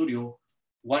the studio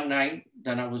one night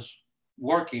that I was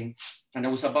working and I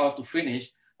was about to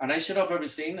finish, and I shut off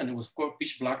everything and it was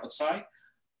pitch black outside,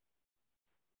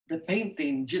 the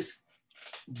painting just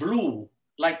blew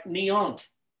like neon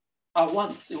at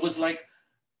once. It was like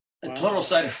a total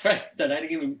side effect that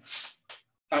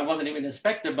I wasn't even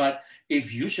expecting. But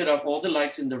if you shut off all the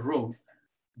lights in the room,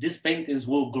 these paintings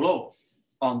will glow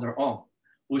on their own,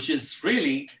 which is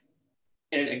really,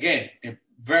 again, a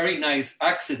very nice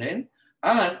accident.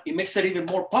 And it makes it even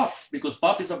more pop, because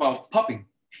pop is about popping,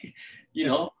 you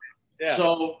know? Yeah.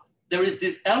 So there is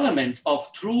this element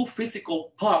of true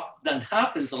physical pop that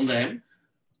happens on them.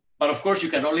 But of course, you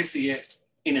can only see it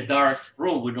in a dark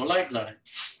room with no lights on it,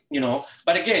 you know?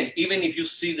 But again, even if you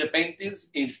see the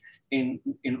paintings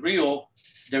in Rio,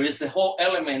 there is a whole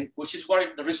element, which is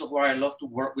the reason why I love to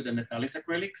work with the metallic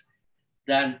acrylics,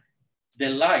 then the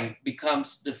light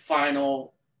becomes the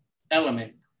final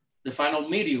element. The final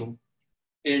medium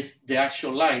is the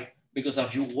actual light, because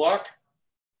as you walk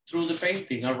through the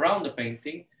painting, around the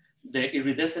painting, the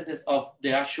iridescence of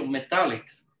the actual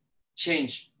metallics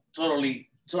change totally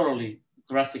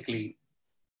drastically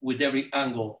with every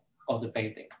angle of the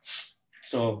painting.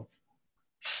 So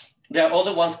there are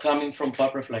other ones coming from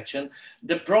pop reflection.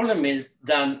 The problem is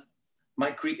that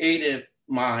my creative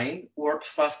mind works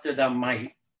faster than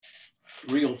my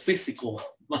real physical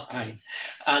mind,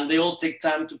 and they all take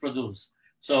time to produce.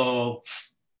 So,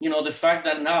 you know, the fact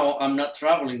that now I'm not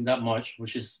traveling that much,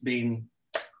 which has been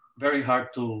very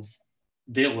hard to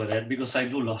deal with it, because I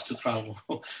do love to travel.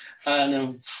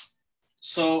 And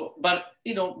so, but,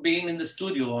 you know, being in the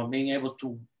studio and being able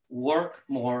to work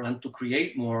more and to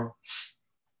create more,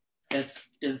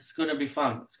 it's going to be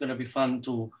fun. It's going to be fun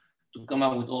to come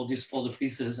out with all these other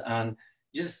pieces and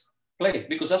just play,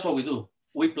 because that's what we do.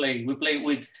 We play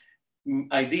with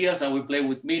ideas and we play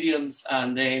with mediums,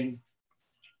 and then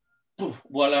poof,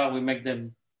 voila, we make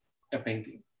them a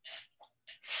painting.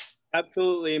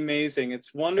 Absolutely amazing.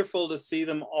 It's wonderful to see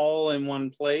them all in one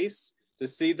place, to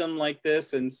see them like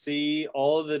this and see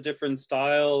all of the different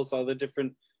styles, all the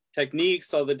different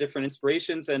techniques, all the different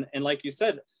inspirations. And like you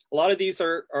said, a lot of these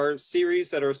are series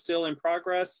that are still in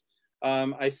progress.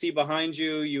 I see behind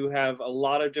you, you have a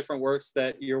lot of different works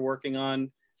that you're working on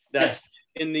that yes.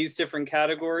 in these different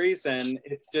categories, and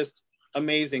it's just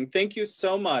amazing. Thank you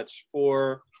so much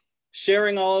for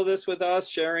sharing all of this with us,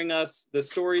 sharing us the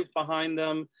stories behind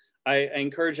them. I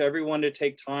encourage everyone to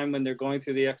take time when they're going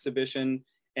through the exhibition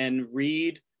and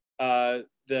read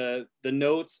the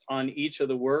notes on each of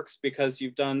the works, because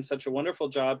you've done such a wonderful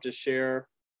job to share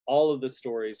all of the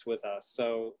stories with us.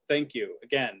 So thank you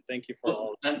again. Thank you for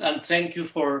all. And thank you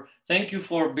for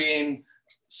being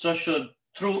such a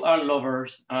true art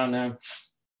lovers. And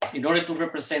in order to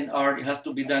represent art, it has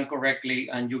to be done correctly.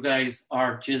 And you guys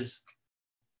are just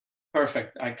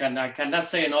perfect. I cannot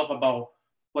say enough about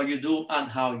what you do and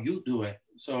how you do it.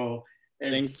 So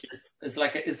it's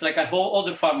like a whole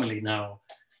other family now.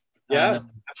 Yeah,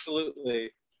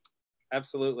 absolutely.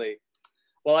 Absolutely.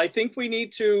 Well, I think we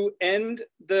need to end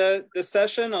the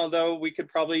session, although we could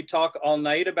probably talk all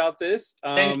night about this.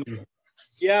 Thank you.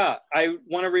 Yeah, I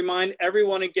want to remind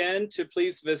everyone again to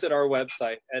please visit our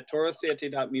website at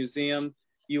TOROSIETE.museum.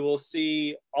 You will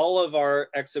see all of our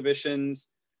exhibitions.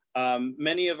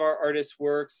 Many of our artists'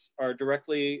 works are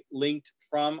directly linked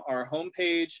from our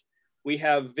homepage. We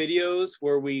have videos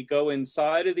where we go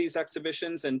inside of these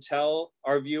exhibitions and tell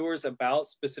our viewers about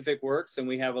specific works, and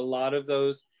we have a lot of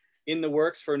those in the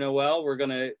works for Noel. We're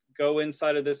going to go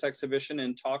inside of this exhibition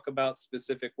and talk about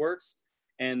specific works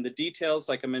and the details.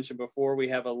 Like I mentioned before, we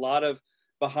have a lot of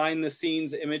behind the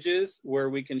scenes images where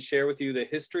we can share with you the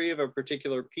history of a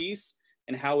particular piece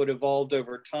and how it evolved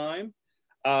over time.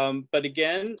 But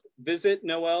again, visit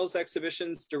Noel's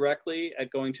exhibitions directly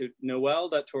at going to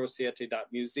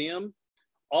noel.torosiete.museum.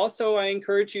 Also, I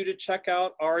encourage you to check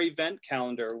out our event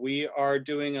calendar. We are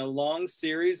doing a long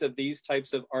series of these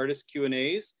types of artist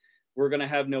Q&As. We're going to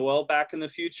have Noel back in the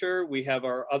future. We have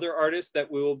our other artists that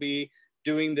we will be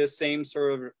doing this same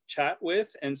sort of chat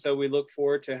with. And so we look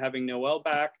forward to having Noel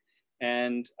back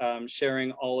and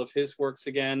sharing all of his works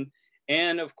again.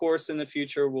 And of course, in the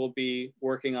future, we'll be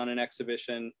working on an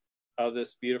exhibition of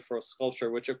this beautiful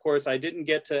sculpture, which of course I didn't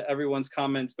get to everyone's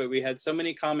comments, but we had so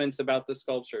many comments about the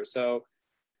sculpture. So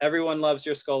everyone loves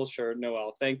your sculpture,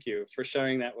 Noel. Thank you for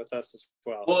sharing that with us as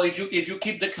well. Well, if you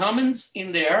keep the comments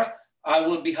in there, I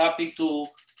will be happy to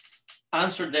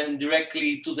answer them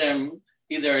directly to them,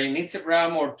 either in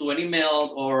Instagram or to an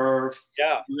email, or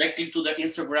directly to the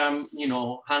Instagram,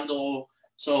 handle.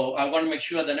 So I want to make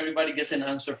sure that everybody gets an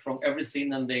answer from everything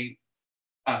that they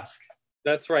ask.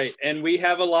 That's right. And we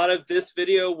have a lot of this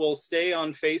video will stay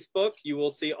on Facebook. You will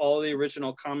see all the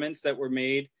original comments that were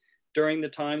made during the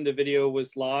time the video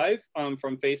was live from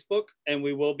Facebook. And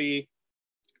we will be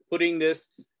putting this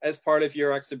as part of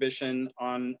your exhibition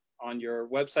on your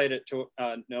website at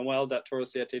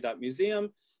noel.torosiete.museum,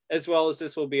 as well as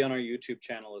this will be on our YouTube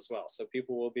channel as well. So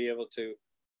people will be able to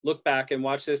look back and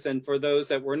watch this. And for those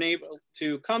that weren't able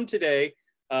to come today,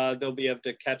 they'll be able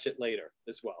to catch it later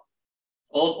as well.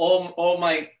 All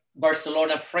my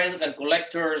Barcelona friends and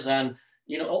collectors, and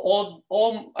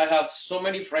I have so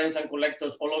many friends and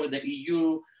collectors all over the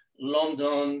EU,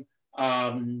 London,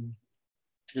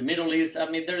 the Middle East. I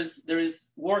mean, there is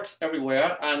works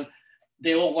everywhere, and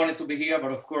they all wanted to be here,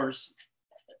 but of course,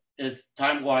 it's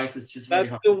time-wise, it's just very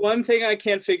hard. The one thing I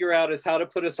can't figure out is how to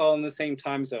put us all in the same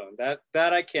time zone. That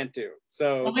I can't do.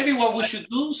 So maybe what we should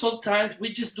do sometimes,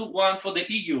 we just do one for the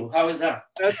EU. How is that?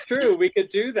 That's true. We could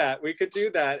do that. We could do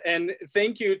that. And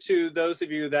thank you to those of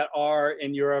you that are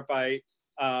in Europe.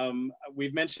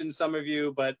 We've mentioned some of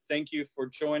you, but thank you for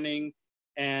joining.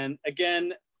 And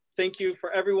again, thank you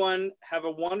for everyone. Have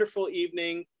a wonderful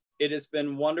evening. It has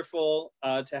been wonderful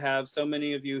to have so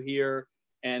many of you here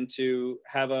and to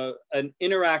have an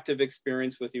interactive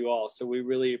experience with you all. So we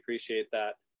really appreciate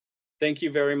that. Thank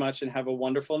you very much and have a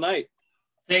wonderful night.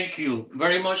 Thank you.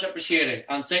 Very much appreciate it.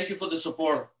 And thank you for the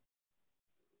support.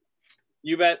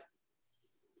 You bet.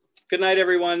 Good night,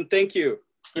 everyone. Thank you.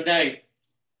 Good night.